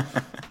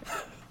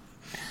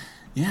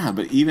 Yeah,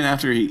 but even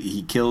after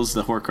he kills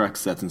the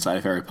Horcrux that's inside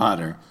of Harry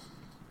Potter,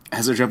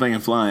 as they're jumping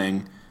and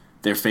flying,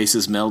 their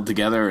faces meld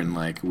together and,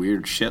 like,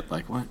 weird shit.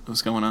 Like,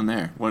 what's going on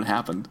there? What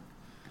happened?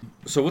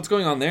 So what's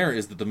going on there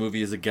is that the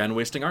movie is, again,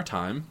 wasting our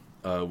time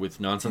with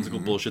nonsensical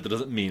bullshit that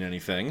doesn't mean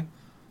anything.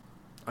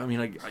 I mean,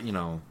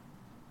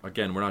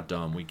 again, we're not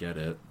dumb. We get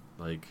it.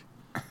 Like,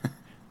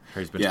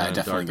 Harry's been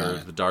trying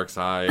to the dark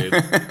side.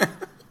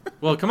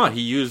 Well, come on,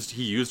 he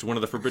used one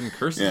of the forbidden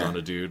curses on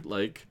a dude,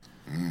 like...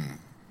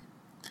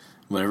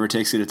 Whatever it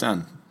takes you to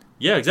 10.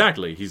 Yeah,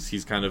 exactly.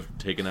 He's kind of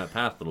taken that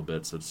path a little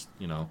bit, so it's,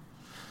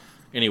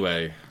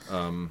 Anyway,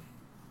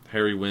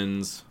 Harry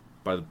wins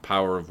by the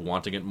power of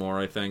wanting it more,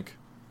 I think.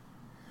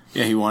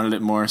 Yeah, he wanted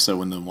it more, so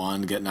when the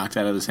wand got knocked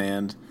out of his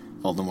hand,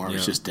 Voldemort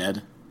was just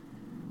dead.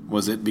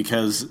 Was it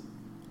because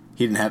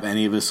he didn't have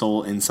any of his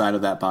soul inside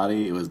of that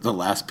body? It was the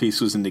last piece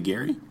was in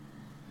Nagini?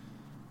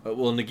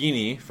 Well,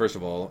 Nagini, first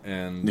of all,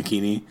 and...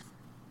 Nagini?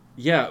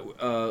 Yeah,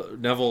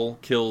 Neville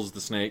kills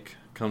the snake,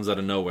 comes out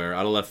of nowhere,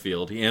 out of left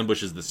field. He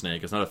ambushes the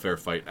snake. It's not a fair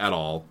fight at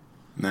all.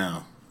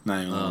 No,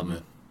 not even a little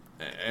bit.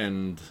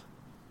 And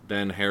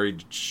then Harry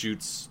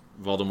shoots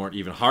Voldemort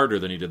even harder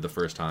than he did the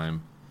first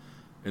time.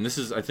 And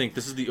I think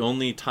this is the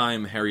only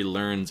time Harry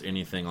learns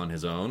anything on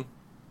his own.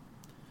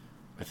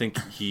 I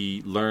think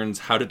he learns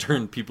how to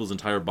turn people's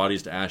entire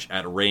bodies to ash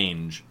at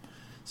range.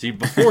 See,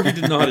 before he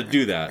didn't know how to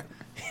do that.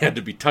 He had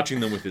to be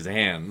touching them with his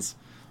hands.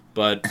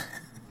 But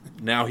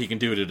now he can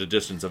do it at a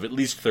distance of at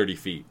least 30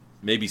 feet.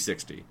 Maybe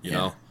 60, you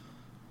know?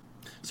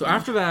 So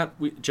after that,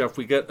 we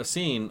get a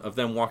scene of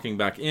them walking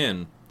back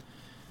in.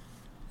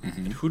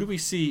 Mm-hmm. And who do we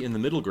see in the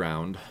middle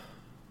ground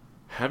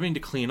having to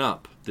clean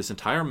up this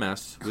entire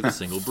mess with a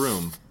single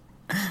broom?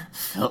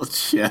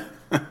 Filch, yeah.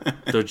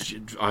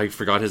 I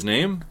forgot his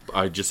name.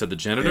 I just said the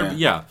janitor. But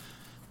yeah,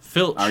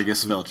 Filch.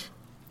 Argus Filch.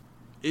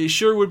 It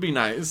sure would be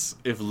nice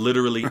if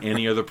literally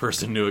any other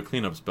person knew a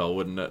cleanup spell,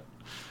 wouldn't it?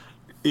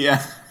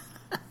 Yeah.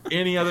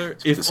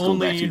 If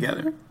only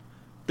together.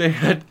 They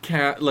had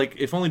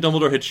if only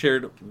Dumbledore had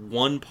shared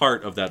one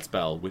part of that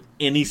spell with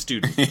any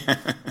student. Yeah.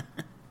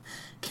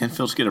 Can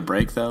Filch get a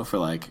break though for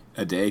like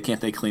a day?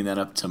 Can't they clean that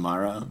up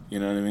tomorrow? You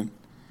know what I mean?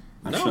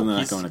 I'm sure they're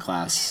not going to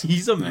class.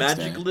 He's a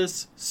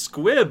magicless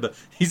squib.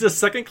 He's a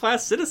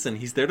second-class citizen.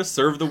 He's there to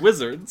serve the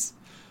wizards.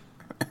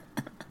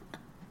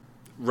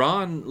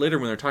 Ron, later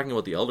when they're talking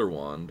about the Elder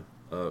Wand,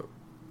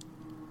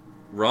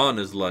 Ron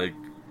is like,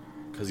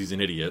 because he's an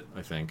idiot,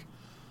 I think.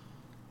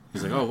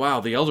 He's like, oh wow,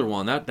 the Elder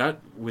Wand,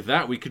 with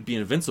that we could be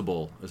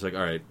invincible. It's like,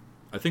 all right,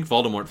 I think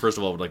Voldemort, first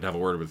of all, would like to have a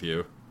word with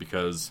you,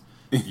 because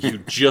you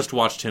just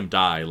watched him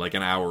die like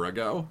an hour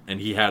ago, and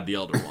he had the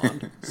Elder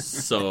Wand.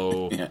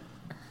 So... Yeah.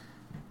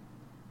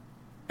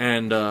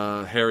 And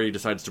Harry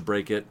decides to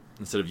break it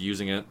instead of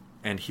using it,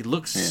 and he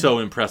looks so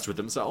impressed with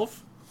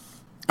himself.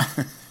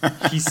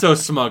 He's so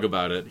smug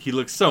about it. He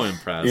looks so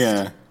impressed.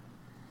 Yeah.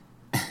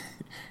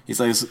 He's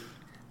like,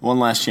 one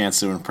last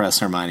chance to impress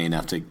Hermione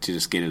enough to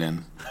just get it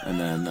in. And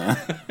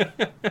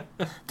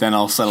then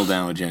I'll settle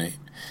down with Ginny.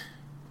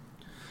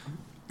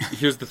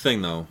 Here's the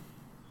thing, though.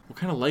 What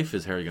kind of life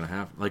is Harry going to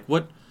have? Like,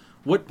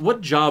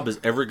 what job is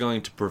ever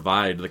going to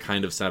provide the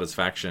kind of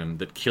satisfaction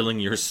that killing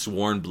your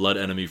sworn blood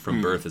enemy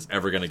from birth is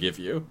ever going to give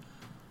you?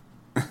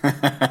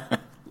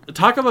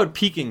 Talk about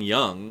peaking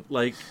young.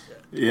 Like,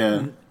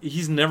 yeah,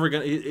 he's never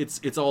going to...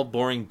 It's all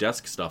boring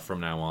desk stuff from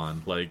now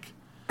on. Like...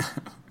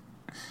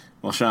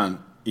 Well,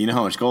 Sean, you know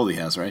how much gold he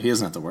has, right? He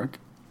doesn't have to work.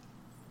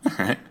 All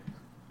right.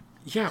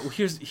 Yeah, well,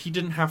 he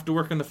didn't have to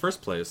work in the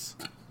first place.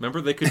 Remember,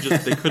 they could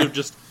have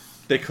just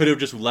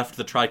left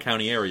the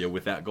Tri-County area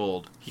with that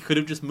gold. He could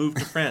have just moved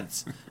to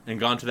France and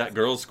gone to that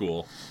girls'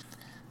 school.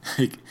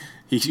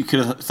 He could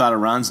have thought of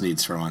Ron's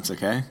needs for once,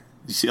 okay?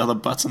 You see all the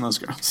butts on those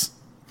girls?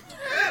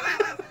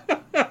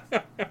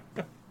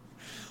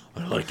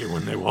 I like it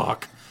when they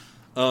walk.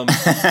 I'm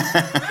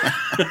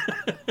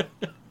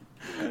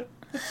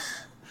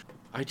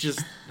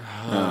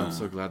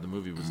so glad the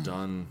movie was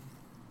done.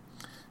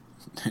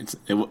 It's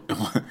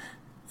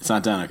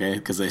not done, okay?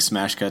 Because they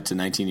smash cut to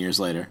 19 years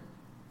later.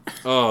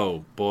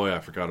 Oh, boy, I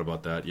forgot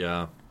about that,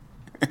 yeah.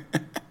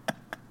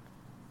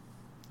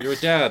 You're a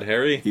dad,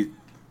 Harry. You're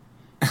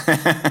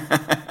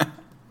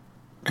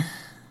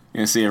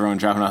going to see everyone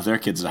dropping off their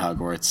kids at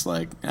Hogwarts.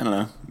 Like, I don't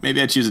know.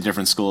 Maybe I'd choose a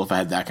different school if I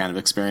had that kind of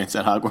experience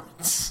at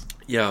Hogwarts.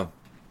 Yeah.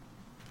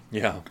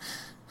 Yeah.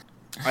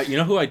 You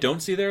know who I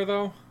don't see there,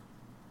 though?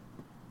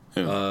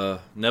 Who?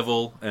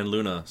 Neville and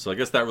Luna. So I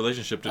guess that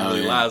relationship didn't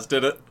really last,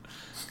 did it?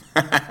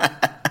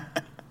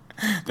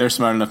 They're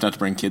smart enough not to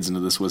bring kids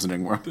into this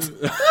wizarding world.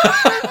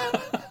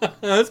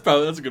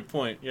 That's a good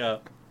point, yeah.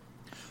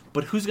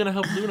 But who's going to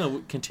help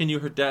Luna continue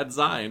her dad's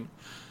Zine?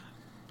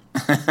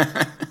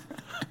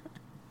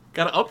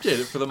 Got to update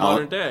it for the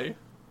modern day.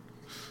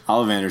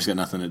 Ollivander's got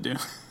nothing to do.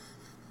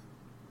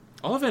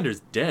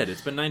 Ollivander's dead.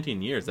 It's been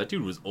 19 years. That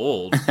dude was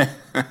old.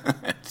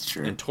 That's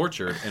true. And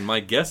tortured. And my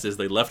guess is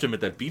they left him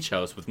at that beach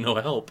house with no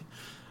help.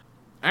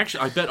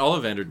 Actually, I bet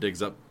Ollivander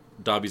digs up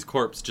Dobby's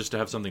corpse just to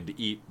have something to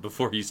eat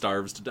before he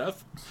starves to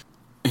death.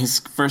 His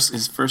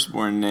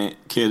firstborn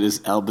kid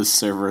is Albus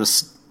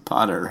Severus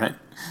Potter, right?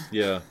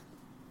 Yeah.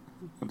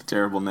 What a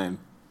terrible name.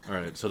 All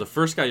right, so the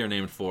first guy you're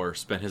named for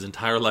spent his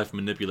entire life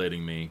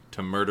manipulating me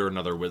to murder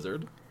another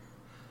wizard.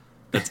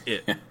 That's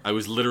it. I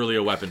was literally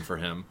a weapon for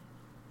him.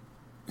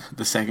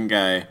 The second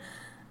guy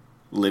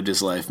lived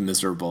his life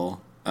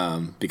miserable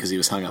because he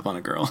was hung up on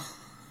a girl.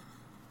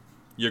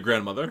 Your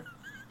grandmother?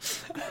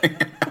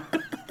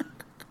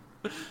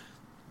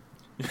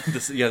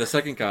 The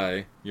second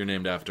guy you're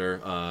named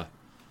after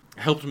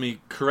helped me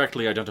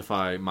correctly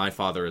identify my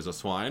father as a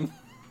swine.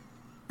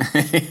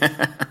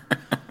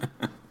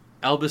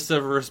 Albus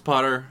Severus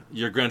Potter,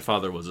 your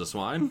grandfather was a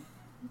swine.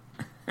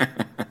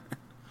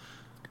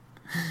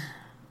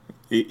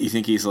 You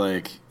think he's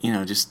like,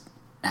 just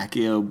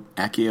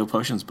Accio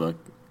Potions book.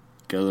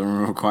 Go to the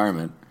room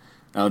requirement.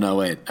 Oh, no,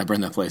 wait. I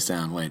burned that place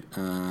down. Wait.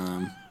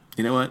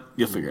 You know what?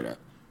 You'll figure it out.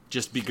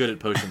 Just be good at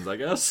potions, I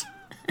guess.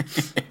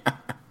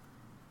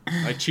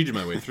 I cheated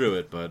my way through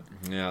it, but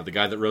yeah, the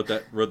guy that wrote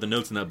the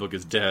notes in that book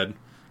is dead.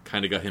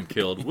 Kind of got him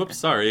killed. Whoops,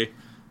 sorry.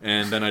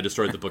 And then I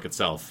destroyed the book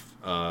itself.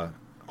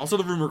 Also,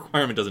 the room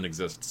requirement doesn't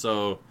exist,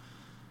 so...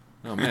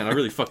 Oh, man, I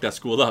really fucked that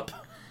school up.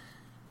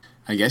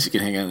 I guess you can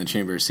hang out in the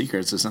Chamber of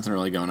Secrets. There's nothing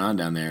really going on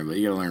down there, but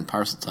you gotta learn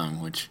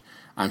Parseltongue, which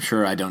I'm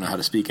sure I don't know how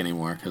to speak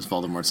anymore because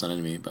Voldemort's not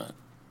into me, but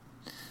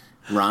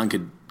Ron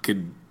could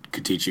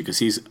teach you because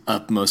he's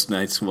up most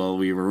nights while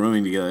we were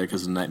rooming together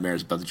because of the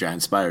nightmares about the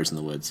giant spiders in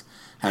the woods.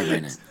 Have a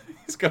great night.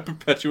 He's got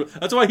perpetual...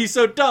 That's why he's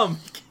so dumb.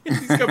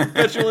 He's got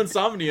perpetual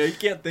insomnia. He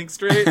can't think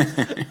straight.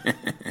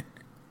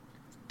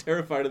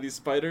 Terrified of these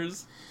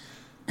spiders.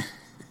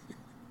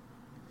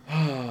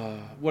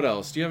 What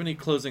else? Do you have any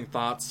closing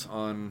thoughts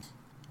on...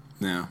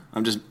 No,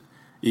 I'm just...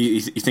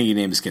 You think you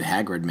named this kid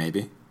Hagrid,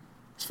 maybe?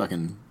 It's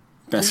fucking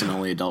best and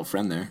only adult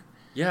friend there.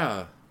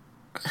 Yeah.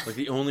 Like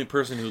the only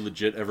person who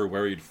legit ever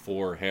worried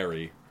for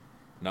Harry.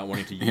 Not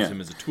wanting to use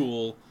him as a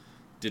tool.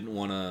 Didn't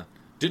want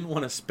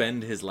to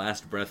spend his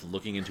last breath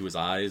looking into his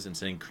eyes and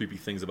saying creepy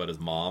things about his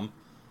mom.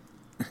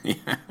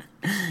 Yeah.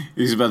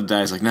 He's about to die.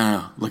 He's like,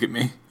 no, look at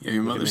me. You have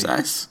your mother's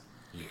eyes.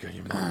 You got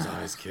your mom's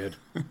eyes, kid.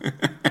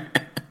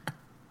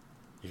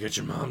 You got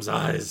your mom's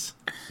eyes.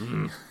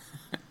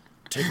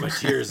 Take my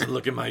tears and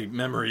look at my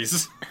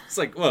memories. It's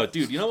like, whoa,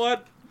 dude, you know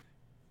what?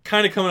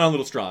 Kind of coming on a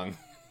little strong.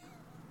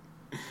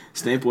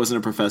 Snape wasn't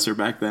a professor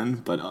back then,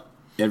 but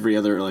every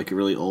other like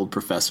really old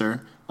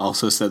professor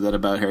also said that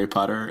about Harry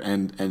Potter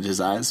and his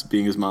eyes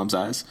being his mom's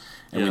eyes.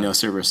 And we know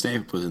Severus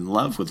Snape was in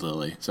love with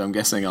Lily. So I'm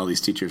guessing all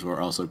these teachers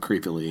were also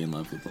creepily in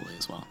love with Lily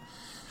as well.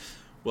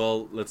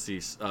 Well, let's see.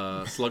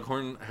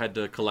 Slughorn had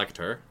to collect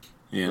her,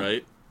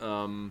 right?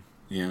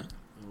 Yeah.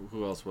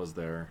 Who else was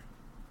there?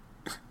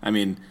 I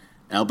mean,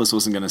 Albus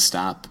wasn't going to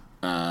stop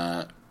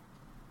her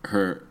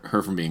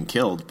from being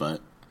killed,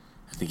 but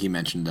I think he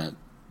mentioned that,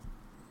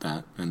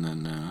 and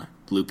then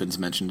Lupin's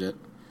mentioned it.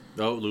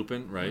 Oh,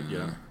 Lupin, right?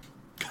 Yeah.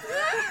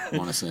 I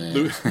want to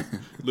say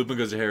Lupin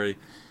goes to Harry.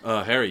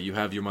 Harry, you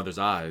have your mother's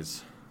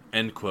eyes.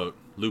 End quote.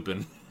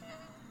 Lupin.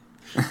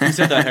 You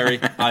said that, Harry.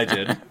 I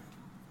did.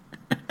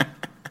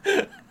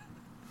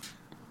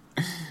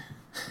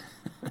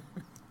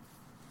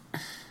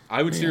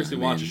 I would seriously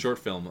watch a short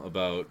film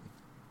about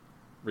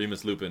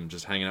Remus Lupin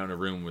just hanging out in a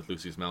room with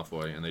Lucius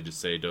Malfoy, and they just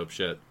say dope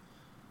shit.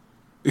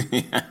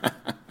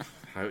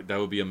 That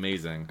would be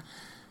amazing.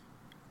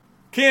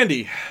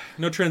 Candy.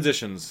 No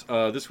transitions.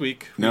 This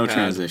week we no had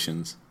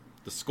transitions.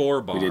 The score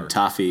bar. We did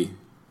Toffee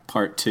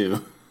Part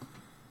 2.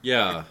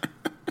 Yeah.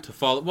 To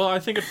follow. Well, I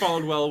think it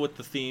followed well with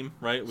the theme,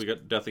 right? We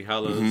got Deathly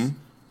Hallows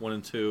 1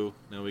 and 2.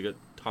 Now we got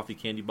Toffee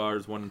Candy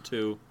Bars 1 and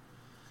 2.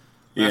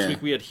 Last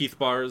week we had Heath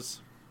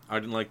Bars. I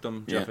didn't like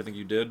them. Jeff, I think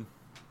you did.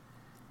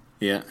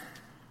 Yeah.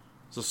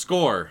 So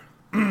score.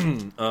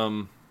 Right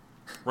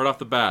off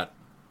the bat.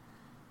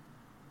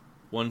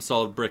 One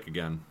solid brick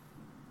again.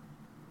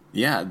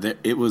 Yeah,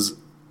 it was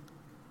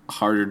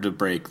harder to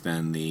break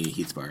than the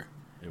Heath Bar.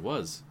 It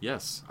was,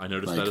 yes. I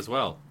noticed that as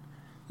well.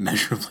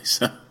 Measurably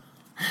so.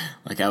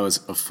 I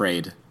was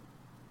afraid.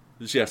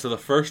 Yeah, so the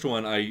first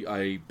one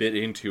I bit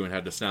into and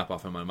had to snap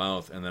off in my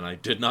mouth, and then I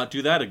did not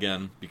do that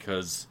again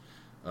because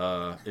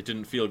it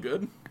didn't feel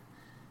good.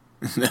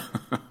 No.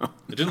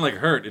 It didn't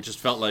hurt. It just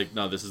felt like,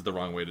 no, this is the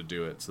wrong way to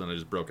do it. So then I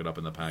just broke it up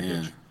in the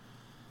package.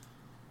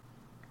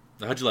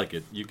 Yeah. How'd you like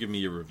it? You give me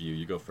your review.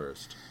 You go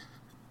first.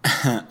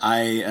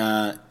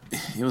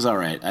 It was all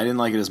right. I didn't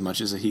like it as much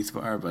as a Heath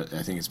Bar, but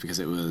I think it's because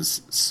it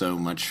was so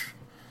much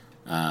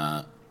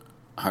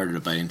harder to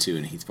bite into,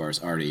 and Heath Bar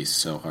is already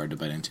so hard to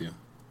bite into.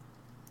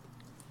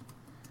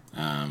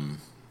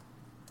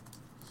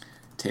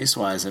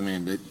 Taste-wise, I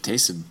mean, it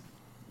tasted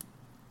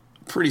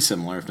pretty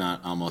similar, if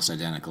not almost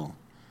identical.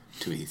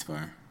 to a Heath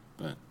bar,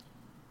 but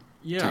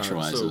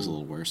texture-wise, it was a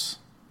little worse.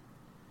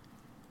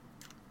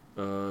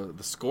 The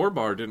Score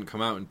bar didn't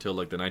come out until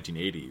like the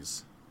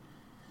 1980s.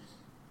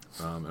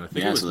 And I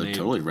think so they're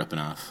totally ripping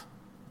off.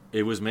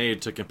 It was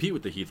made to compete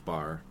with the Heath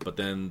bar, but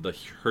then the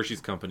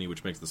Hershey's company,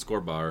 which makes the Score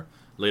bar,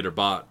 later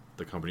bought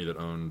the company that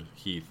owned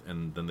Heath,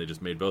 and then they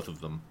just made both of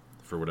them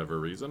for whatever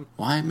reason.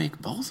 Why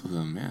make both of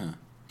them? Yeah,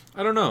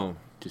 I don't know.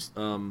 Just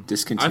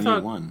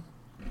discontinue one.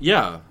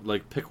 Yeah,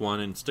 like pick one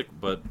and stick.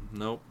 But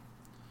nope.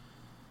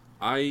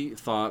 I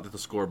thought that the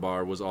Score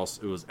bar was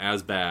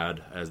as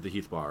bad as the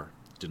Heath bar.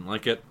 Didn't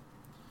like it.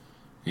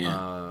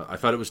 Yeah. I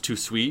thought it was too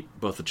sweet,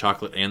 both the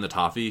chocolate and the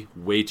toffee,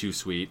 way too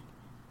sweet.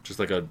 Just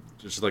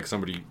like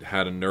somebody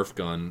had a Nerf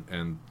gun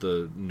and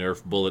the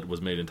Nerf bullet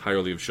was made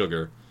entirely of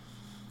sugar,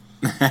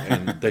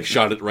 and they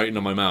shot it right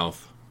into my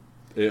mouth.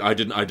 I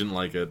didn't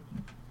like it.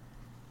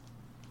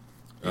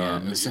 Yeah,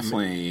 it was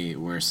definitely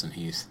worse than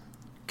Heath.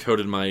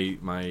 Coated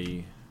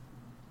my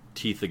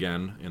teeth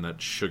again in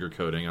that sugar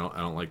coating. I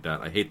don't like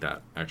that. I hate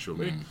that,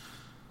 actually.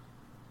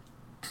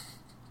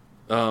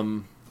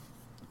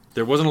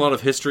 There wasn't a lot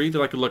of history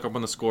that I could look up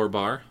on the Score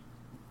bar.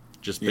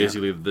 Just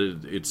basically,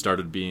 it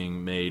started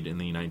being made in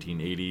the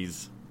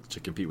 1980s to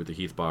compete with the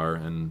Heath bar,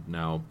 and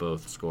now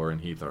both Score and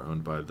Heath are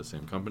owned by the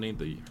same company,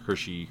 the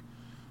Hershey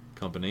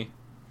company.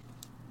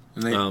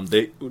 And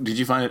did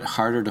you find it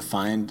harder to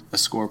find a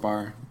Score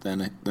bar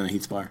than a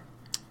Heath bar?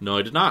 No,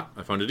 I did not.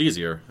 I found it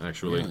easier,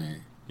 actually. Really?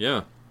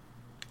 Yeah.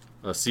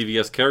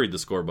 CVS carried the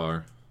Score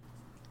bar.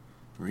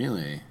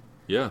 Really?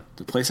 Yeah.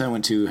 The place I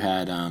went to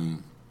had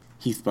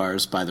Heath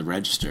bars by the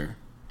register,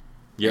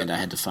 and I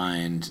had to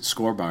find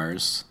Score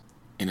bars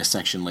in a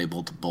section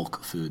labeled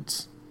bulk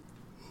foods.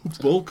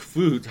 So. Bulk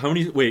foods? How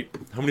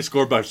many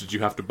Score bars did you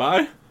have to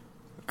buy?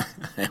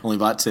 I only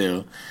bought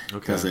 2. Okay.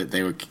 Because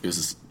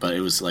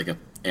it was like a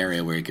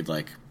area where you could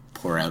like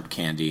pour out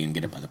candy and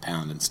get it by the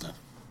pound and stuff.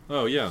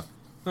 Oh yeah.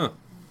 Huh.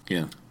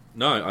 Yeah.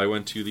 No, I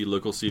went to the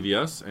local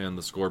CVS and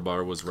the Score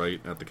bar was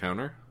right at the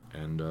counter,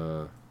 and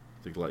I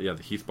think the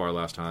Heath bar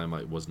last time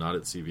I was not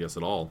at CVS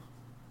at all.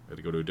 I had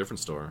to go to a different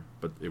store,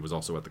 but it was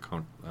also at the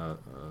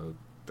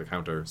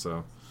counter.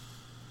 So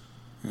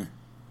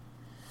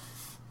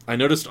I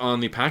noticed on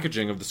the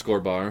packaging of the Score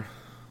bar,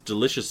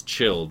 delicious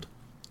chilled,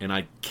 and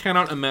I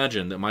cannot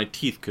imagine that my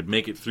teeth could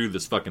make it through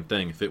this fucking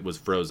thing if it was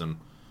frozen.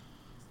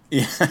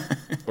 Yeah.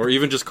 Or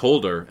even just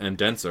colder and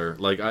denser.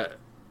 Like I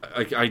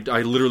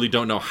literally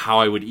don't know how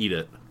I would eat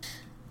it.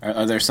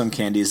 Are there some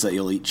candies that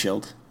you'll eat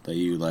chilled that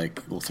you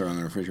like will throw in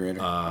the refrigerator?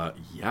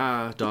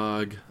 Yeah,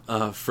 dog.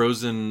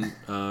 Frozen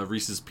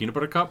Reese's peanut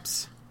butter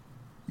cups.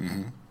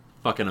 Mm-hmm.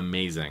 Fucking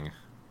amazing.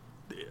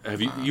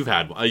 Have you've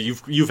had one?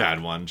 You've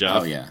had one,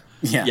 Jeff? Oh yeah.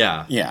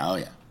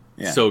 Oh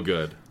yeah. So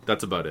good.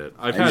 That's about it.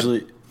 I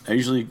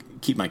usually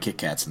keep my Kit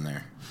Kats in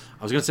there.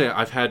 I was gonna say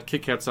I've had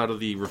Kit Kats out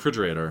of the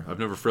refrigerator. I've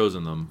never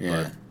frozen them,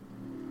 but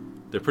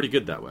they're pretty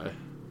good that way.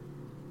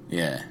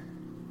 Yeah.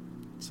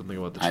 Something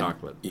about the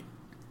chocolate.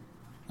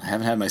 I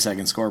haven't had my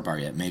second Score bar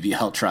yet. Maybe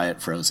I'll try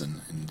it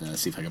frozen and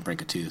see if I can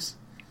break a tooth.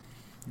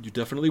 You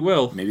definitely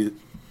will. Maybe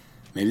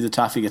the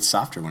toffee gets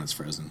softer when it's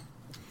frozen.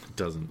 It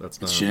doesn't.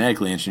 That's not. It's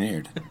genetically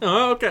engineered.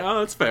 Oh, okay. Oh,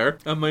 that's fair.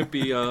 That might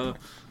be.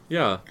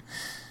 Yeah.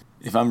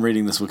 If I'm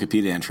reading this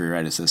Wikipedia entry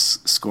right, it says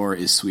Score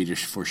is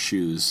Swedish for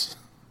shoes.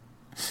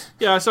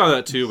 Yeah, I saw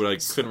that too, but I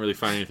couldn't really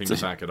find anything to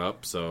back it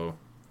up. So.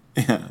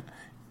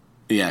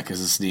 Yeah,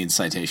 because this needs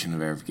citation and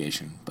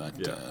verification. But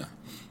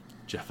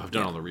Jeff, I've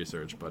done all the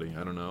research, buddy.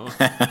 I don't know.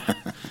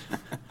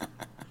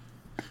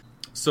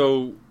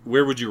 So,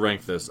 where would you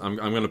rank this? I'm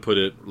going to put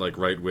it like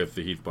right with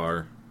the Heath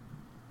bar,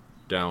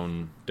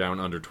 down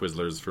under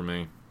Twizzlers for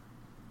me.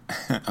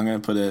 I'm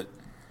going to put it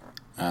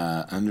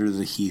under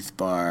the Heath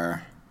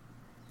bar,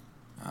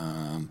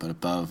 but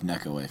above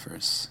Necco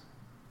wafers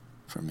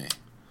for me.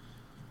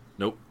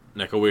 Nope,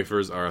 Necco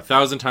wafers are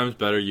 1,000 times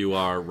better. You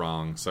are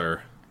wrong,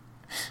 sir.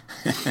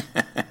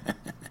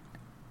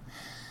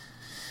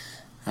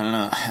 I don't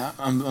know.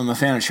 I'm a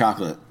fan of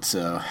chocolate,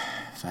 so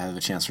if I have a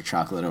chance for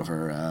chocolate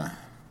over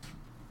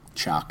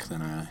chalk,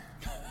 then I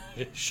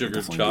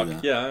sugar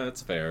chalk. Yeah,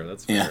 that's fair.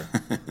 That's fair.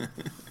 Yeah.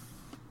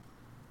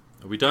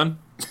 Are we done?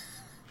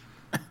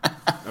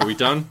 Are we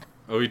done?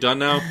 Are we done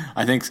now?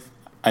 I think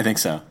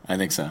so.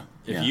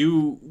 If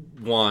you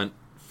want,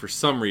 for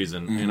some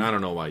reason, and I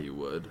don't know why you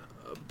would,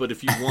 but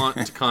if you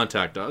want to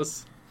contact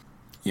us,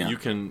 you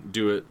can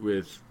do it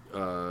with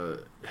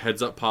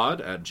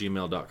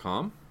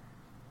headsuppod@gmail.com.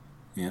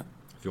 Yeah.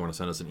 If you want to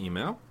send us an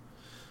email.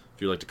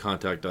 If you'd like to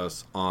contact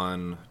us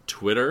on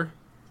Twitter,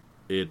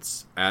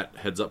 it's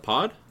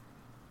 @headsuppod.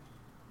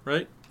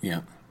 Right?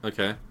 Yeah.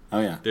 Okay.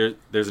 Oh yeah.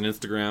 There's an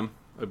Instagram,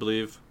 I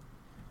believe.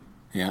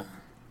 Yeah.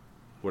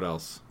 What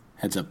else?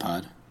 Heads Up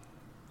Pod.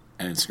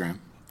 At Instagram.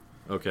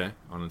 Okay,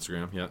 on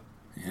Instagram, yeah.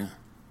 Yeah.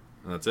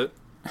 And that's it?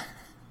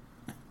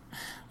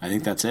 I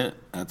think that's it.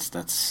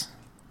 That's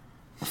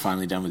we're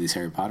finally done with these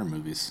Harry Potter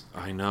movies.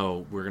 I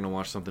know. We're going to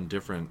watch something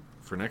different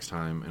for next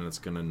time, and it's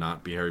going to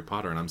not be Harry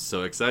Potter, and I'm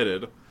so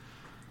excited.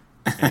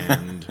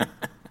 And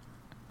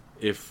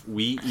if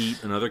we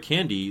eat another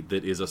candy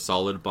that is a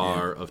solid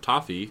bar of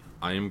toffee,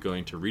 I am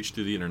going to reach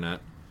through the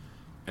internet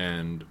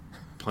and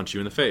punch you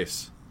in the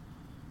face.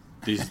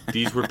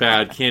 These were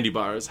bad candy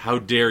bars. How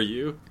dare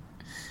you?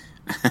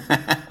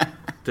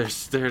 They're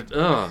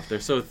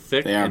so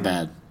thick. They are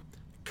bad.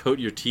 Coat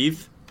your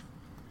teeth.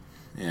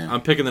 Yeah.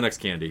 I'm picking the next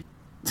candy.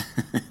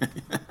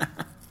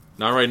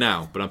 Not right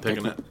now, but I'm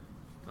picking it.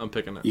 I'm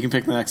picking it. You can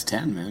pick the next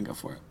 10, man. Go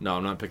for it. No,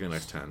 I'm not picking the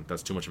next 10.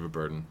 That's too much of a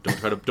burden.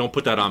 Don't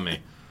put that on me.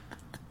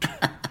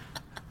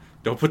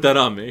 Don't put that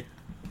on me.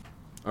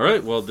 All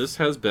right, well, this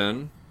has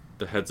been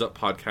the Heads Up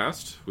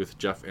Podcast with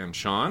Jeff and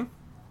Sean.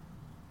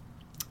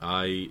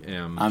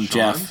 I'm Sean.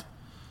 Jeff.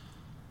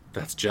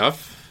 That's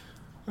Jeff.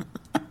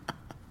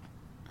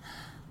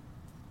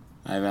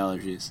 I have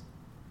allergies.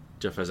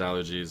 Jeff has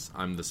allergies.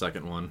 I'm the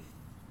second one.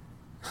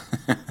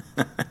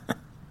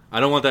 I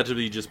don't want that to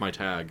be just my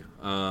tag.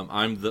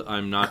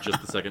 I'm not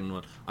just the second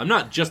one. I'm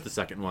not just the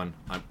second one.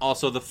 I'm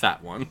also the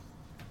fat one.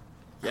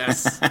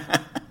 Yes.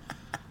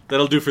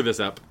 That'll do for this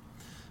ep.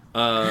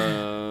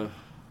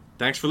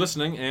 Thanks for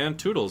listening, and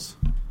toodles.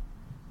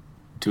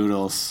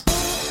 Toodles.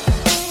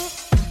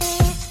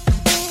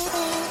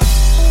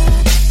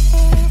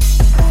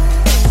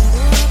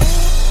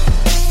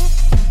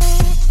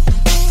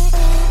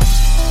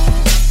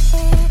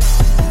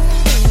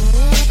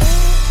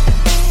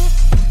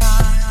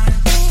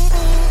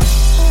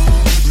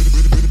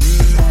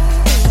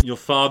 Your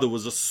father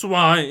was a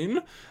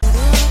swine.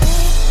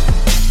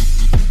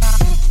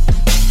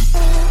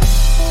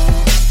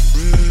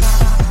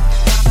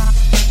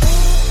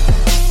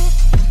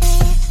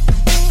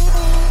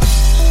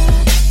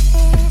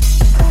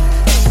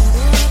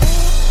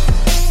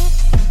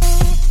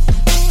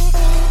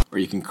 Or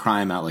you can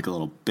cry him out like a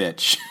little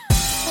bitch.